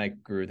then I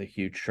grew the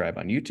huge tribe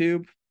on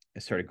YouTube. I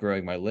started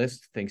growing my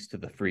list thanks to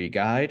the free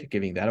guide,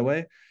 giving that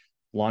away,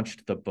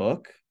 launched the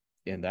book,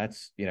 and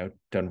that's,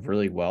 done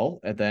really well.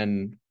 And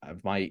then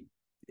my,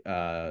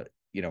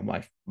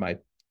 my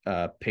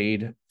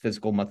paid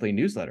physical monthly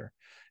newsletter.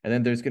 And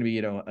then there's going to be,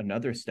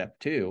 another step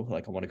too.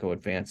 Like I want to go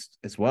advanced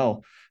as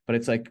well, but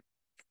it's like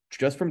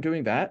just from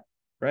doing that,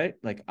 right?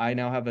 Like I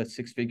now have a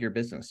 6-figure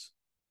business,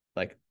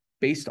 like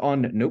based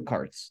on note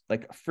cards,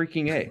 like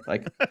freaking A.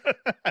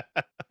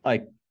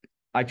 Like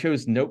I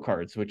chose note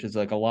cards, which is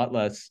like a lot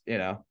less,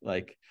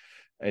 like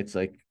it's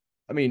like,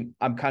 I mean,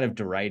 I'm kind of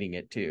deriding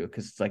it too,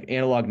 because it's like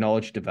analog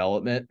knowledge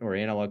development or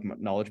analog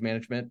knowledge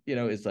management,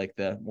 is like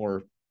the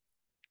more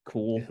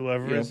cool,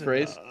 Whoever is it,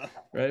 phrase,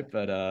 right?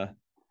 But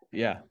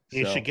yeah,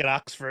 you should so get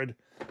Oxford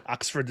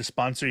to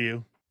sponsor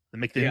you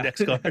and make the yeah,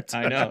 index cards.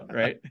 I know,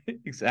 right?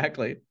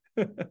 Exactly.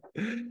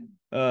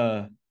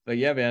 But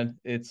yeah, man,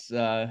 it's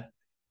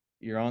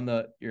you're on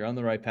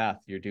the right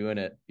path. You're doing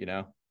it,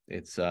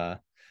 It's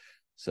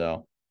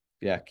so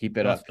yeah, keep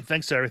it Well, up.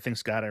 thanks for everything,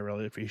 Scott. I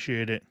really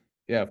appreciate it.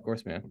 Yeah, of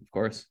course, man. Of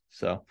course.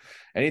 So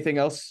anything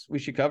else we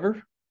should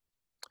cover?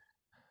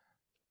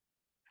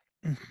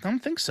 I don't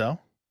think so.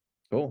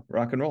 Cool.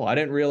 Rock and roll. I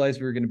didn't realize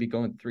we were going to be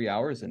going 3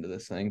 hours into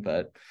this thing,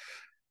 but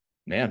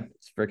man,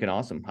 it's freaking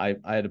awesome. I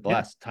had a Yeah.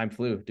 blast. Time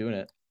flew doing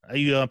it. Are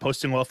you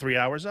posting all 3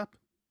 hours up?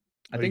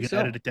 I Or are you think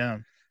gonna edit so. it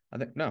down? I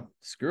think no,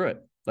 screw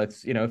it.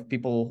 Let's, if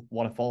people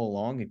want to follow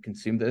along and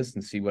consume this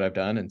and see what I've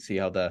done and see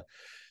how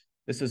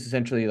this is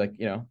essentially like,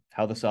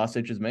 how the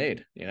sausage is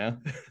made, Yeah,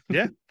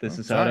 this well,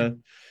 is how fine. to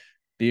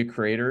be a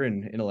creator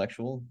and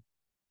intellectual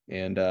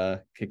and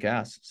kick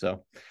ass.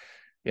 So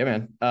yeah,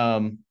 man.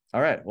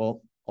 All right.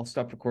 Well, I'll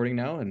stop recording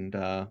now and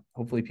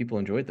hopefully people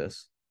enjoyed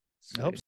this. I hope